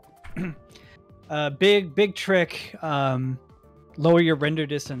settings. Big trick. Lower your render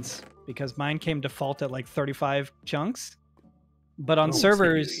distance because mine came default at like 35 chunks, but on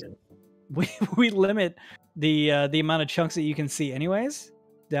servers we limit the amount of chunks that you can see anyways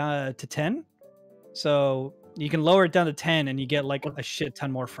down to 10. So you can lower it down to 10 and you get like a shit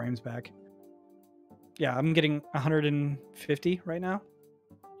ton more frames back. Yeah, I'm getting 150 right now.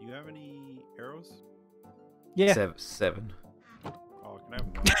 Do you have any arrows? Yeah. Seven. Oh, can I have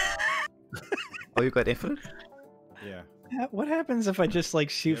one? Oh, you got infinite? Yeah. What happens if I just like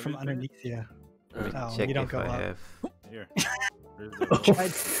shoot from underneath you? Oh, Check you don't if go I up. have... Here.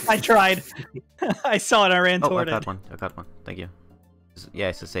 I tried. I saw it. I ran toward it. I got one. Thank you. Yeah,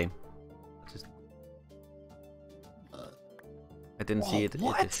 it's the same. I didn't see it.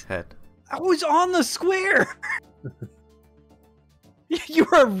 What? It had. I was on the square. You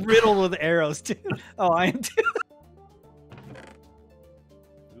are riddled with arrows, dude. Oh, I am too.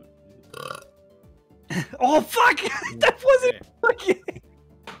 Oh fuck! That wasn't fucking.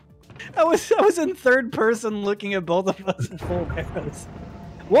 I was in third person looking at both of us with full arrows.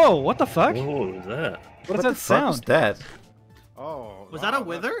 Whoa! What the fuck? What was that? What does that sound? Was that? Oh. Was that a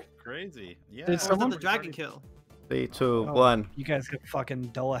wither? Crazy. Yeah. Did someone the dragon kill? 3, 2, Oh, 1. You guys got fucking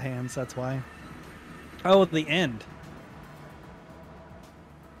dull hands. That's why. Oh, at the end.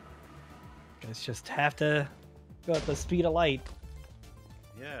 You guys just have to go at the speed of light.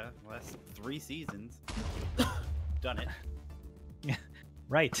 Yeah. Last 3 seasons. Done it. Yeah.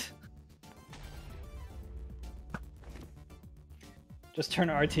 Right. Just turn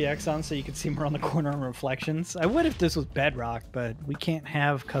RTX on so you can see more on the corner and reflections. I would if this was Bedrock, but we can't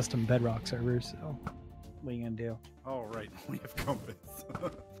have custom Bedrock servers, so what are you gonna do? Oh, right. We have compass.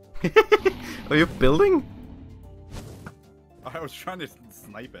 Are you building? I was trying to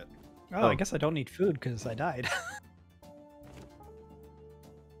snipe it. Oh, I guess I don't need food because I died.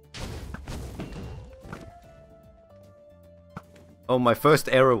 Oh, my first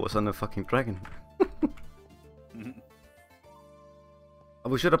arrow was on a fucking dragon.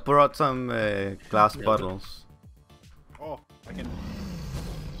 We should have brought some glass bottles. Oh, I can.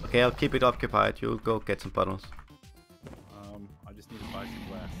 Okay, I'll keep it occupied. You'll go get some bottles. I just need to buy some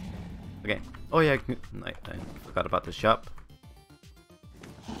glass. Okay. Oh yeah, I forgot about the shop.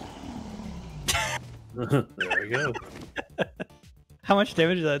 There we go. How much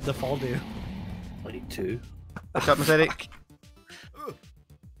damage did the fall do? 22. What's up, Mercedes?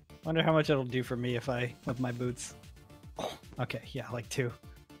 Wonder how much it'll do for me if I with my boots. Oh, okay, yeah, like 2.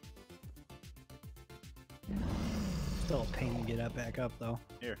 Still a pain to get up back up though.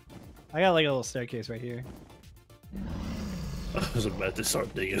 Here. I got like a little staircase right here. I was about to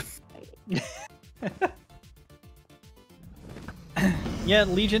start digging. Yeah,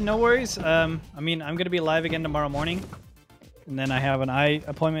 Legion, no worries. I mean, I'm gonna be live again tomorrow morning, and then I have an eye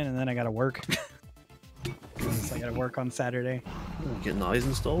appointment, and then I gotta work. So I gotta work on Saturday. Getting eyes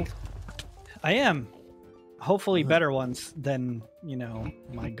installed? I am. Hopefully better ones than, you know,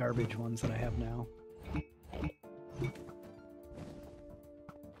 my garbage ones that I have now.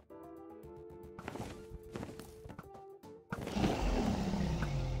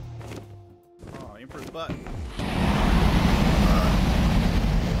 Oh, Emperor's butt.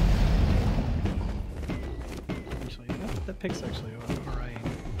 Actually, that pick's actually alright.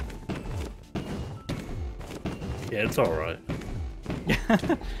 Yeah, it's alright. Yeah.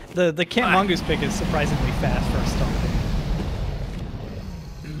 The Camp Mongoose pick is surprisingly fast for a stone pick.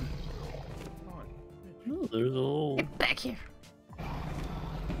 Oh, there's a little... Get back here.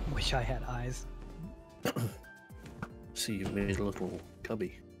 Wish I had eyes. See, you made a little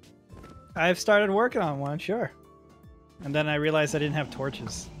cubby. I've started working on one, sure. And then I realized I didn't have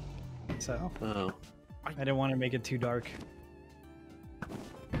torches. So I didn't want to make it too dark.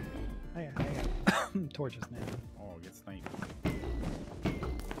 I got torches now. Oh, get sniped.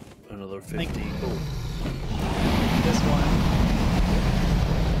 Another 50. This one.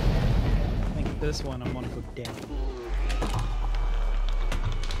 I think this one I'm gonna go down.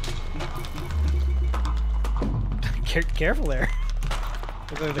 Careful there.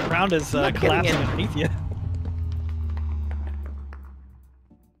 The ground is collapsing underneath you.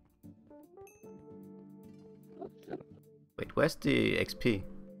 Wait, where's the XP?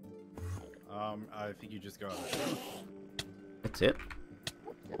 I think you just got it. That's it?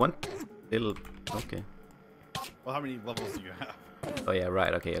 One little... Okay. Well, how many levels do you have? Oh yeah,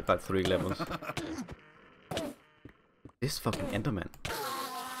 right, okay, I got 3 levels. This fucking Enderman.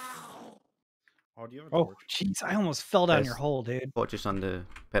 Oh, do you have a Oh, torch? jeez, I almost fell down There's your hole, dude. Torches on the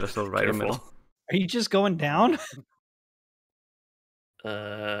pedestal right in the middle. Are you just going down?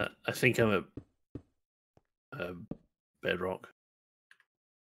 I think I'm at bedrock.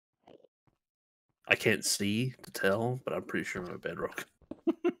 I can't see to tell, but I'm pretty sure I'm at bedrock.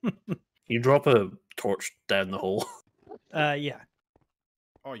 You drop a torch down the hole. Yeah.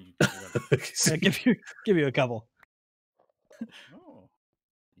 Oh, you. I'll give you a couple. Oh,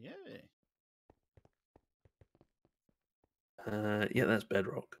 yeah. Yeah, that's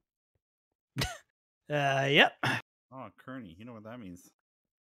bedrock. Yep. Oh, Kearney, you know what that means.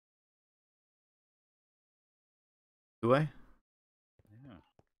 Do I?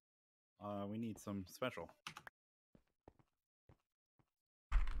 Yeah. We need some special.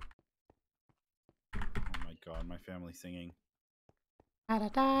 Oh my god, my family's singing.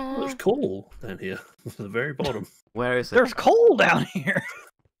 Oh, there's coal down here at the very bottom. Where is it? There's coal down here.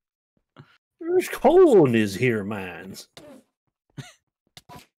 There's coal in these here mines.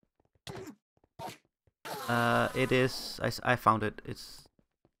 It is... I found it. It's...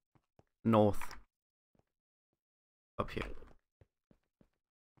 north. Up here.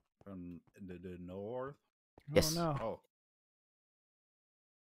 From the north? Yes. Oh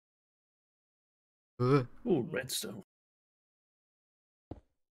Oh. Oh, redstone.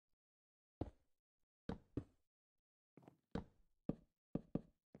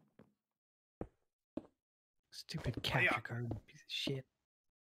 Stupid capture card, piece of shit.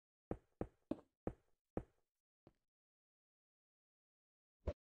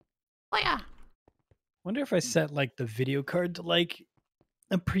 Oh yeah. Wonder if I set like the video card to like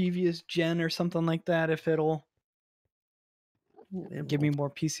a previous gen or something like that, if it'll give me more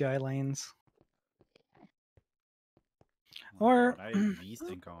PCI lanes. Or I have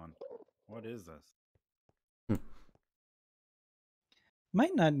V-Sync on. What is this?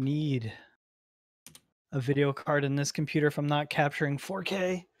 might not need a video card in this computer if I'm not capturing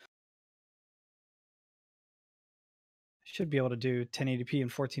 4K. Should be able to do 1080p and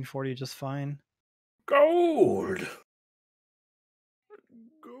 1440 just fine. Gold!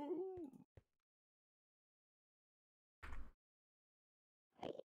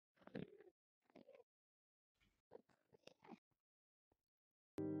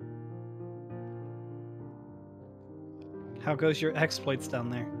 How goes your exploits down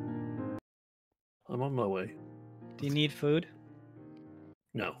there? I'm on my way. Do you need food?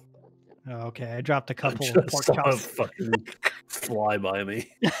 No. Oh, okay, I dropped a couple I of just pork saw chops. a fucking fly by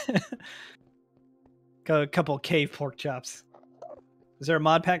me. Got a couple cave pork chops. Is there a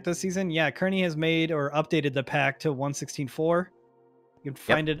mod pack this season? Yeah, Kearney has made or updated the pack to 1.16.4. You can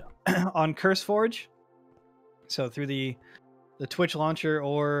find it on CurseForge. So through the Twitch launcher,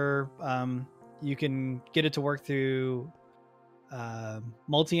 or you can get it to work through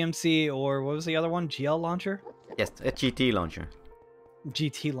Multi-MC, or what was the other one? GL launcher? Yes, a GT launcher.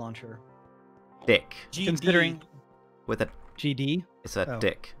 GT launcher. Dick. GD. Considering with a GD? It's a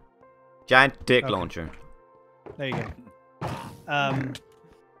dick. Giant dick Okay. launcher. There you go.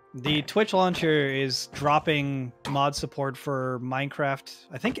 The Twitch launcher is dropping mod support for Minecraft.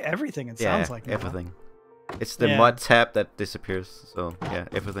 I think everything. It sounds like now. everything. It's the Yeah. mod tab that disappears. So yeah,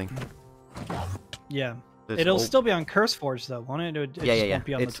 everything. Yeah. There's It'll all- still be on CurseForge though, won't it? It yeah, just yeah. won't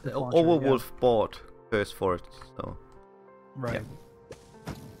be on It's the Twitch launcher. Overwolf bought first for it. So Right. yeah.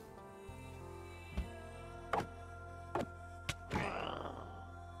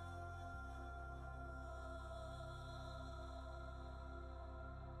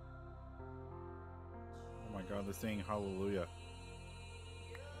 Oh my god, they're saying hallelujah.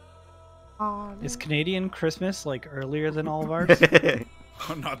 Is Canadian Christmas like earlier than all of ours?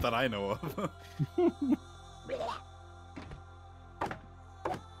 Not that I know of.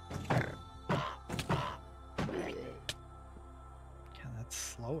 Yeah, that's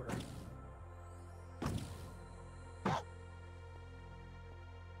slower.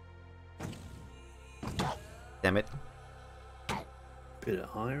 Damn it. Bit it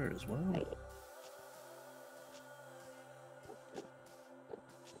higher as well.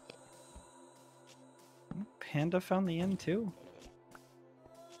 Panda found the inn too.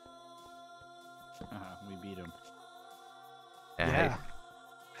 We beat him. Yeah.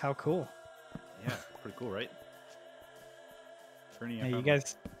 How cool. Yeah, pretty cool, right? Yeah, you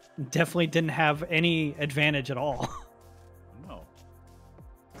guys definitely didn't have any advantage at all. No.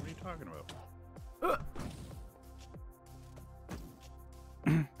 What are you talking about?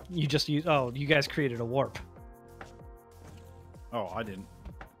 You just used. Oh, you guys created a warp. Oh, I didn't.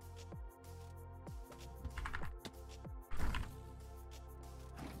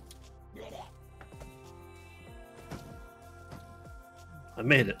 I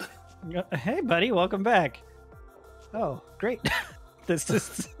made it. Hey, buddy, welcome back. Oh, great. This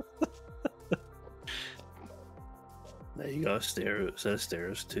is. There you go.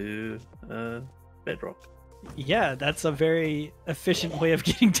 Stairs to bedrock. Yeah, that's a very efficient way of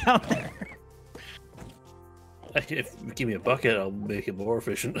getting down there. If you give me a bucket, I'll make it more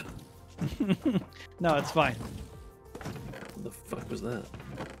efficient. No, it's fine. What the fuck was that?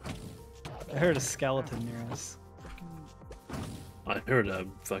 I heard a skeleton near us. I heard a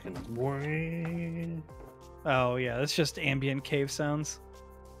fucking. Oh yeah, that's just ambient cave sounds.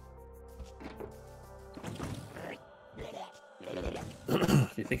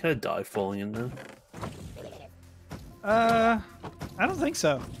 You think I'd die falling in there? I don't think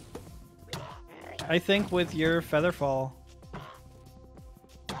so. I think with your feather fall.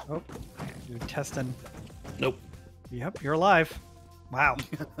 Oh, you're testing. Nope. Yep, you're alive. Wow.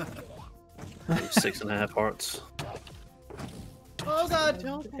 6.5 hearts. Oh god!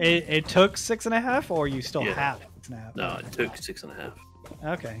 It took 6.5, or you still Yeah. have 6.5? No, it took 6.5.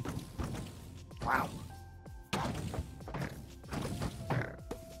 Okay. Wow.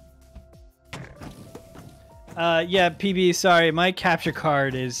 Yeah, PB, sorry, my capture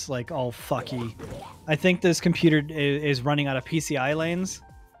card is like all fucky. I think this computer is running out of PCI lanes.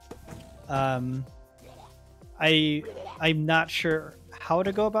 I'm not sure how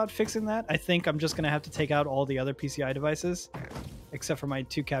to go about fixing that. I think I'm just gonna have to take out all the other PCI devices, except for my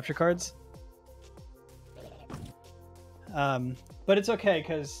 2 capture cards. But it's okay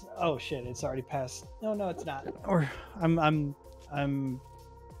because oh shit, it's already past. No, it's not. Or I'm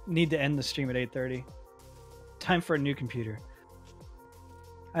need to end the stream at 8:30. Time for a new computer.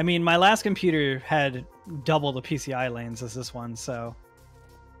 I mean, my last computer had double the PCI lanes as this one, so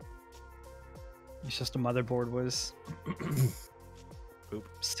it's just a motherboard was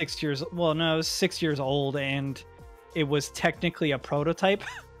 6 years. Well, no, it was 6 years old, and it was technically a prototype.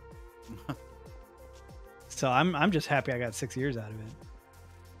 So I'm just happy I got 6 years out of it.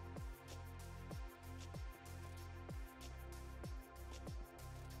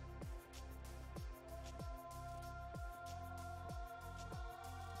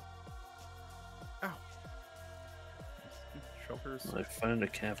 I found a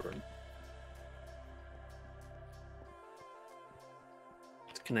cavern.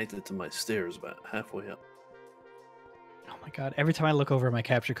 It's connected to my stairs about halfway up. Oh my god, every time I look over at my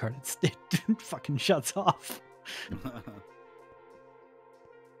capture card, it fucking shuts off.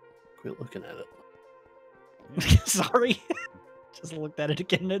 Quit looking at it. Sorry. Just looked at it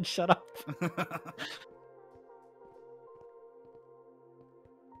again and shut up.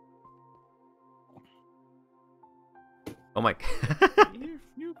 Oh my.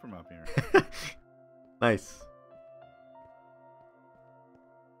 You from up here. Nice.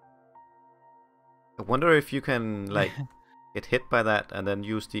 I wonder if you can like get hit by that and then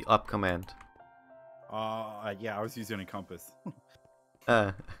use the up command. Yeah, I was using a compass.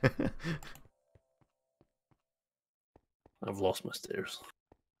 I've lost my stairs.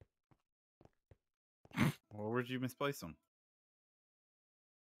 Well, where'd you misplace them?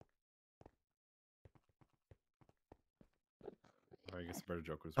 I guess a better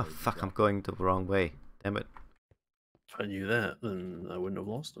joke was. Oh fuck! I'm going the wrong way. Damn it! If I knew that, then I wouldn't have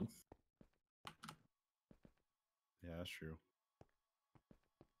lost them. Yeah, that's true.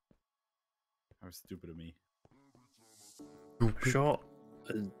 How stupid of me. I shot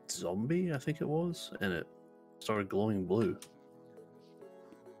a zombie, I think it was, and it started glowing blue.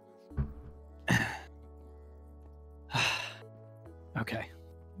 Okay.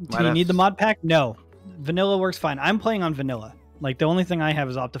 Do you need the mod pack? No. Vanilla works fine. I'm playing on vanilla. Like, the only thing I have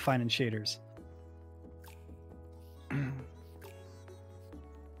is Optifine and shaders.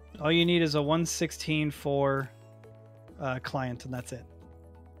 All you need is a 116.4 client, and that's it.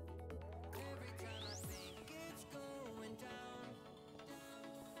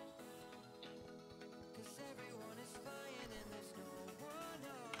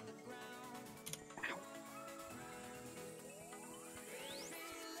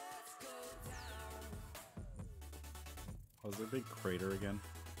 Was there a big crater again?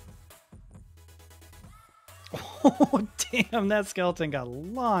 Oh, damn, that skeleton got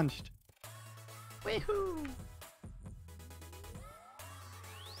launched. Woohoo!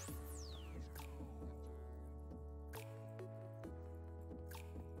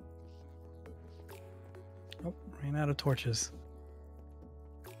 Oh, ran out of torches.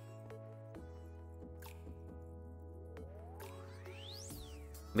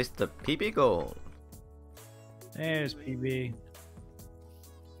 Mr. PB Gold. There's PB.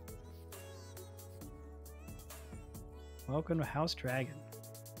 Welcome to House Dragon.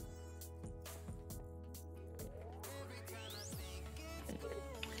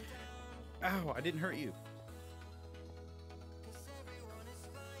 Ow, I didn't hurt you.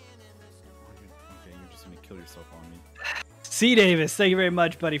 Okay, you're just gonna kill yourself on me. C. Davis, thank you very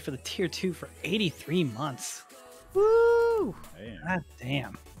much, buddy, for the tier 2 for 83 months. Woo! Damn. God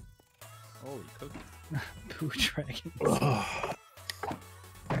damn. Holy cookies. Poo dragons.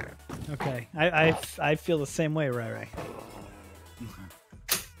 Okay, I feel the same way, Ray.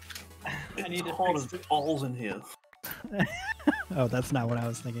 I need to hold his balls in here. Oh, that's not what I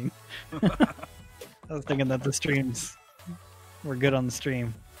was thinking. I was thinking that the streams were good on the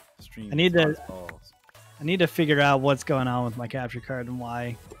stream. I need to figure out what's going on with my capture card and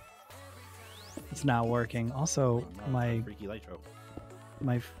why it's not working. Also, my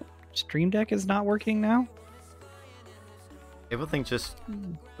stream deck is not working now. Everything's just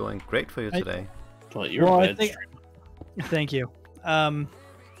going great for you today. Thank you. No,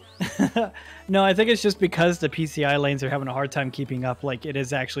 I think it's just because the PCI lanes are having a hard time keeping up. Like, it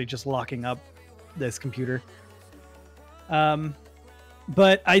is actually just locking up this computer.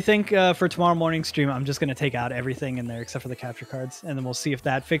 But I think for tomorrow morning stream, I'm just going to take out everything in there except for the capture cards, and then we'll see if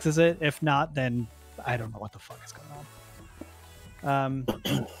that fixes it. If not, then I don't know what the fuck is going on.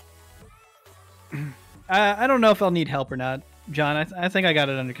 I don't know if I'll need help or not, John. I think I got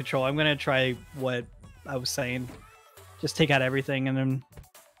it under control. I'm going to try what I was saying. Just take out everything and then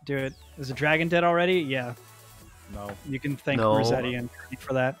do it. Is the dragon dead already? Yeah. No. You can thank Rossetti and Kirby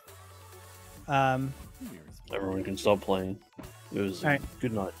for that. Everyone can stop playing. It was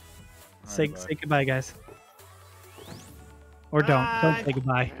good night. Say goodbye, guys. Or don't. Don't say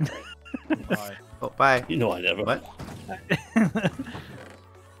goodbye. Bye. Oh, bye. You know I never. What? I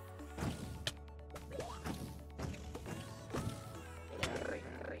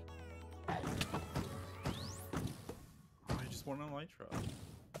just want a Elytra.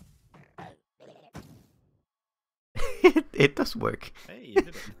 It does work. Hey, you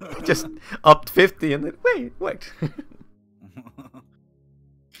did it. Just upped 50 and then, wait, it worked. Oh,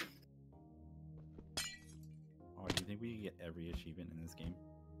 do you think we can get every achievement in this game?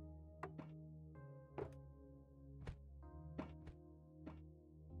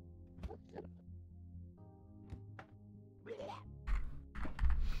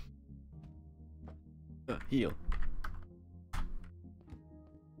 Heal.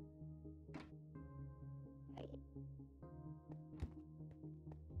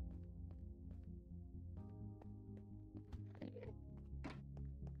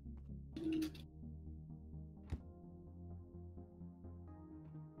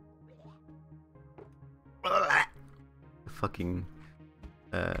 Fucking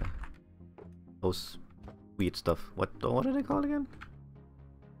those weird stuff. What are they called again?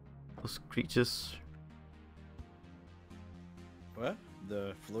 Those creatures. What?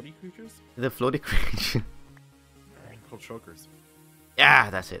 The floaty creatures? The floaty creature. Called chokers.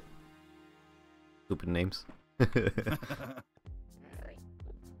 Yeah, that's it. Stupid names.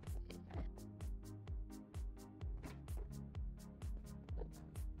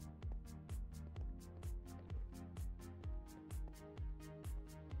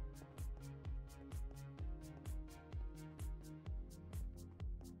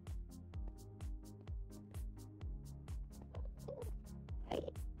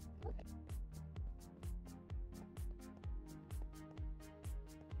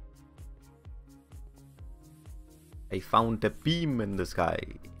 I found a beam in the sky.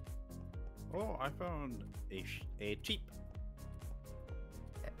 Oh, I found a cheap.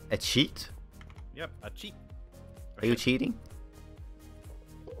 A cheat? Yep, a cheap. Are you cheating?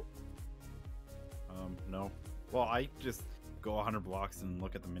 No. Well, I just go 100 blocks and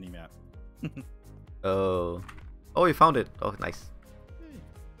look at the mini map. Oh. Oh, you found it. Oh, nice.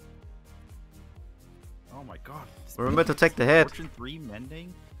 Oh my god. Remember to take the head. Fortune 3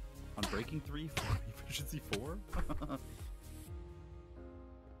 mending? Unbreaking 3 for efficiency 4?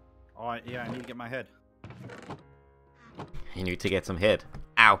 Oh, yeah, I need to get my head. You need to get some head.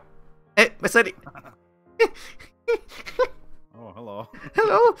 Ow. Hey, Mercedes. Oh, hello.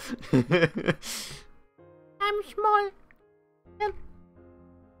 Hello. I'm small.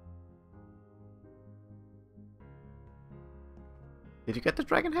 Did you get the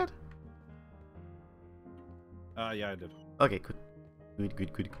dragon head? Yeah, I did. Okay, good.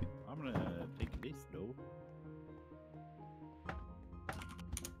 Good. I'm gonna take this though.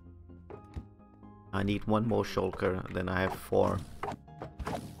 I need one more shulker, then I have 4.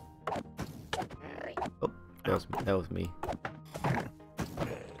 Oh, that was me.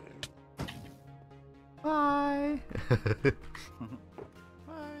 Bye.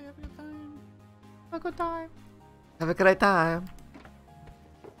 Bye, have a good time. Have a good time. Have a great time.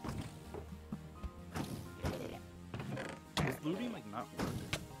 Is looting like not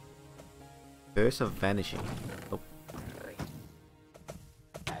working? Curse of vanishing. Oh.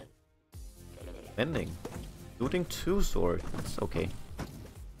 Bending. Looting 2 sword. That's okay.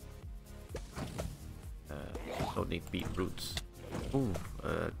 Don't need beetroots. Ooh,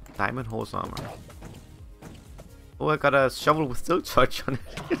 diamond horse armor. Oh, I got a shovel with still touch on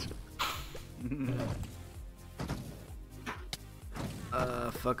it.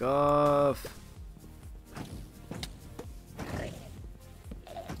 Fuck off.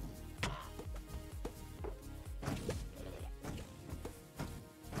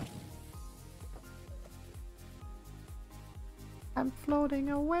 I'm floating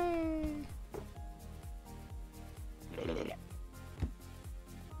away.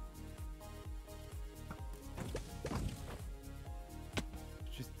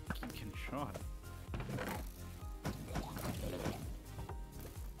 Just keep getting shot.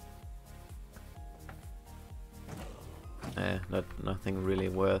 Nothing really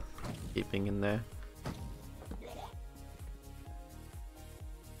worth keeping in there.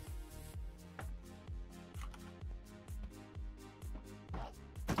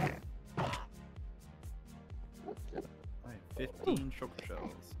 I have 15 sugar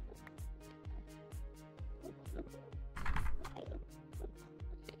shells.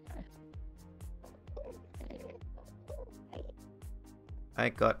 I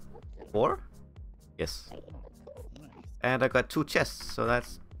got 4? Yes. And I got 2 chests, so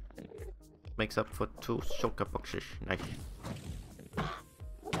that's makes up for 2 shulker boxes. Nice.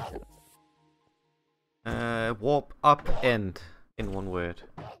 Warp up end in one word.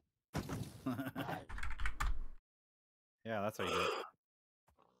 Yeah, that's how you do it.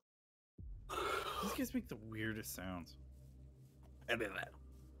 These guys make the weirdest sounds.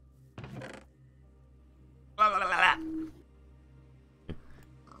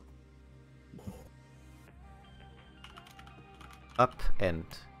 Up end.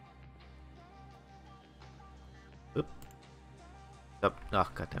 Oop. Up. Oh,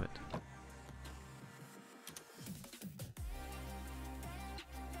 god damn it.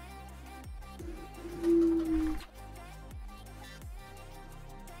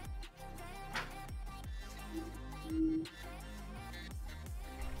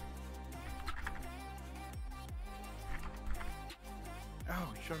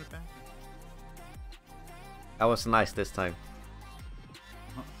 Oh, you shot it back. I was nice this time.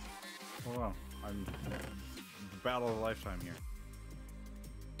 Hold on. I'm battle of a lifetime here.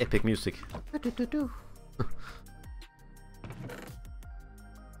 Epic music.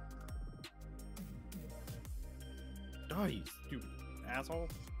 Die, you stupid asshole.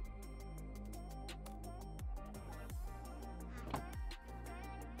 Okay,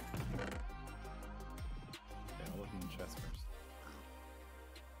 I'll look in the chest first.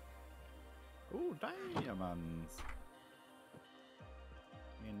 Ooh, diamonds.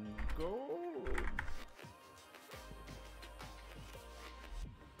 And gold.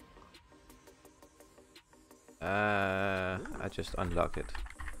 I just unlock it.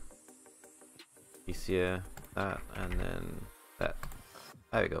 Easier, that, and then that.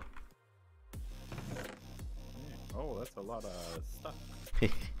 There we go. Yeah. Oh, that's a lot of stuff.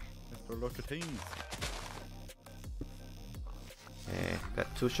 That's a lot of things. Okay,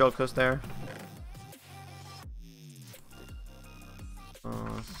 got 2 shulkers there.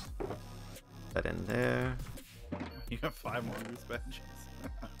 That in there. You got 5 more loose badges.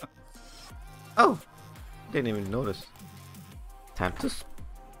 Oh! Didn't even notice. Time to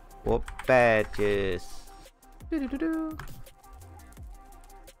swap badges. Oh, I better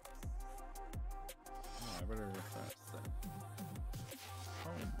refresh that.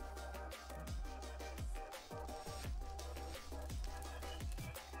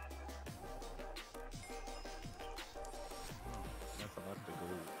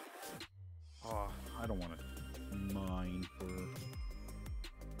 don't want to mine for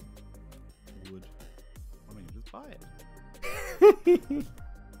wood. I mean, just buy it.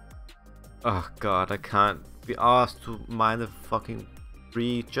 Oh god, I can't be asked to mine the fucking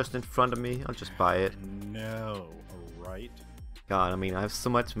tree just in front of me. I'll just buy it. No, alright. God, I mean, I have so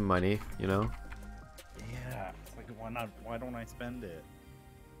much money, you know? Yeah, it's like, why not? Why don't I spend it?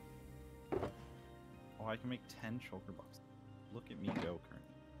 Oh, I can make 10 shulker boxes. Look at me go, currently.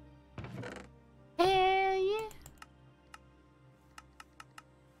 Hell yeah!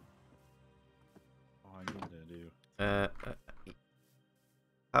 All I need to do.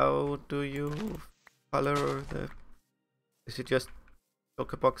 How do you color the? Is it just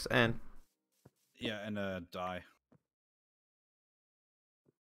shulker box and? Yeah, and dye.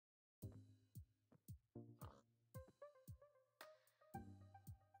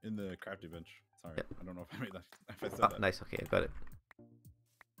 In the crafty bench. Sorry, Yep. I don't know if I made that. If I said Oh, that. nice. Okay, I got it.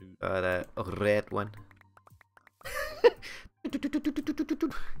 Got a red one.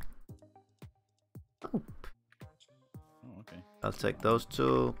 Oh. Oh, okay. I'll take those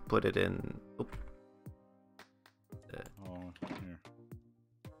two. Put it in. Oop. Oh, here.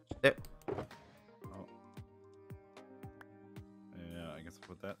 There. Oh. Yeah, I guess I'll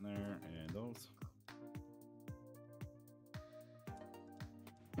put that in there and those.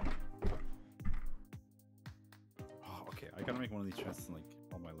 Oh, okay. I gotta make one of these chests and like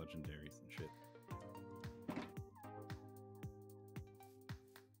all my legendaries and shit.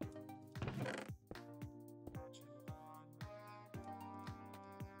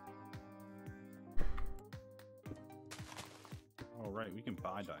 Oh, right, we can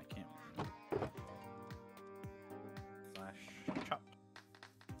buy dye, can't we? Slash chop.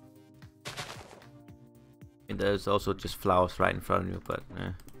 And there's also just flowers right in front of you, but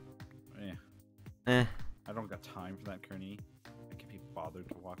Yeah. eh. I don't got time for that, Kearney. I can't be bothered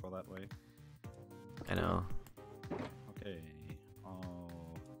to walk all that way. I know. Okay. Oh.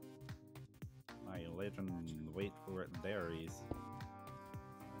 My legend wait for it berries.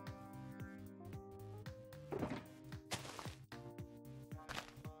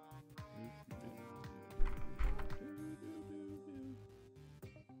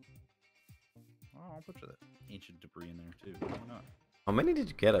 Oh, I'll put the ancient debris in there too. Why not? How many did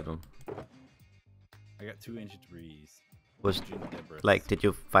you get of them? I got 2 ancient debris. Was Ancient debris. like, did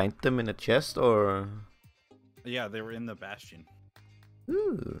you find them in a chest or? Yeah, they were in the bastion.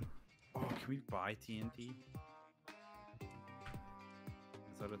 Ooh. Oh, can we buy TNT?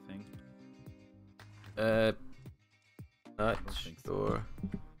 Is that a thing? Not don't think so. sure.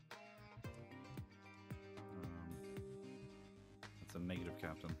 That's a negative,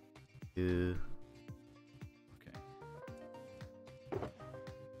 Captain. Yeah. Okay.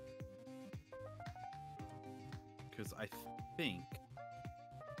 Because I think.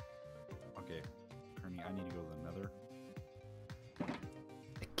 Okay, Kearney, I need to go to the Nether.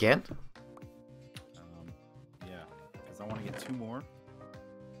 Again? Yeah, because I want to get 2 more.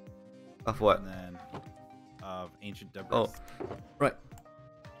 Of what? And then of ancient debris. Oh, right. to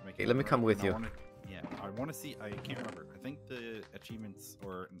make Okay, it let me more, come with and I you. Yeah, I want to see. I can't remember. I think the achievements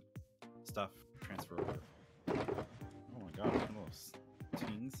or stuff transfer over. Oh my god, look at those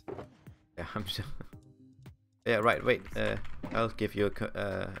teens. Yeah, I'm sure. Yeah, right. Wait. I'll give you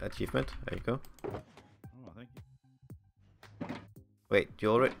a achievement. There you go. Oh, thank you. Wait, you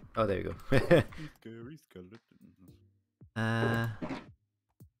already? Oh, there you go. Scary skeleton.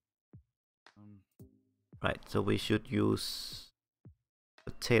 Right. So we should use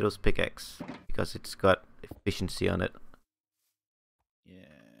potatoes pickaxe because it's got efficiency on it. Yeah.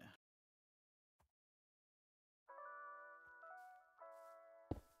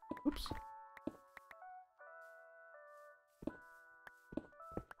 Oops.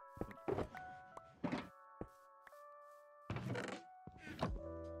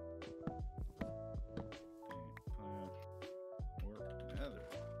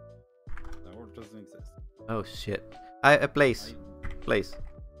 That word doesn't exist. Oh shit. A place. Place.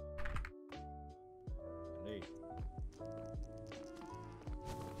 Hey.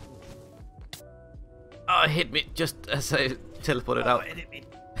 Oh, it hit me just as I teleported out. It hit me.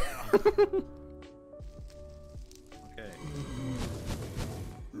 Okay.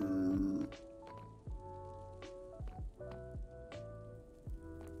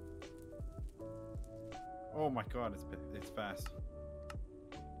 Oh my god, it's fast.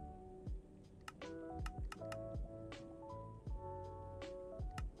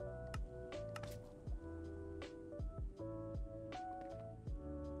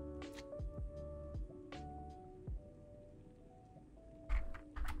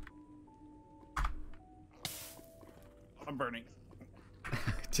 I'm burning.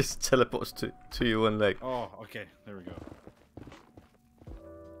 Just teleports to you and like. Oh, okay. There we go. Oh,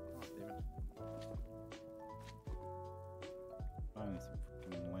 damn it. Finally some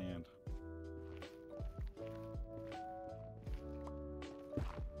freaking land.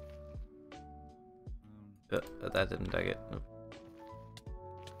 That didn't take it. Nope.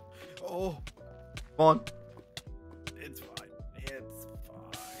 Oh, Come on. it's fine. It's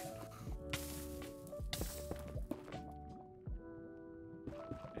fine.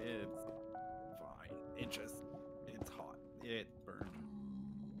 It's fine. It's hot. It burned.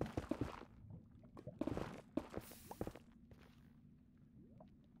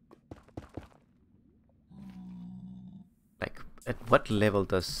 Like, at what level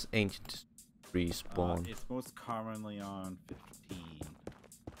does ancient respawn? It's most commonly on 15.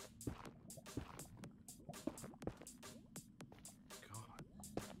 God,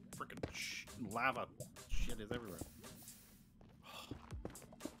 freaking lava shit is everywhere.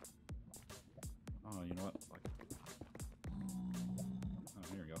 Oh, you know what? Like, oh,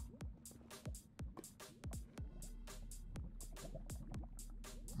 here we go.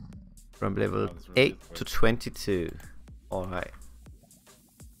 From level Oh, this really 8 is to quick. 22. Alright.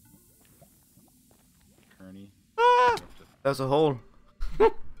 Kearney. Ah! There's a hole.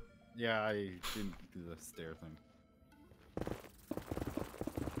 Yeah, I didn't do the stair thing.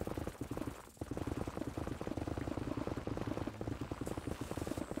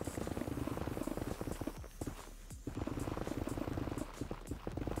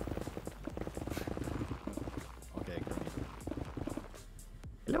 Okay, Kearney.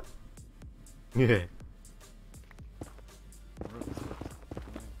 Hello? Yeah.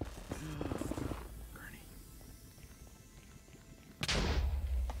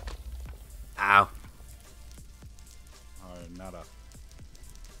 Ow. Nada.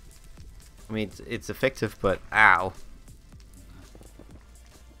 I mean, it's effective, but ow.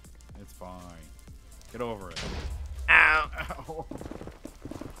 It's fine. Get over it. Ow. Ow.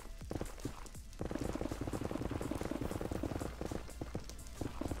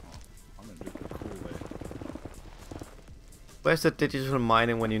 I'm gonna do it the cool way. Where's the digital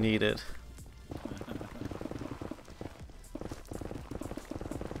mining when you need it?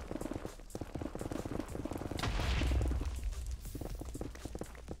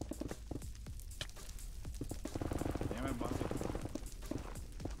 Damn it, Bobby.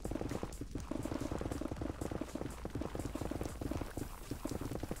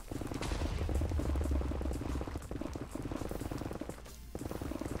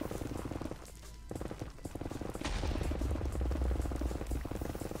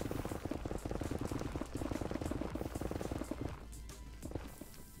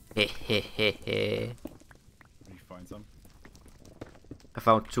 Hehehehe. Did you find some? I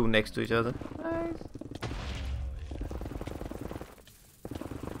found two next to each other.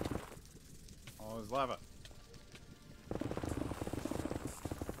 Oh, there's lava.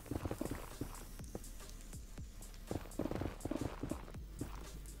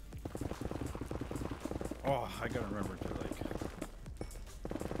 Oh, I gotta remember to like.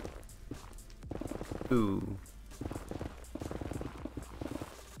 Ooh.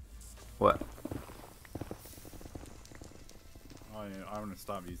 What? Oh, yeah, I'm gonna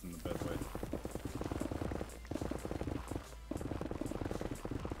stop using the bedway.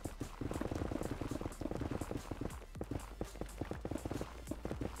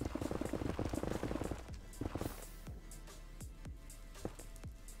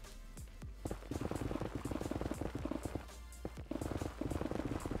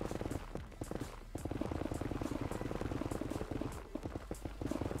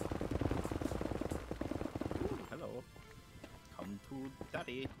 Hello. Come to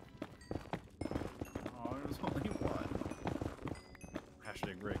daddy. Oh, there's only one.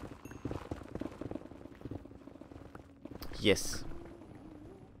 Hashtag rig. Yes.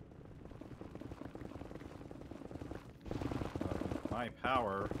 My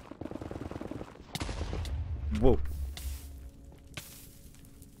power. Whoa. Oh,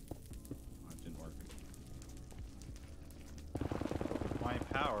 it didn't work. My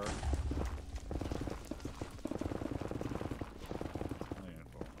power.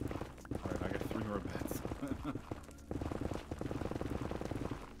 Alright, I got 3 more beds. I'm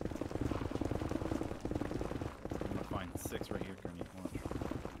gonna find 6 right here, Kearney. Watch.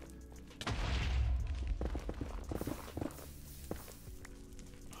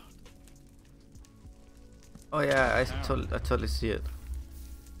 Oh yeah, I totally see it.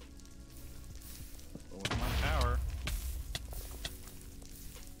 But with my power.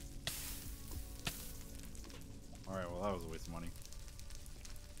 Alright, well that was a waste of money.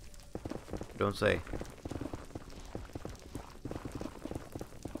 Don't say.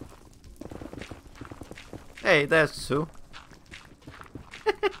 Hey, there's Sue.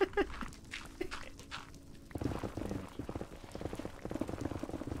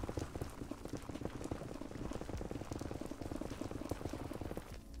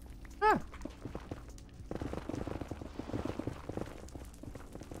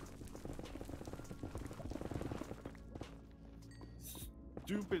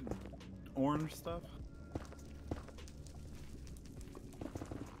 Stupid orange stuff.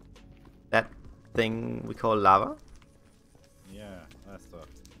 That thing we call lava? Yeah, that stuff.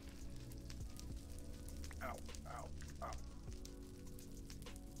 Ow, ow, ow.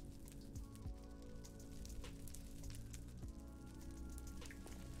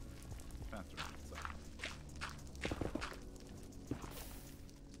 Faster.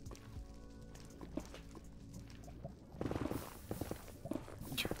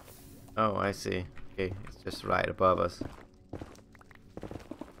 Oh, I see. Okay, it's just right above us.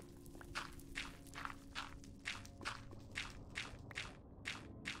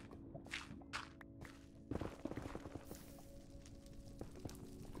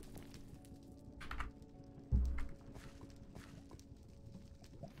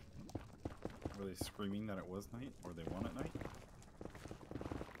 Were they screaming that it was night, or they won at night?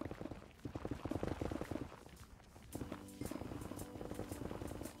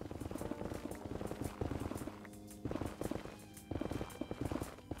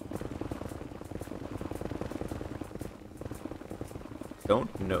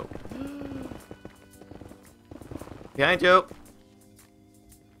 Don't know. Behind you!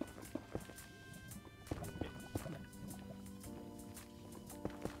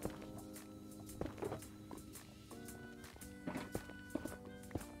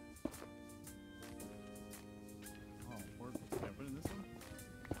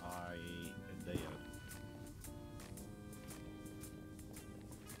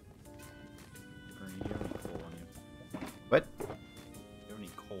 What? Do you have any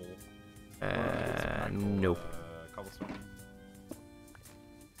coal? No. Cobblestone.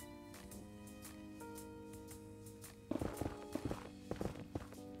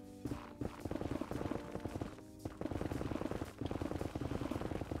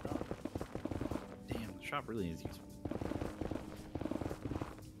 Damn, the shop really is useful.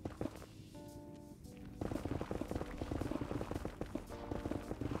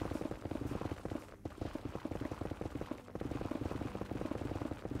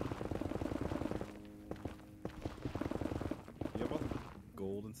 You have all the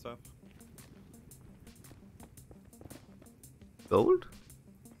gold and stuff? Gold?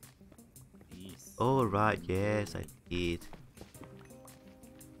 Yes. Oh, right, yes, I did.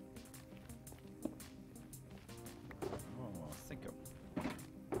 Oh, think of.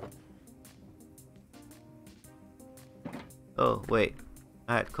 Oh, wait.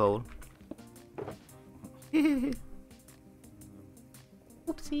 I had coal. Oopsie.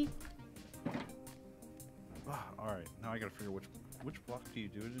 Alright, now I gotta figure which block do you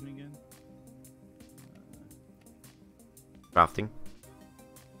do it in again? Crafting.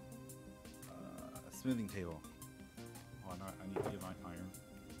 Smoothing table. Oh, no, I need to get my iron.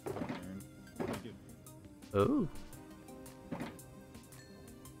 Iron. Thank you. Oh.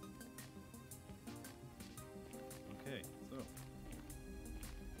 Okay, so.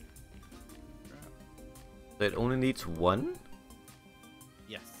 So it only needs one?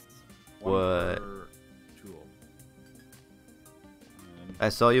 Yes. What? One per tool. And I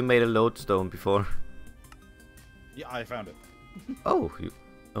saw you made a lodestone before. yeah, I found it. Oh, you.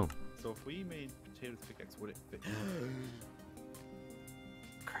 Oh. So if we made potatoes pickaxe, would it fit?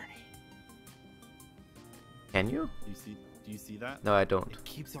 Kearney. Can you? Do you see that? No, I don't. It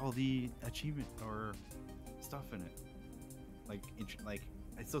keeps all the achievement or stuff in it. Like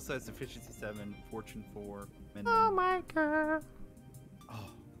it still says efficiency 7, fortune 4, mending. Oh my god. Oh.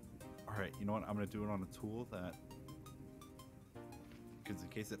 Alright, you know what? I'm gonna do it on a tool that, because in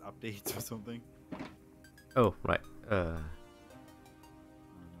case it updates or something. Oh, right.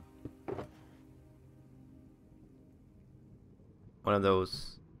 One of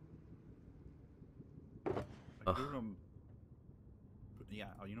those. I do it on, yeah,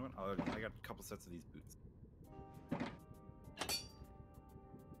 oh, you know what? I got a couple sets of these boots.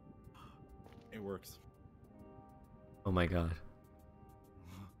 It works. Oh my god.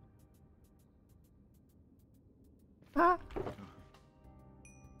 Oh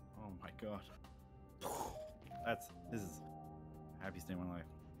my god. This is the happiest day of my life.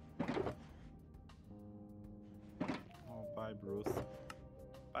 Oh, bye, Bruce.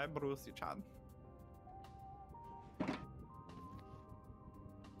 Bye, Bruce, you chan.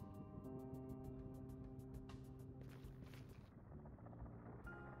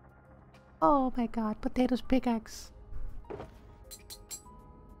 Oh my god, potatoes pickaxe.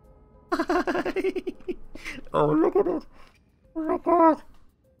 Oh, look at it. Oh my god.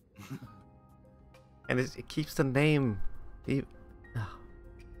 And it keeps the name.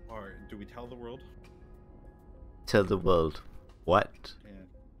 Or do we tell the world? Tell the world. What? Yeah,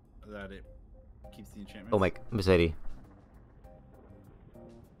 that it keeps the enchantment. Oh my, Mercedes.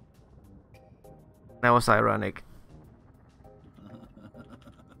 That was ironic.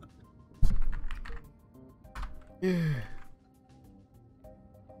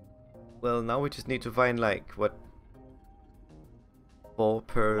 Well, now we just need to find like what 4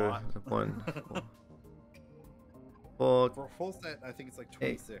 per one. For a full set, I think it's like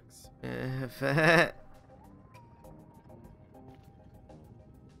 26. It's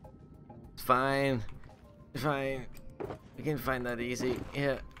fine. Fine. We can find that easy.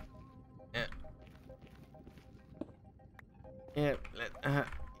 Yeah. Yeah. Yeah.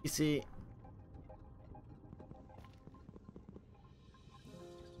 You see.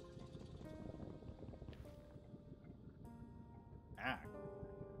 Ah.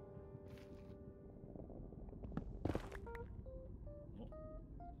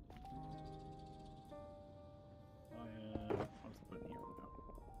 I'll just put it here for now.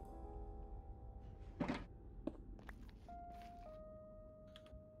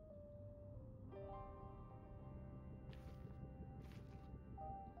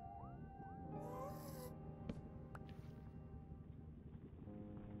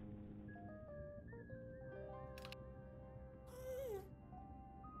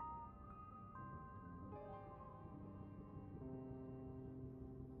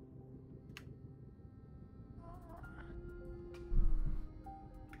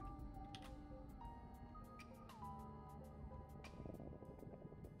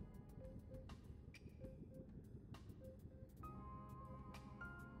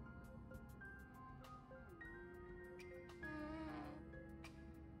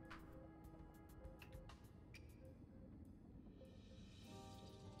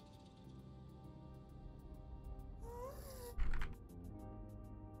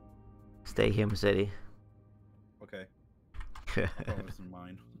 Stay here, Mercedes. Okay. That was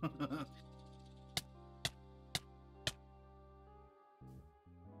mine.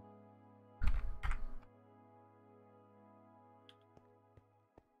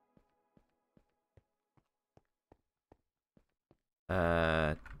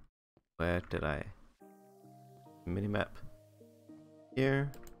 Where did I? Minimap.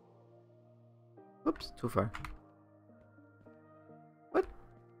 Here. Oops, too far. What?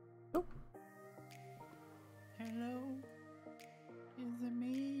 No. Hello. Is it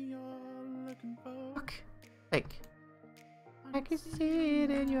me you're looking for? Fuck. Like. I can see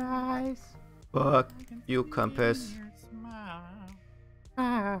it in your eyes. Fuck you, compass.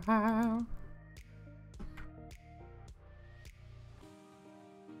 Ow.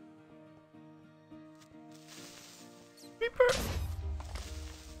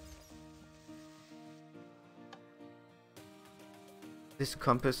 This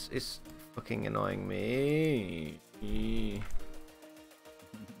compass is fucking annoying me.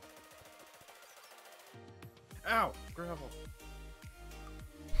 Ow! Gravel.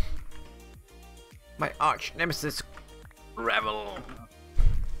 My arch nemesis, Gravel.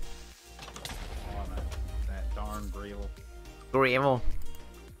 Oh, that darn gravel. Gravel.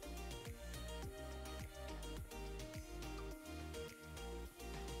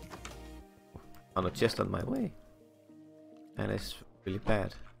 On a chest on my way, and it's really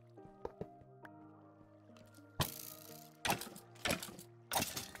bad.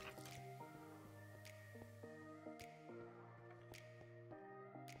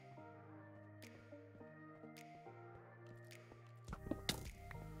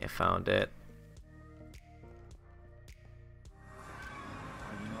 I found it.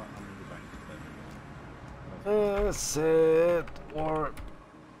 You know what? I'm gonna go back to bed. Set or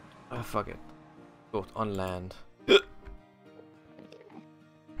fuck it. Go on land.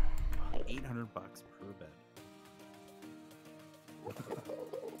 $800 per bed.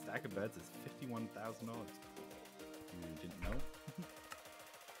 Stack of beds is $51,000. You didn't know?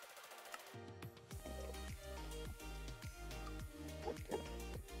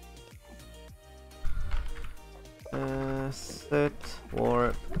 Set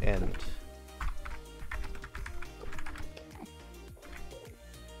warp end.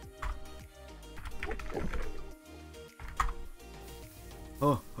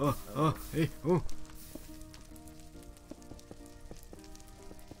 Hey, oh.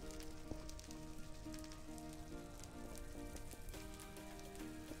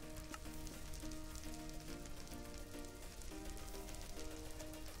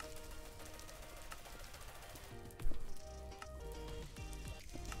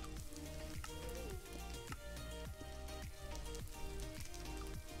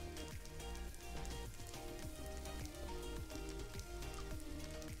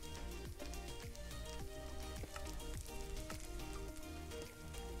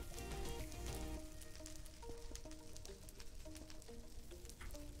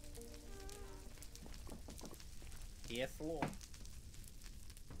 Yes, Lord.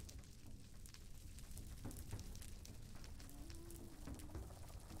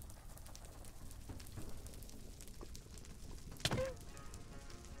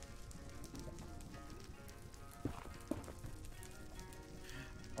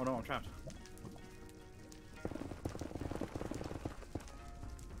 Oh no, I'm trapped.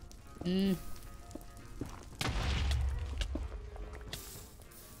 Mm.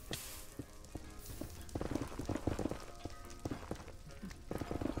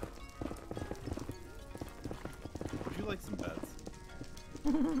 Would you like some beds?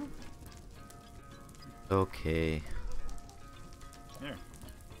 Okay. Here.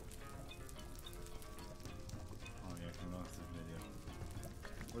 Oh yeah, I lost this video.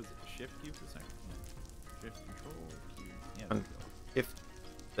 What is it? Shift Q for a second? Shift Control Q. Yeah, there we go. If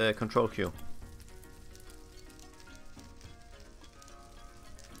the control Q.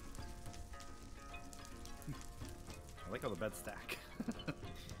 I like how the beds stack.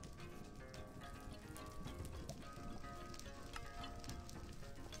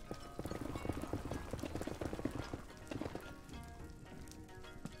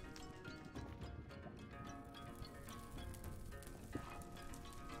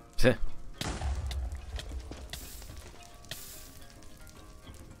 Tch.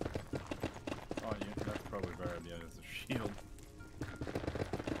 Oh, yeah, that's probably better. Yeah, as a shield.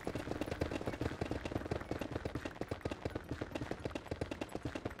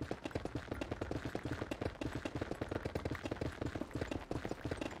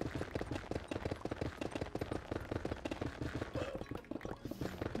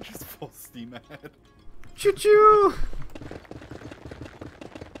 Just full steam ahead. Choo choo!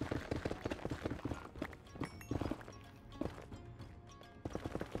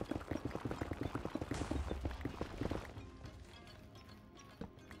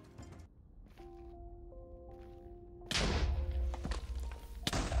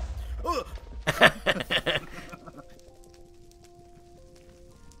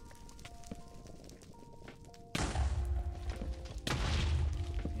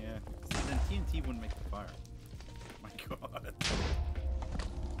 Yeah. See, then TNT wouldn't make the fire. My god.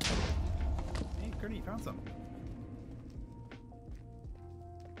 Hey, Gurney, you found some.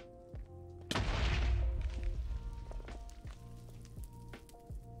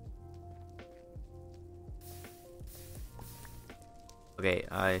 Okay,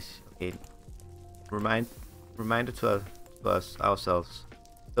 okay. Reminder to us ourselves.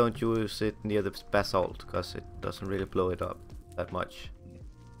 Don't use it near the basalt because it doesn't really blow it up that much.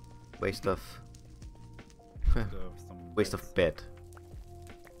 Waste of waste of bed.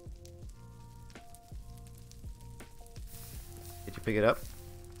 Did you pick it up?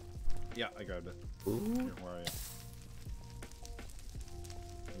 Yeah, I grabbed it. Ooh. Here, where are you?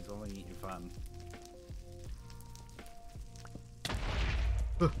 He's only eating fun.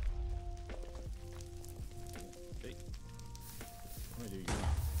 Hey. What are you doing?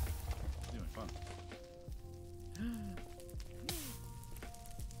 Doing fun.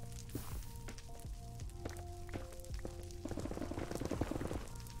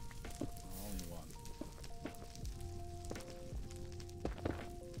 Only one.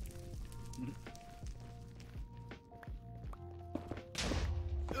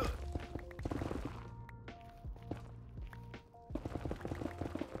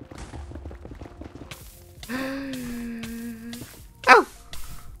 Ow!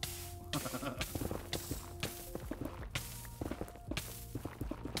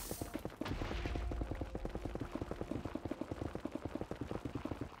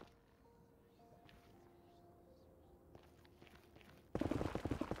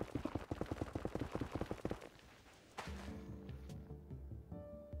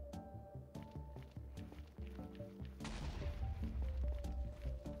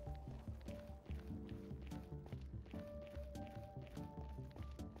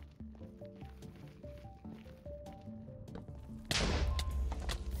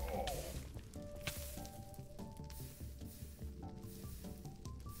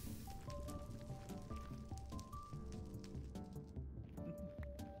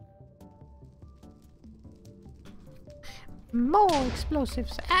 More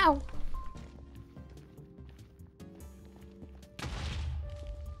explosives. Ow!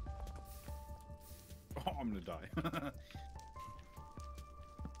 Oh, I'm gonna die.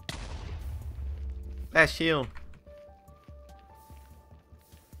 Last shield.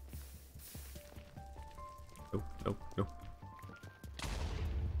 No, no, no.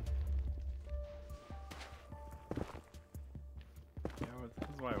 Yeah, well, this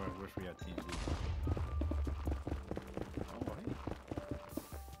is why I wish we had TNT. Oh,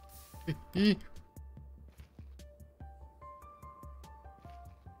 hey.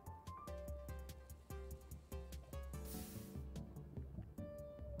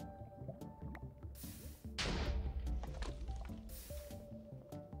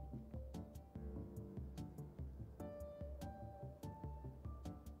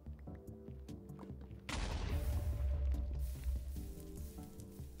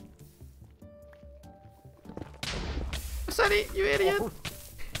 Resetting, you idiot!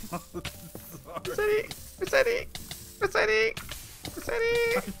 Resetting! Resetting! Resetting!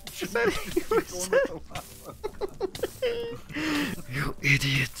 Resetting! You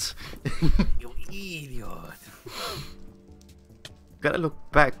idiot! You idiot! Gotta look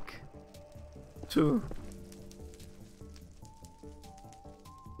back. Too.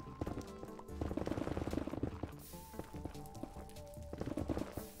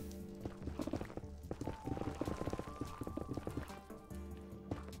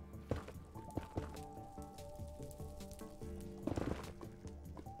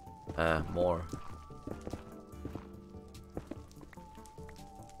 More.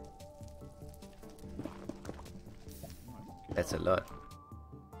 That's a lot.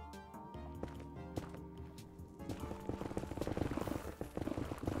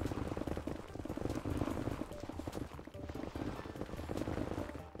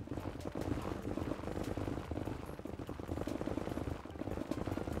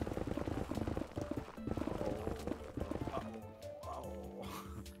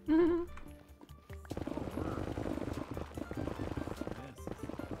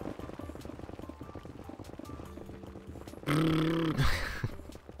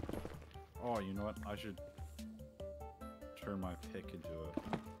 Oh, you know what? I should turn my pick into a...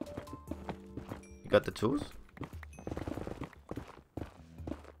 You got the tools?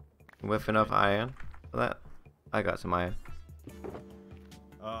 With enough iron for that? I got some iron.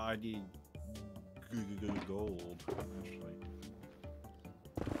 I need gold, actually.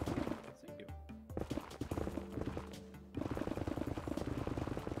 Thank you.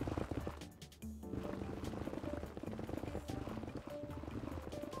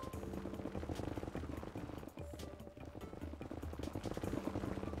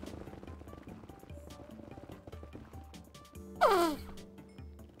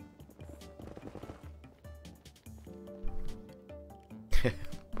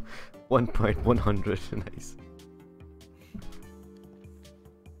 One point 100, nice.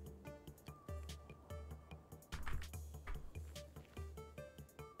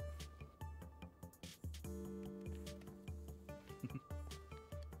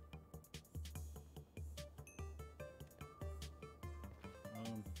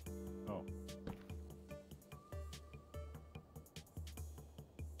 Oh.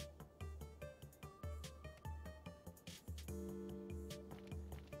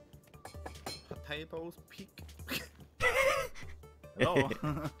 Potatoes peak. Hello.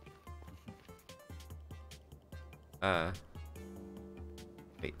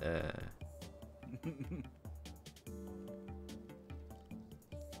 Wait,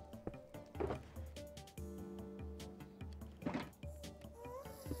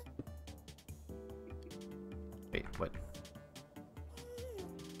 Wait, what?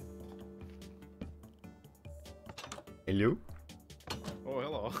 Hello? Oh,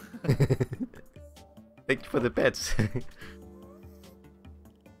 hello. Thank you for the pets.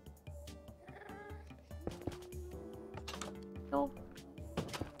 No.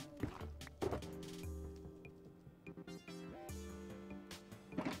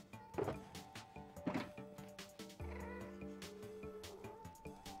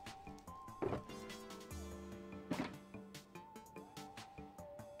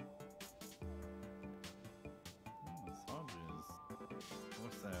 Massages.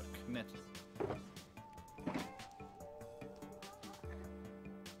 What's that? Connect.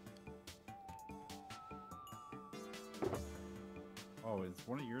 Oh, is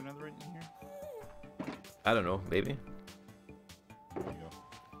one of your netherite in here? I don't know, maybe. There you go.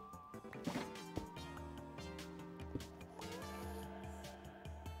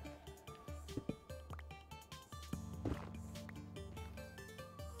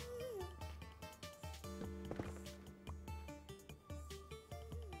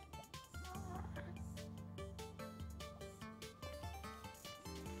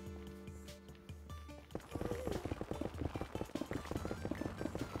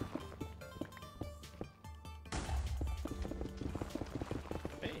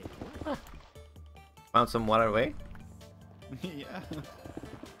 Found some water away? Yeah.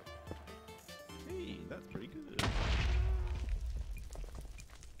 Hey, that's pretty good.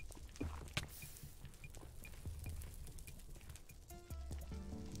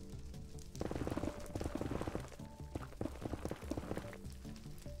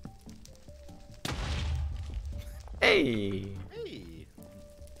 Hey! Hey!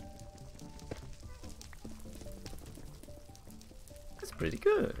 That's pretty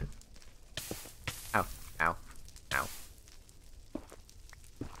good. Ow, ow, ow.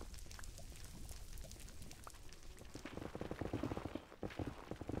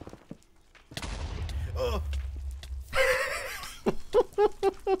 Oh!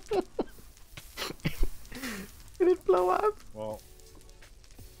 blow up. Well,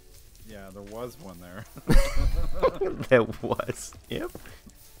 yeah, there was one there. There was. Yep.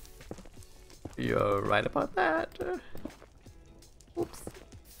 You're right about that. Oops.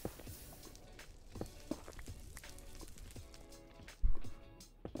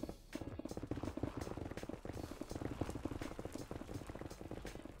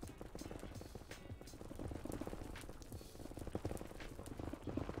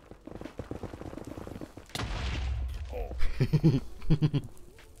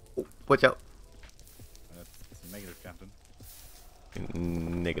 Oh, watch out. That's negative, Captain.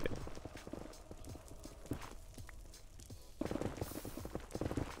 Negative.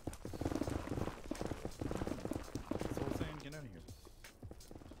 Soul Sand, get out of here.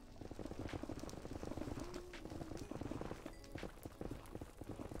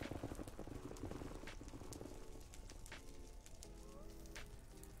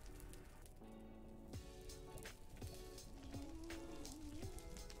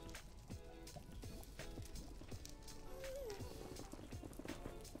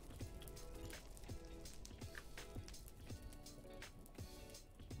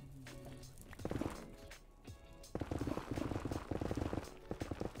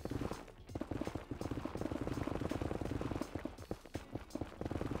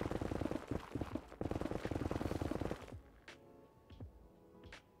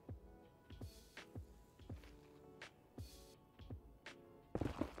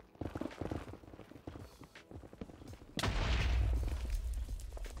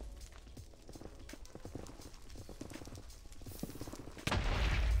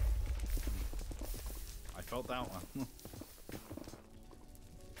 I felt that one.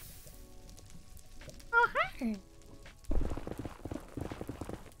 Oh, hi.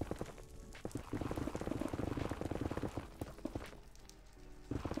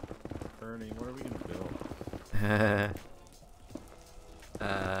 Bernie, what are we gonna build?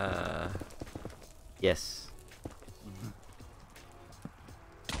 Yes.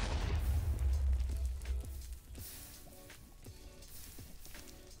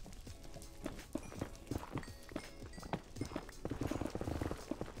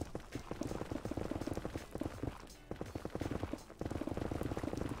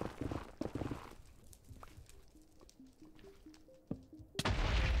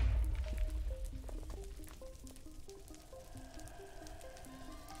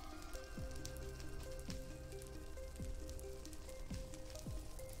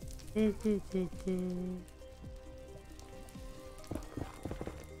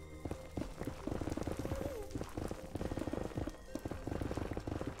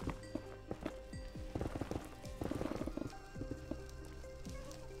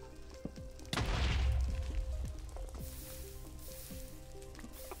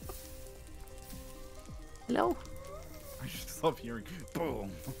 Hello? I just love hearing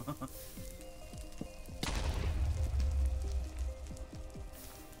boom.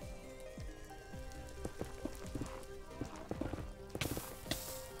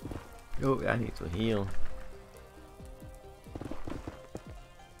 Oh, I need to heal.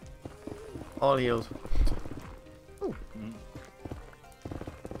 All heals. Oh.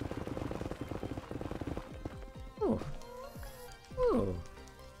 Oh. Oh.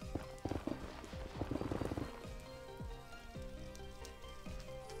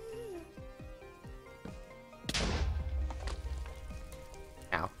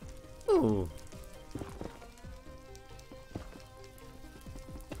 Ow. Ooh.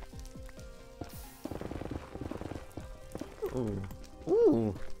 Ooh.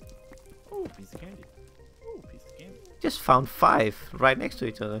 Ooh. Oh, piece of candy. Oh, piece of candy. Just found 5 right next to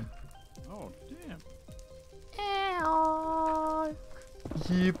each other. Oh, damn.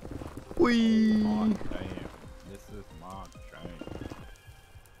 Yep. Wee. Oh, damn. This is my train.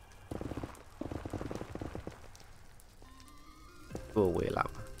 Go away, lava.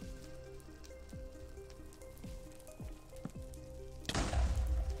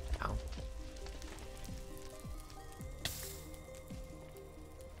 Ow.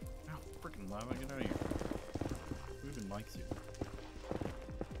 Ow, freaking lava, get out of here. Who even likes you?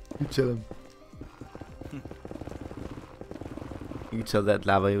 You tell him. You tell that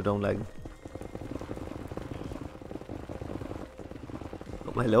lava you don't like.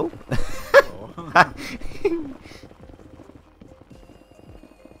 Oh, hello? Hello.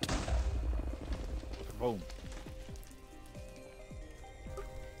 Boom.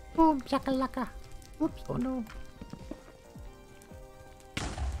 Boom, shakalaka. Oops, oh no.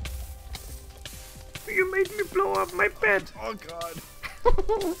 You made me blow up my bed. Oh god.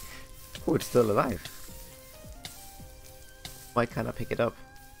 Oh, it's still alive. Why can't I pick it up?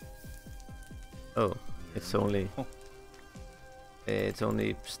 Oh, it's only It's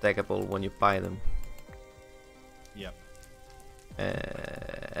only stackable when you buy them. Yep.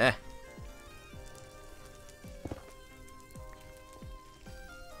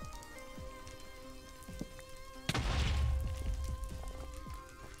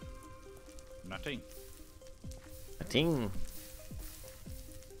 Nothing. Nothing.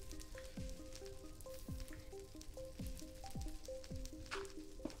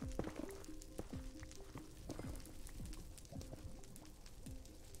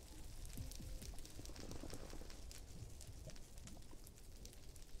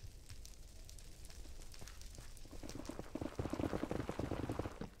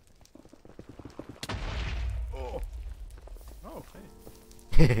 Oh. Oh,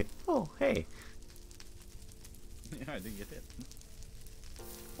 hey. Oh, hey. Yeah, I didn't get hit.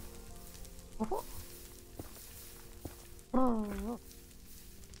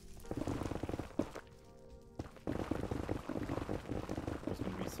 There's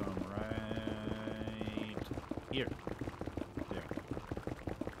gonna be some right here. There.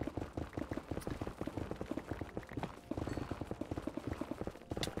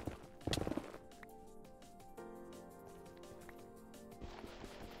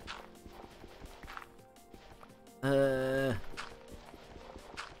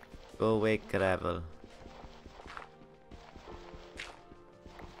 Go away, gravel.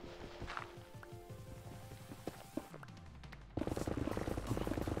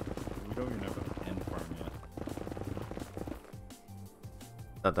 We don't even have an end farm yet.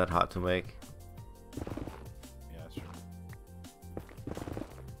 Not that hard to make. Yeah, that's true.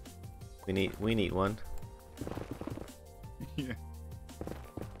 We need one. Yeah.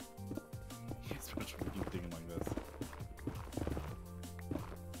 Especially when you keep digging like this.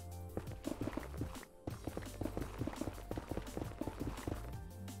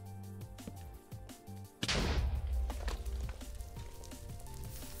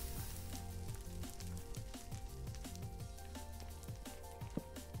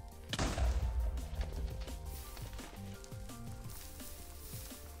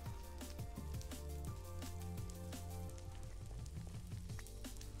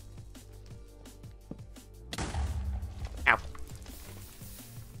 Ow.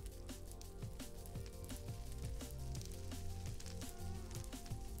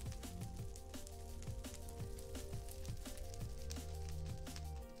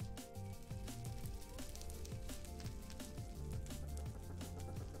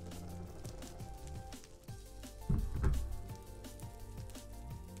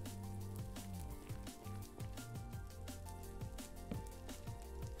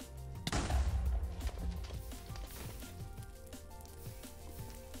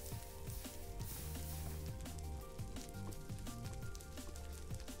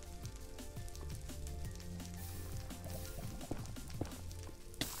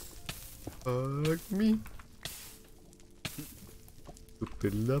 Fuck me.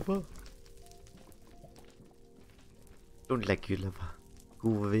 Stupid lava. Don't like you, lava. Go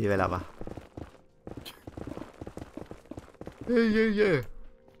away, lava. Yeah.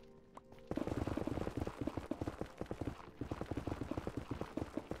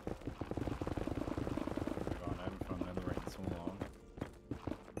 God, I haven't found netherite in so long.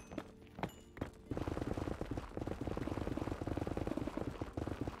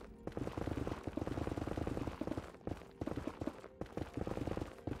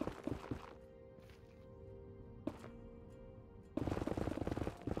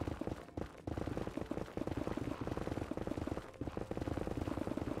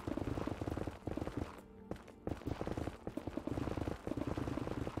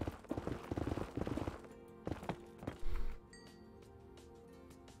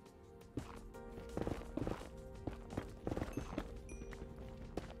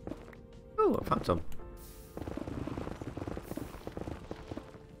 Oh, I found some.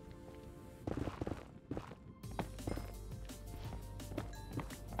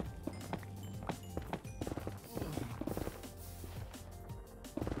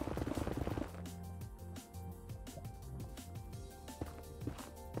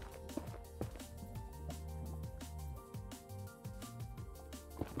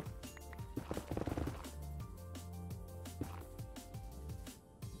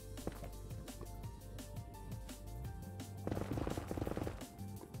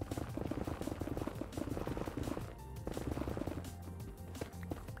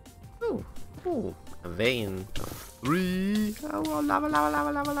 Oh, a vein. 3. Oh, lava.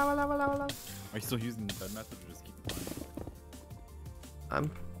 Are you still using the bed method or just keep it flying?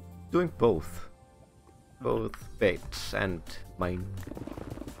 I'm doing both. Both beds and mine.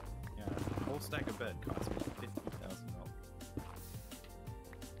 Yeah, a whole stack of bed cost me 50,000 mil.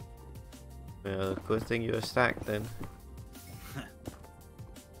 Well, good thing you're stacked then.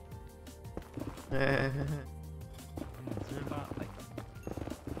 Is there not like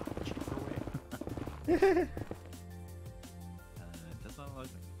a cheaper way? Does not look.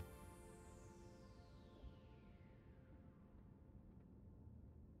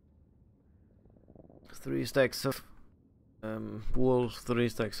 3 stacks of wool, 3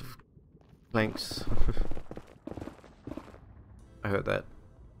 stacks of planks. I heard that.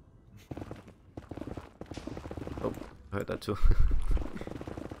 Oh, I heard that too.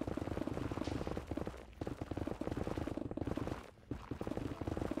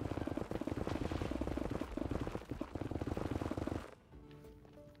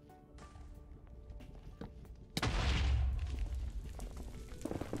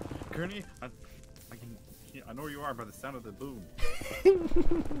 Gurney, I know where you are by the sound of the boom.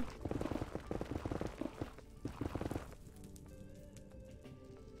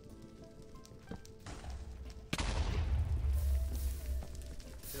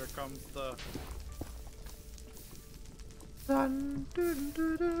 Here comes the Dun, dun,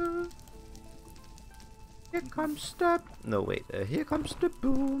 dun, dun. Here comes the... No, wait, here comes the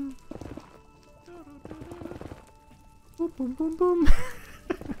boom. Boom, boom, boom, boom.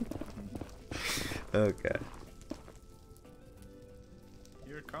 Okay.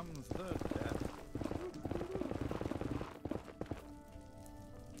 Here comes the death.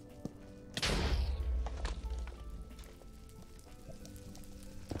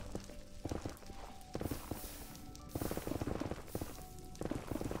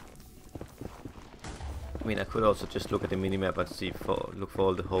 I mean, I could also just look at the minimap and see look for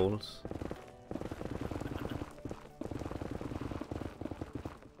all the holes.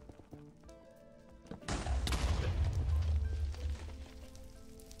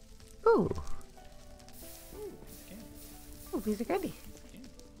 Ooh. Oh, piece of candy.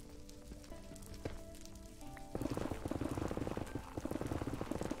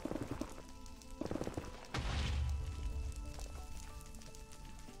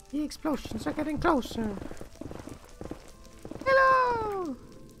 The explosions are getting closer. Hello!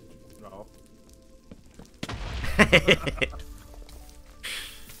 No.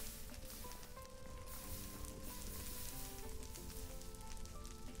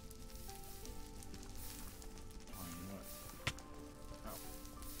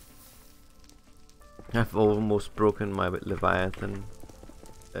 I've almost broken my Leviathan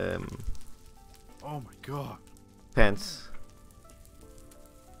Oh my god. pants.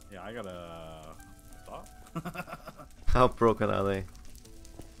 Yeah, I gotta stop. How broken are they?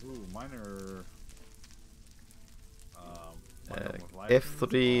 Ooh, mine are.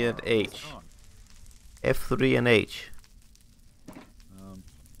 F3 and H. F3 and H. F3H.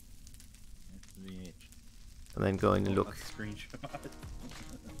 And then go and look. That's a screenshot.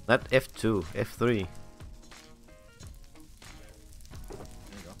 Not F2, F3. There you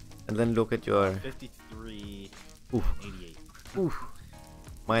go. And then look at your 53. Oof. 88. Oof.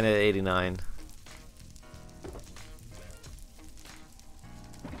 Mine at 89.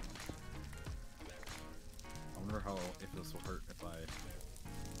 I wonder if this will hurt if I.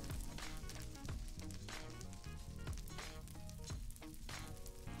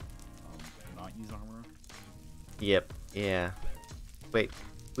 Not use armor. Yep, yeah. Wait,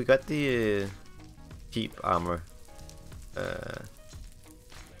 we got the cheap armor. Oh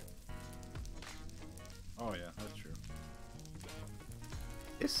yeah, that's true.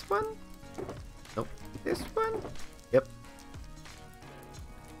 This one? Nope. This one? Yep.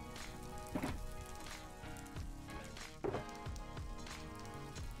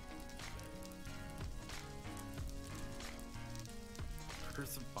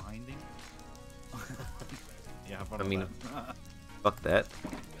 Curse of binding? Yeah, have fun I with mean, that. fuck that.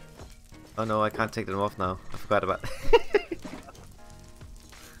 Oh no, I can't take them off now. I forgot about it.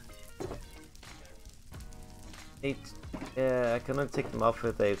 I cannot take them off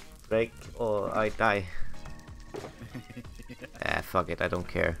if they break or I die. Ah, fuck it, I don't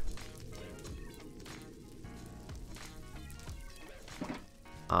care.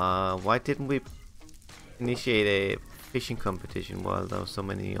 Why didn't we initiate a fishing competition while there was so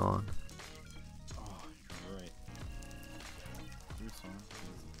many on? Oh, you're right. Do some,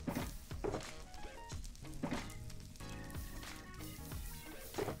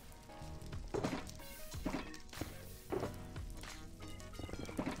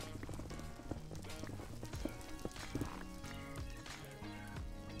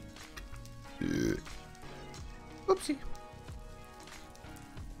 Oopsie.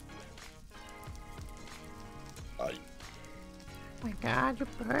 My god, you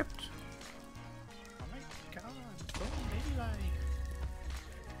burped. Oh my god, so ladylike.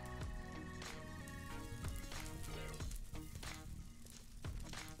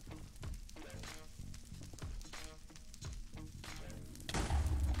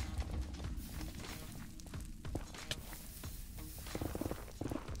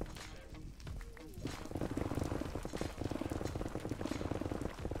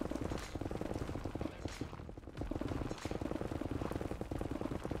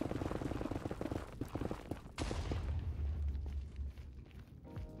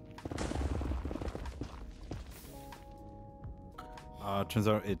 Turns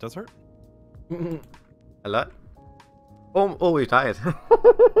out it does hurt. A lot? Oh, we died. For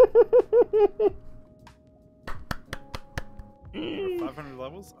 500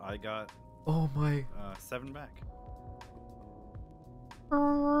 levels, I got Oh my. 7 back.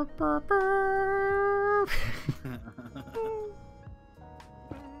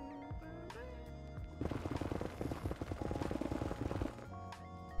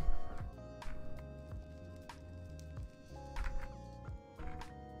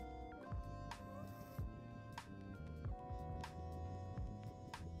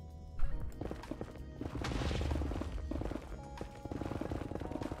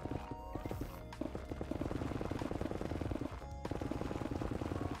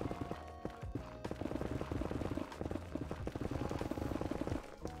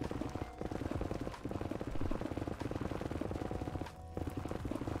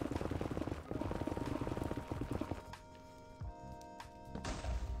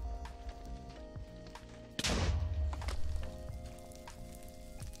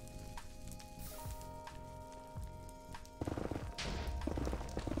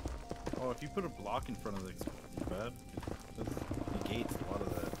 Oh, if you put a block in front of the bed, it negates a lot of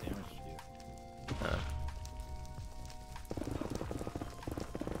the damage to you.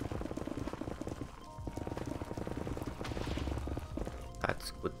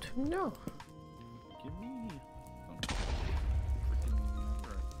 That's good to know. Give me some freaking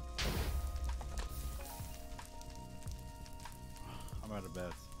breath. I'm out of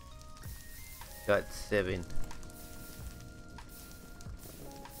beds. Got 7.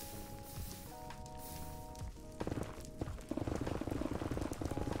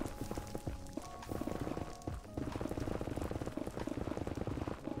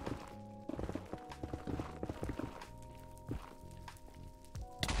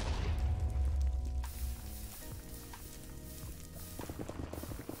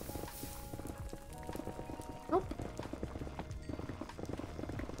 Wow.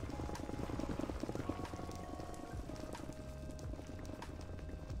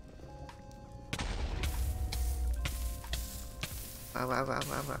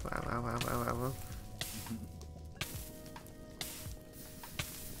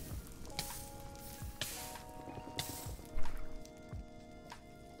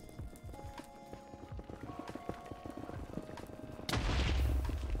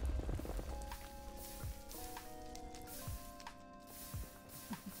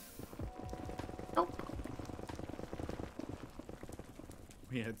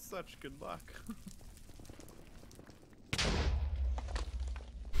 We had such good luck.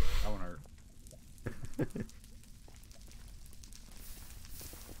 That one hurt.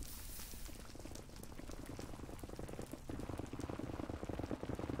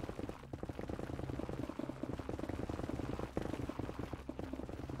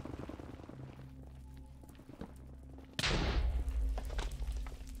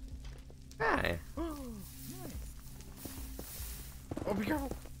 Hi. Oh, be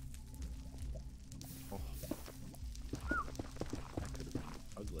careful! Oh. That could have been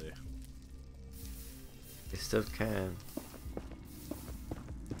ugly. You still can.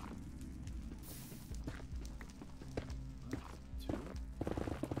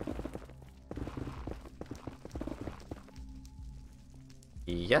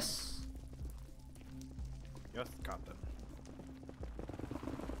 Yes. Yes, captain.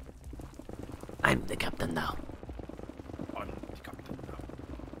 I'm the captain now. I'm the captain now.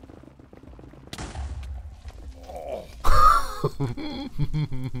 Oh.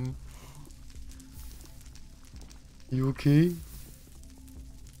 You okay?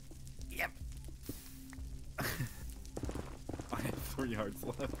 Yep. I have 3 hearts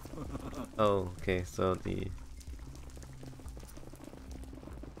left. Oh, okay. So the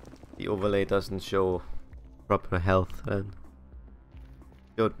overlay doesn't show proper health, and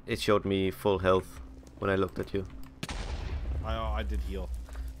it showed me full health when I looked at you. I did heal.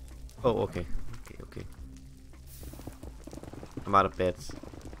 Oh, okay. Okay. I'm out of beds.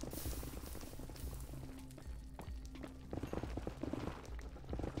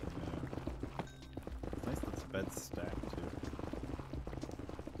 Nice that this bed's stacked too.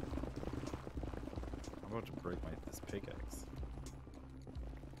 I'm about to break this pickaxe.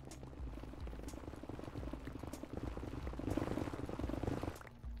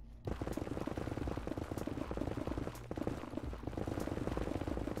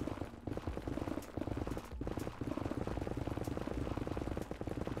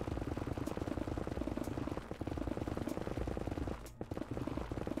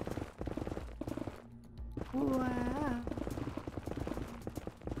 Wow.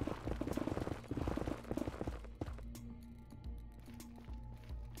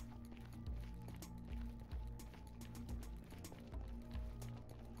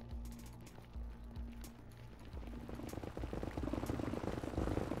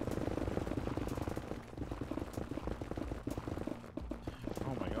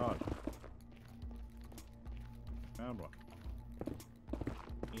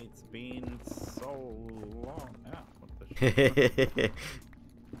 been so long. Ah, what the shit?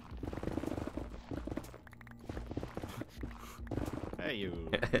 Hey, you.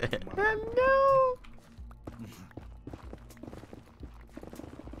 No!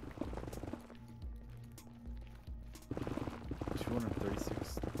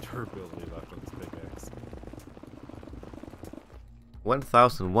 236 durability left on this pickaxe.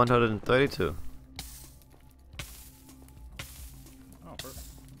 1,132. Oh, perfect.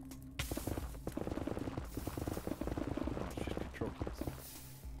 Oh, shit, control keys.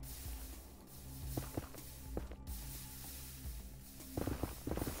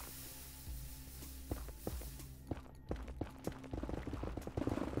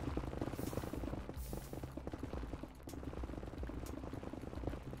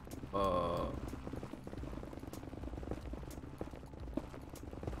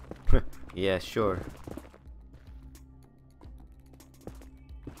 Yeah, sure.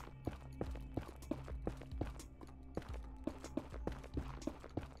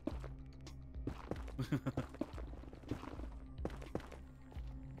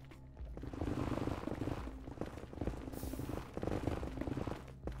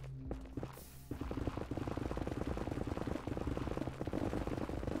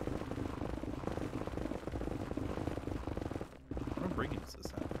 What ranking is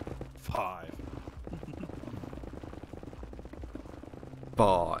this at? 5.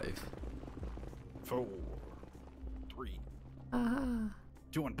 5. 4. 3.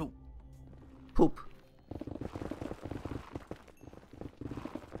 2, 1, poop. Poop.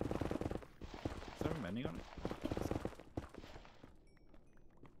 Is there a menu on it?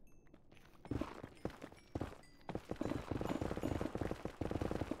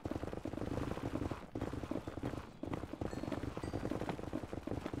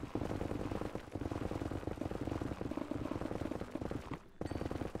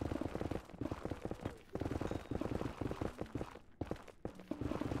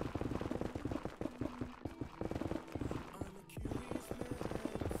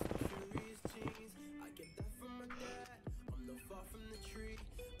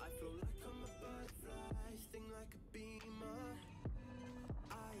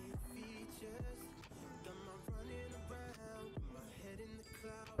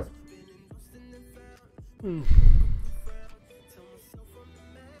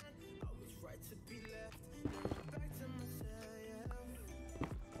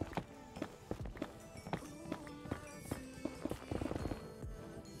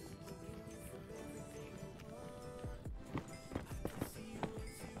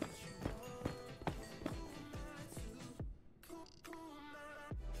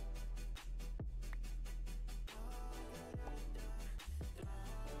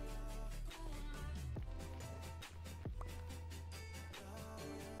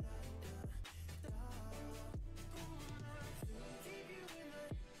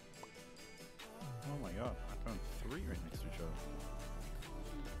 Oh my god, I found 3 right next to each other.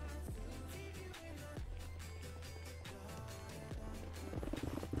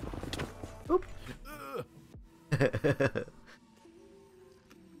 Oop.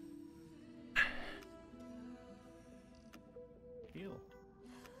 Heal.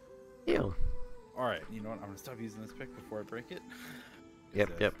 Heal. Alright, you know what? I'm gonna stop using this pick before I break it. Yep,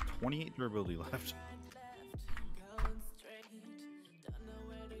 It has yep. 28 durability left.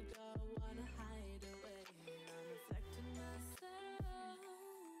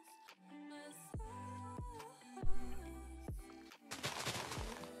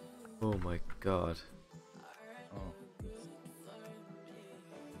 Oh my god. Oh.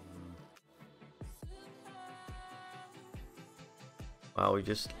 Wow, we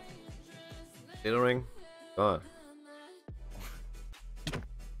just littering. God. Oh,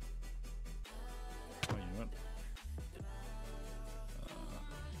 you know what?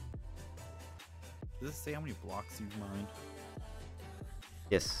 Does it say how many blocks you've mined?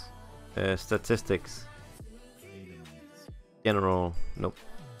 Yes. Statistics. Items. General. Nope.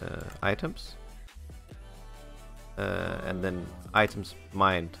 Items. And then items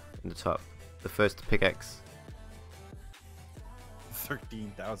mined in the top. The first pickaxe.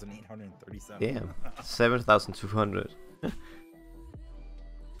 13,837. Damn. 7,200.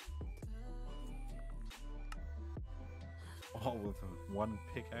 All with one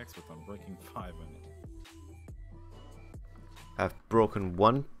pickaxe with Unbreaking 5 in it. I've broken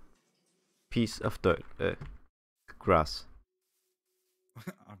one piece of dirt. Grass.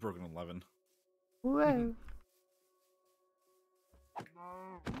 I've broken 11. Whoa.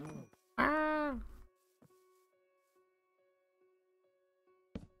 Ah.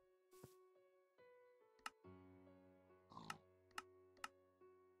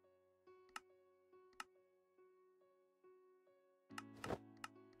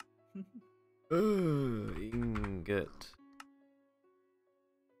 Ingot.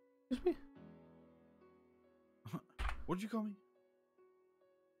 Excuse me? What did you call me?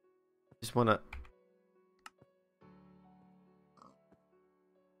 Just wanna.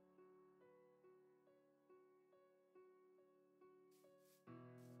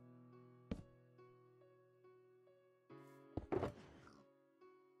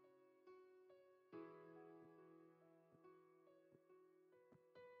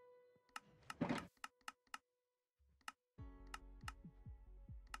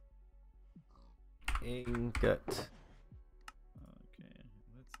 Ingot. Okay,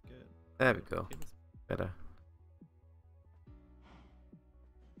 let's get. There we go. Better.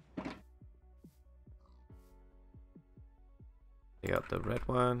 Take out the red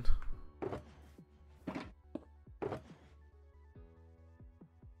one.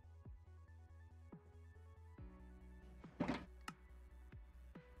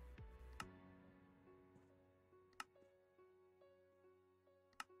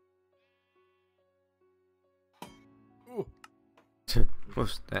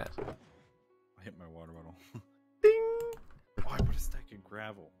 What's that? I hit my water bottle. Ding! Oh, I put a stack of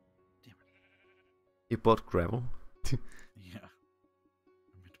gravel. Damn it. You bought gravel? Yeah.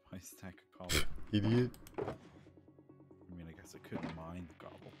 I meant to buy a stack of cobble. Idiot. I mean, I guess I could mine the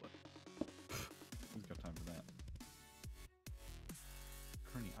cobble, but who's got time for that?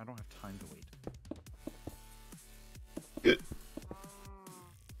 Kearney, I don't have time to wait. Good.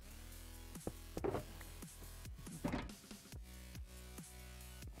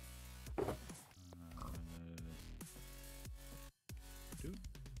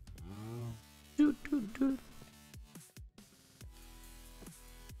 Dude.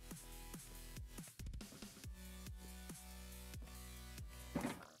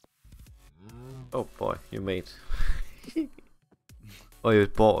 Oh boy, you made. Oh, you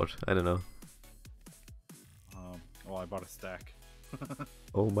bored. I don't know. Well, I bought a stack.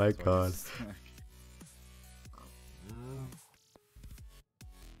 Oh my So I god. used a stack.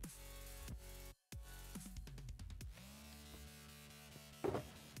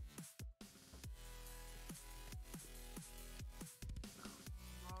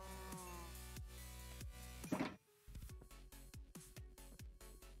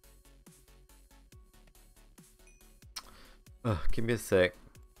 Give me a sec.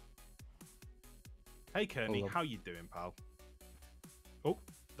 Hey Kearney, Hold on. how you doing, pal? Oh,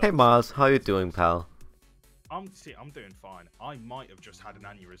 Hey Miles, how you doing, pal? I'm doing fine. I might have just had an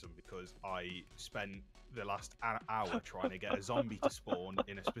aneurysm because I spent the last hour trying to get a zombie to spawn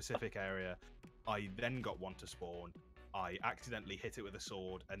in a specific area. I then got one to spawn. I accidentally hit it with a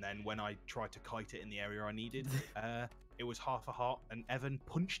sword, and then when I tried to kite it in the area I needed, it was half a heart, and Evan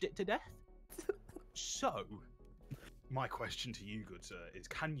punched it to death. So, my question to you, good sir, is: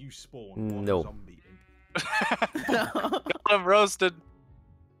 can you spawn one No. zombie in? I'm roasted.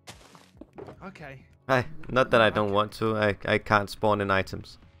 Okay. Not that I don't want to. I can't spawn in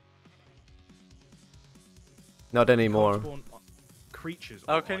items. Not anymore. Spawn creatures.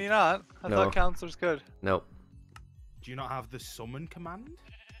 Oh, can you not? I No. thought counselors could. Nope. Do you not have the summon command?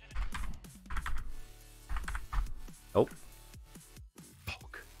 Nope.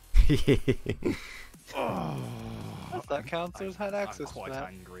 Oh, I thought counselors had access I'm to quite that.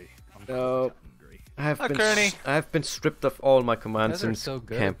 angry. I'm No. quite angry. I have been stripped of all my commands Guys are since so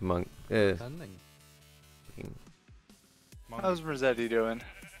good. Camp Monk. Defending. How's Merzetti doing?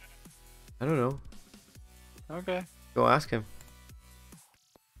 I don't know. Okay. Go ask him.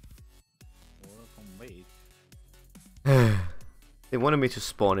 They wanted me to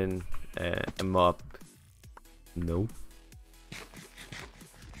spawn in a mob. No.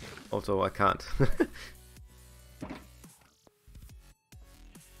 Also, I can't.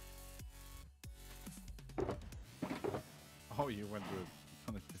 Oh, you went to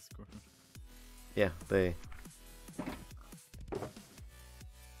on the Discord. Yeah, they.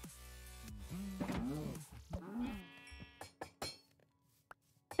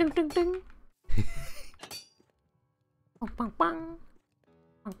 Ding ding ding. Bang bang bang.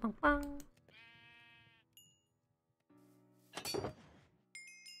 Bang bang bang.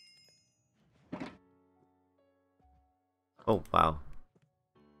 Oh wow.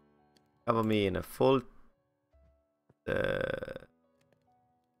 Cover me in a full.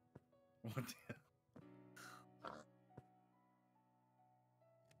 What?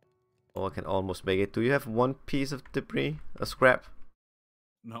 Oh, I can almost make it. Do you have one piece of debris? A scrap?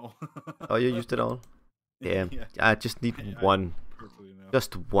 No. Oh, you used it all? Damn. Yeah. I just need Yeah, one. hopefully no.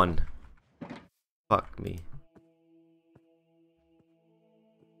 Just one. Fuck me.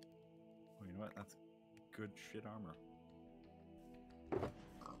 Oh, you know what? That's good shit armor.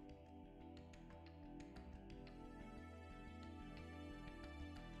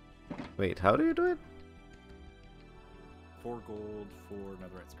 Wait, how do you do it? 4 gold for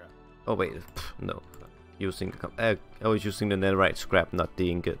netherite scrap. Oh wait, no. Using I was using the netherite scrap, not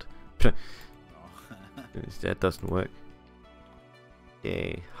the ingot. That doesn't work.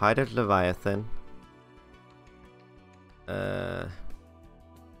 Okay, hide of Leviathan. Do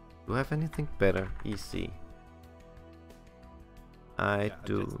I have anything better? Easy. I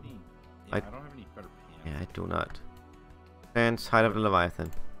do. I don't have any better pants. Yeah, I do not. Pants, hide of the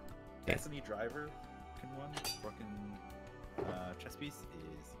Leviathan. Okay. Destiny driver can one. Broken chest piece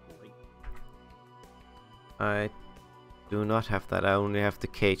is great. I do not have that. I only have the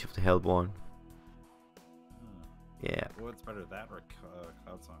cage of the Hellborn. Yeah. What's better, that or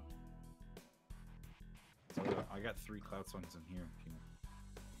Cloud Song? So I got 3 Cloud Songs in here. If you...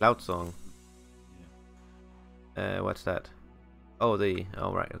 Cloud Song. Yeah. What's that? Oh, the.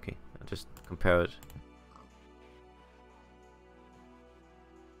 Oh, right. Okay. I'll just compare it.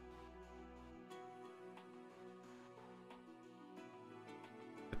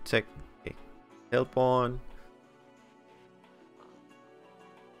 Protect. Okay. Hellborn.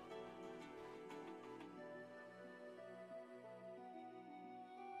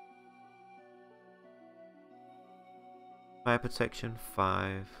 Fire protection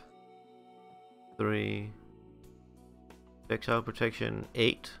 5, 3, projectile protection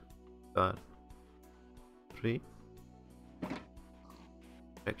 8, got 3,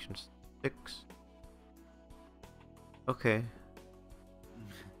 protection 6. Okay.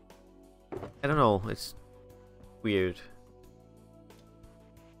 I don't know, it's weird.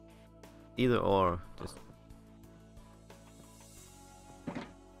 Either or, just.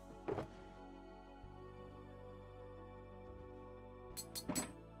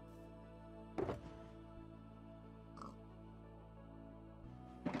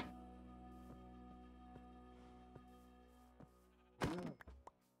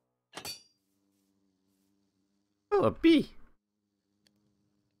 Oh, a bee.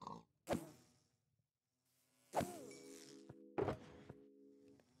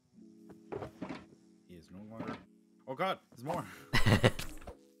 He is no longer. Oh god, there's more.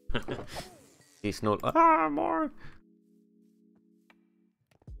 He's no. More.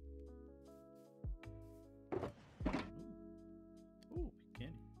 Ooh,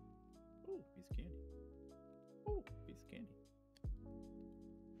 candy. Ooh, piece of candy. Ooh, piece of candy.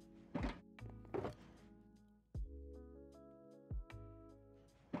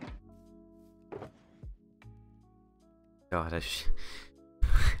 God,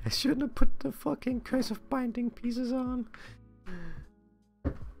 I shouldn't have put the fucking curse of binding pieces on.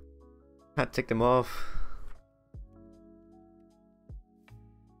 Had to take them off.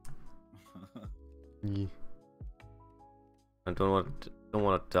 Yeah. I don't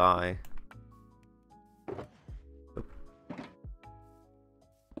want to die.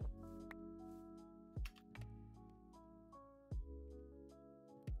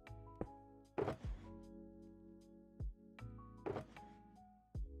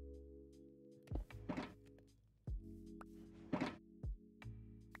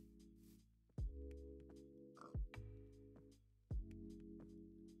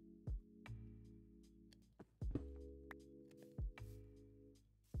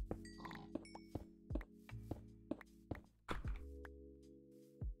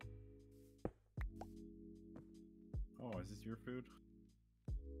 Oh, is this your food?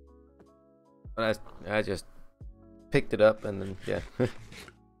 But I just picked it up and then yeah.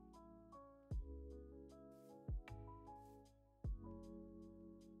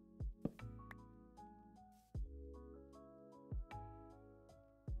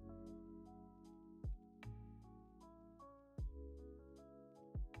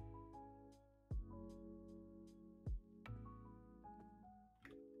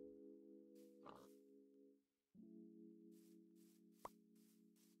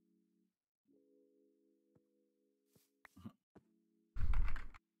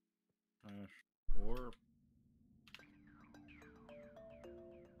 Or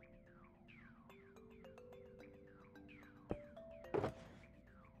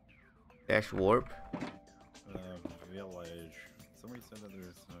Dash warp. Village. Somebody said that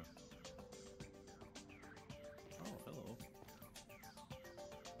there's. Oh, hello.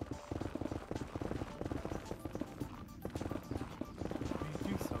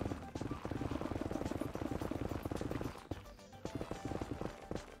 Do something.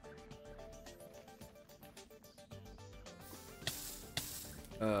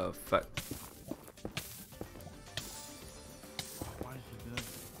 Oh fuck. Why did you do that?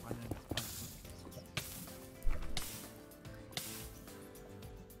 Why did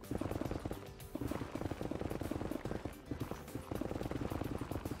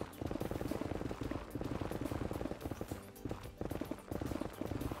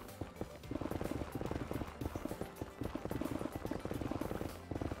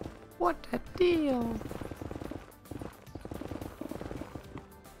What a deal!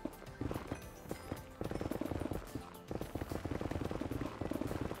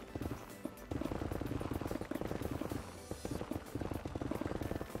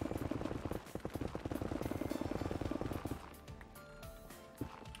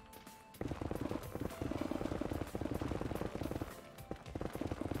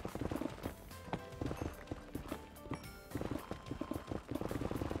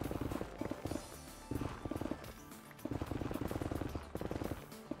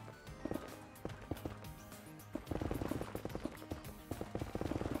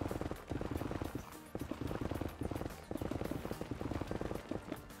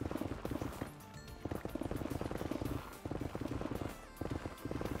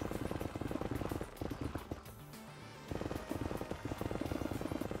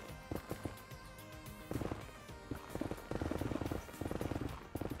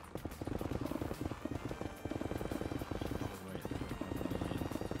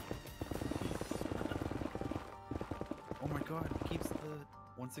 Oh my god, it keeps the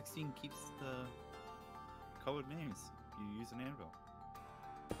 116 keeps the colored names if you use an anvil.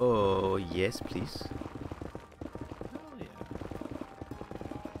 Oh, yes, please. Hell yeah.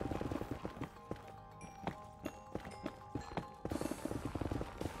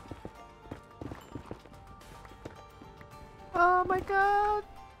 Oh my god!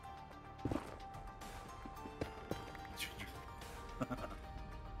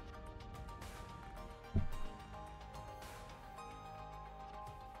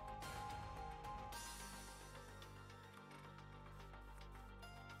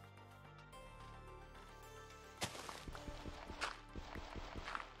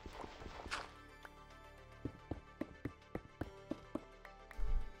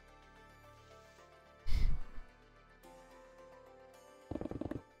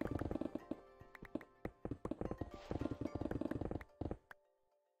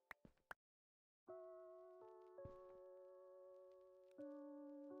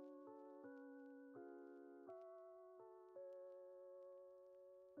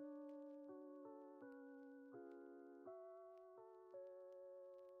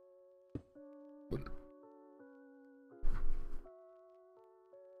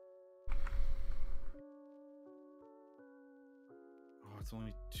 Oh, it's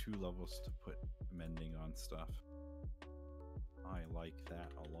only 2 levels to put mending on stuff. I like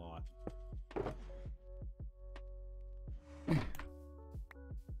that a lot.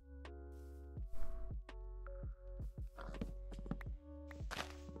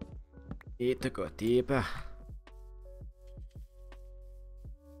 Det går deeper.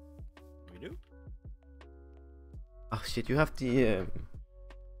 We do? Oh shit, you have the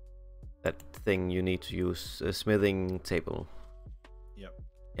that thing you need to use, a smithing table. Yep.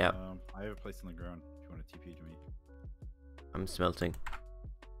 Yeah. I have a place on the ground if you want to TP to me. I'm smelting.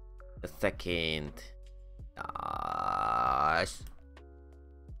 A second. Nice.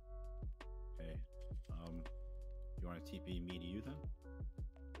 Okay. You want to TP me to you then?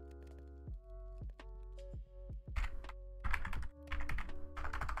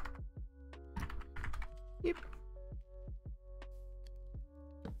 Yep.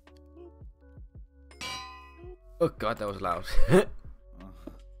 Oh god, that was loud.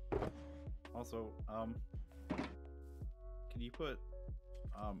 Also, can you put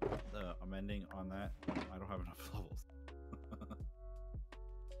the amending on that? I don't have enough levels.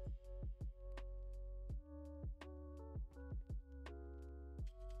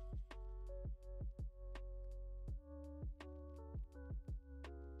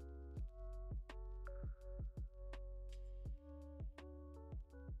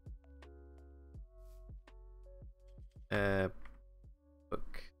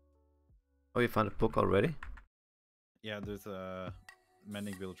 Book. Oh, you found a book already? Yeah, there's a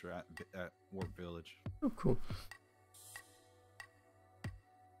mending villager at Warp Village. Oh, cool.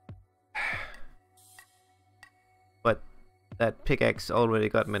 But that pickaxe already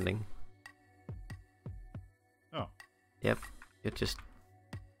got mending. Oh. Yep. You're just.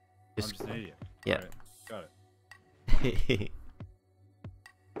 I'm just an idiot. Yeah. Alright, got it.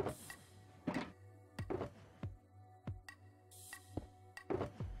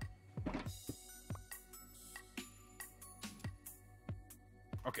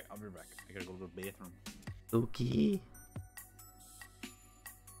 Okay, I'll be back. I gotta go to the bathroom. Okay.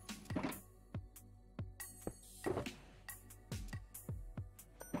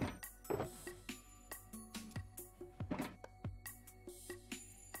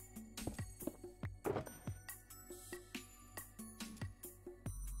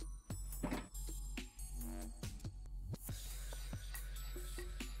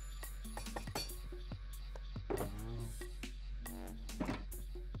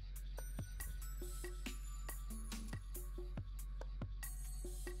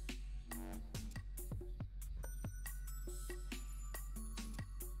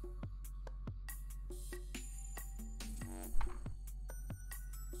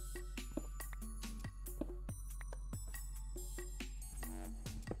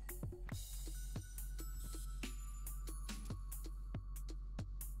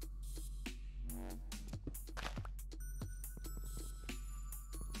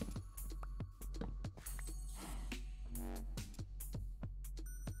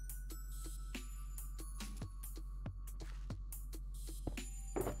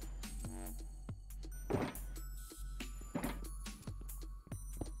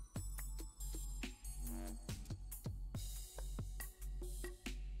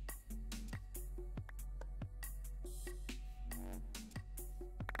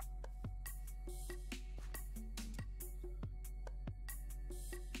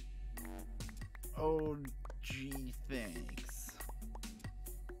 Oh, gee, thanks.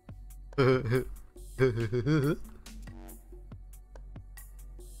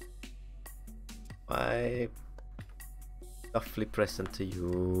 My lovely present to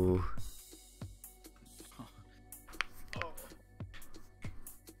you.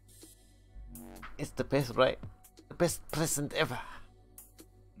 It's the best, right? The best present ever.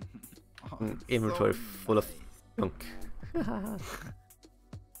 Oh, Inventory so full of junk.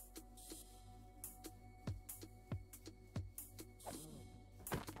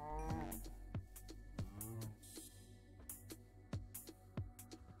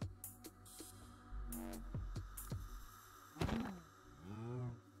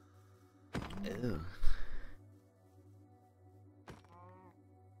 Ew.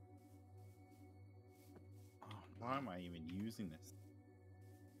 Oh, why am I even using this?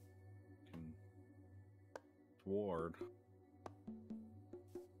 Sword.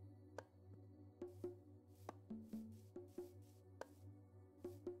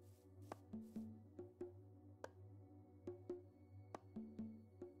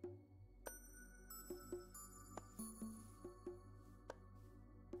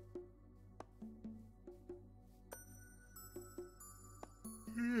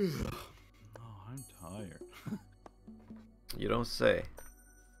 Oh, I'm tired. You don't say.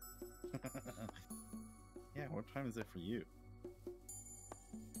 Yeah, what time is it for you?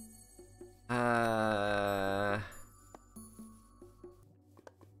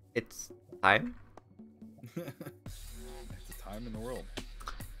 It's time. It's a time in the world.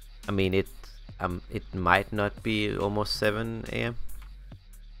 I mean, it might not be almost 7 a.m.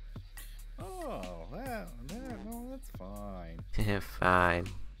 Oh, no, that's fine. Yeah, fine.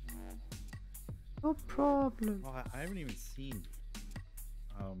 No problem. Well, I haven't even seen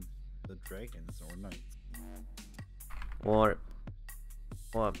the dragons or knights. More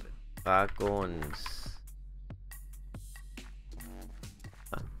dragons.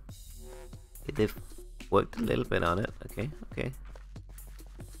 They've worked a little bit on it. Okay, okay.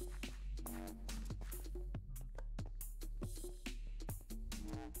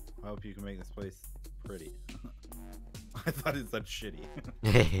 I hope you can make this place pretty. I thought it said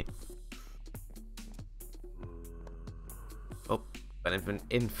shitty. Oh, an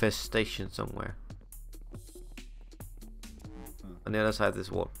infestation somewhere. On the other side of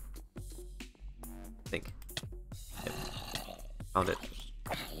this wall. I think. Yep. Found it.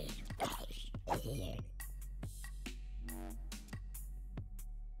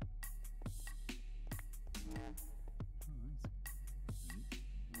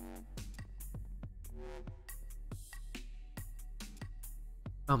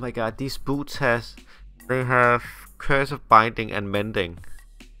 Oh my god, these boots they have curse of binding and mending.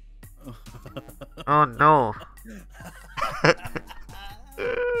 Oh no.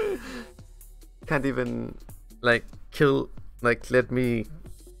 Can't even let me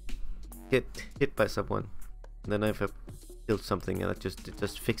get hit by someone. And then if I killed something and it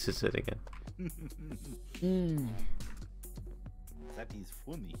just fixes it again. That is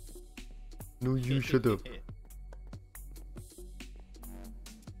funny. No, you shut up.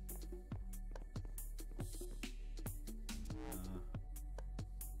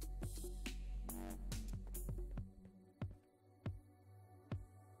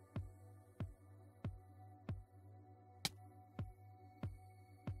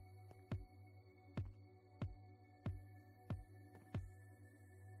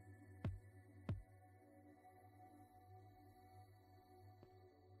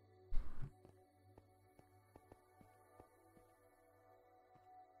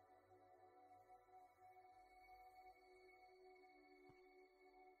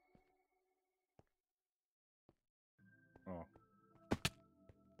 Oh.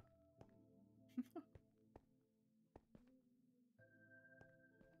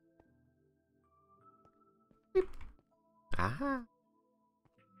 Aha.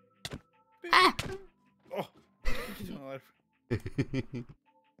 Ah! Oh!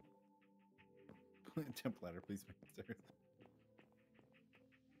 Temp ladder, please make it stairs.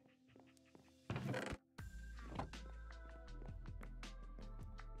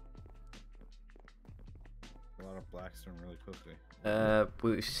 A lot of blackstone really quickly.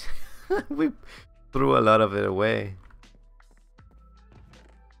 We threw a lot of it away.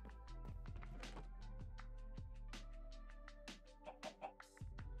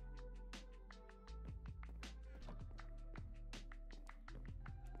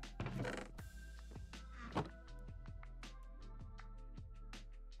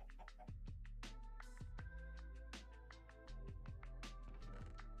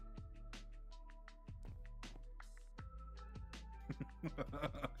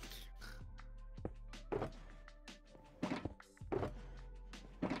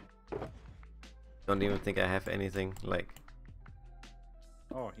 don't even think I have anything like.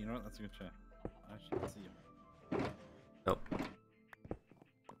 Oh, you know what? That's a good chat. Actually, let's see him. Nope.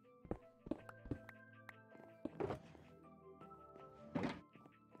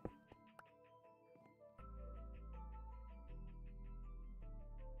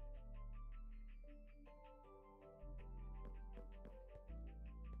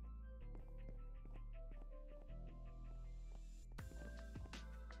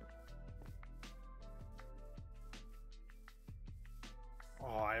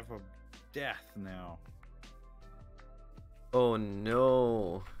 Oh, I have a death now. Oh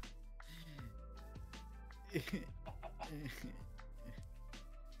no.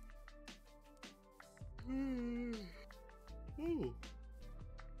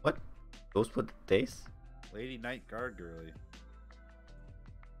 What? Those were the days? Lady Night Guard girly.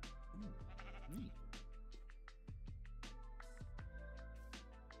 Neat.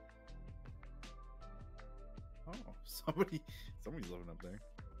 Oh, somebody's living up there.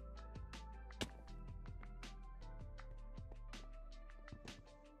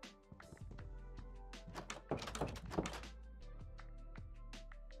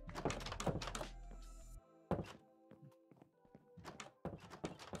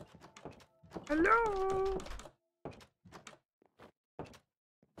 Hello.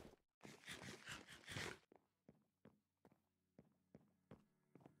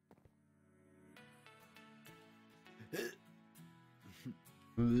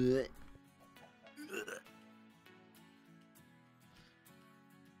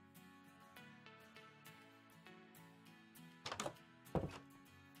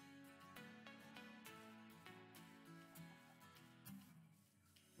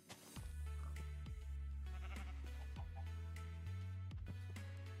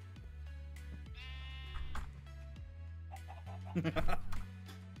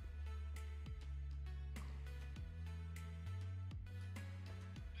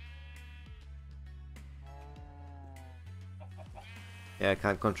 Yeah, I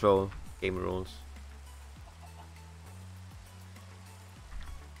can't control game rules.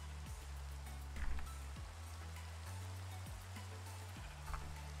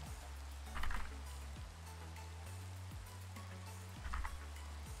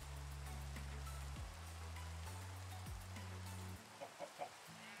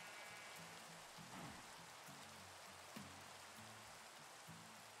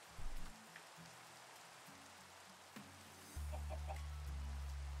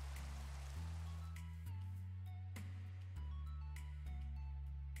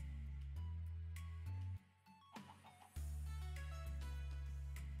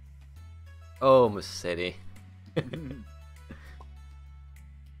 Oh, Mercedes.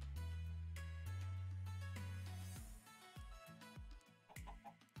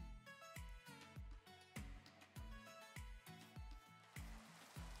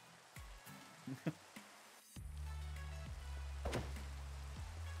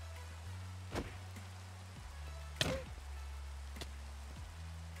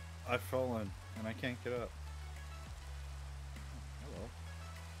 I've fallen and I can't get up. Oh, hello.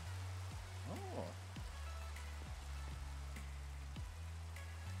 Oh.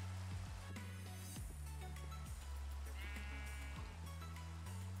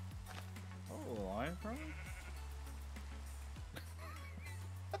 Oh, I'm from.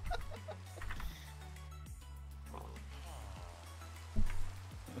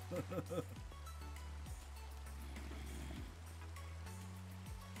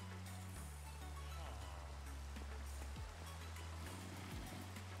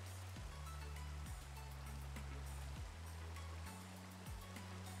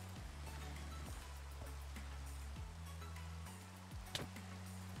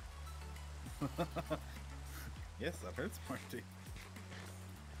 Yes, that hurts, Marty.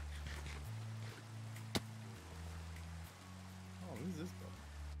 Oh, who's this dog?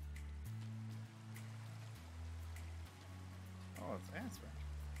 Oh, it's Ass Ranch.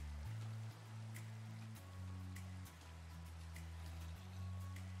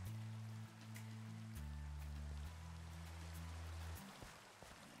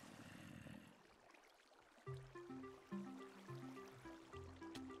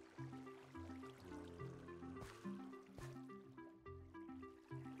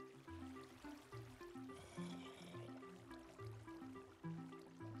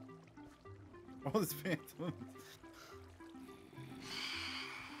 Oh, this phantom.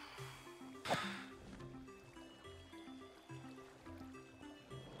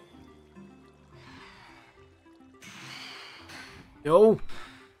 Yo.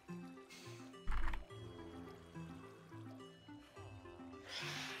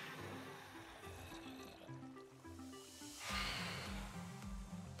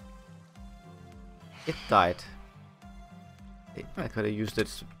 It died. I could have used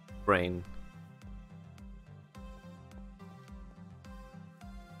its brain.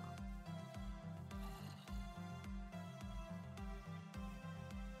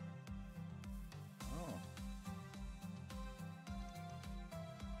 Oh.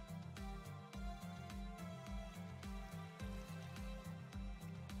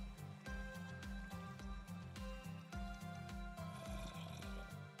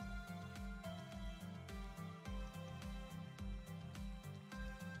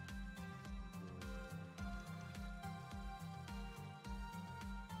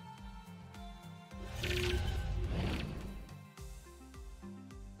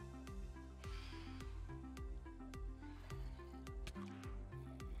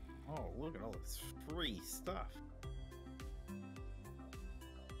 Oh, look at all this free stuff.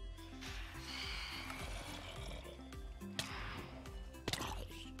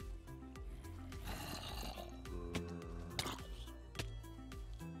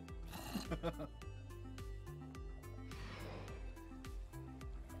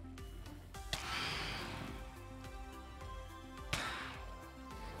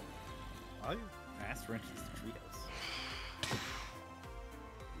 Why ass wrenches the treehouse?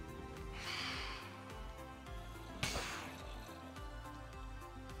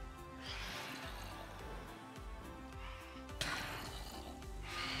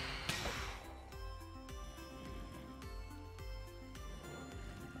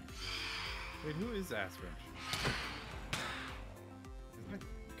 Wait, who is Ass Wrench? Isn't it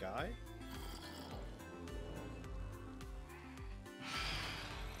Guy?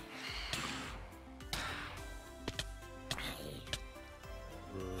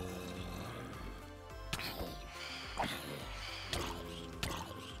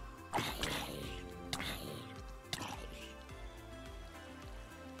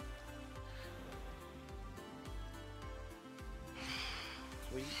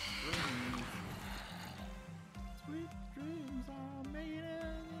 Sweet dreams. Sweet dreams are made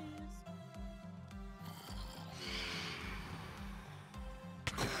of this.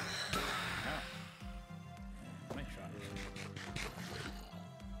 Oh. Nice shot.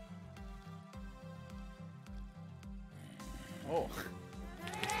 Oh.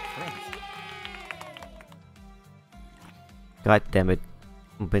 God damn it,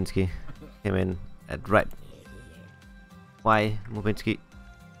 Mubinski came in at right. Why, Mubinski?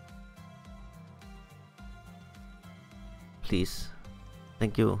 Please,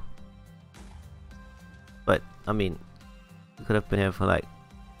 thank you. But I mean, you could have been here for like,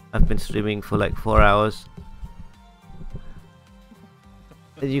 I've been streaming for like 4 hours.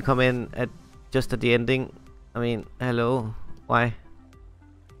 Did you come in at just at the ending? I mean, hello, why?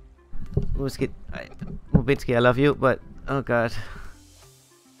 Mubinski, I love you, but oh god,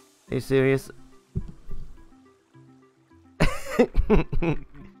 are you serious?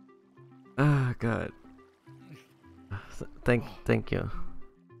 Oh god. Thank you.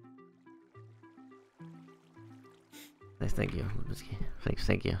 Nice, thank you, Mubinski.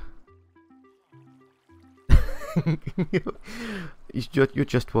 Thank you. You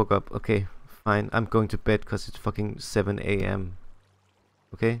just woke up. Okay, fine. I'm going to bed because it's fucking 7 a.m.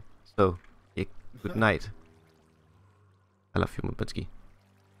 Okay, so yeah, good night. I love you, Mubinski.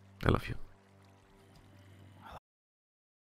 I love you.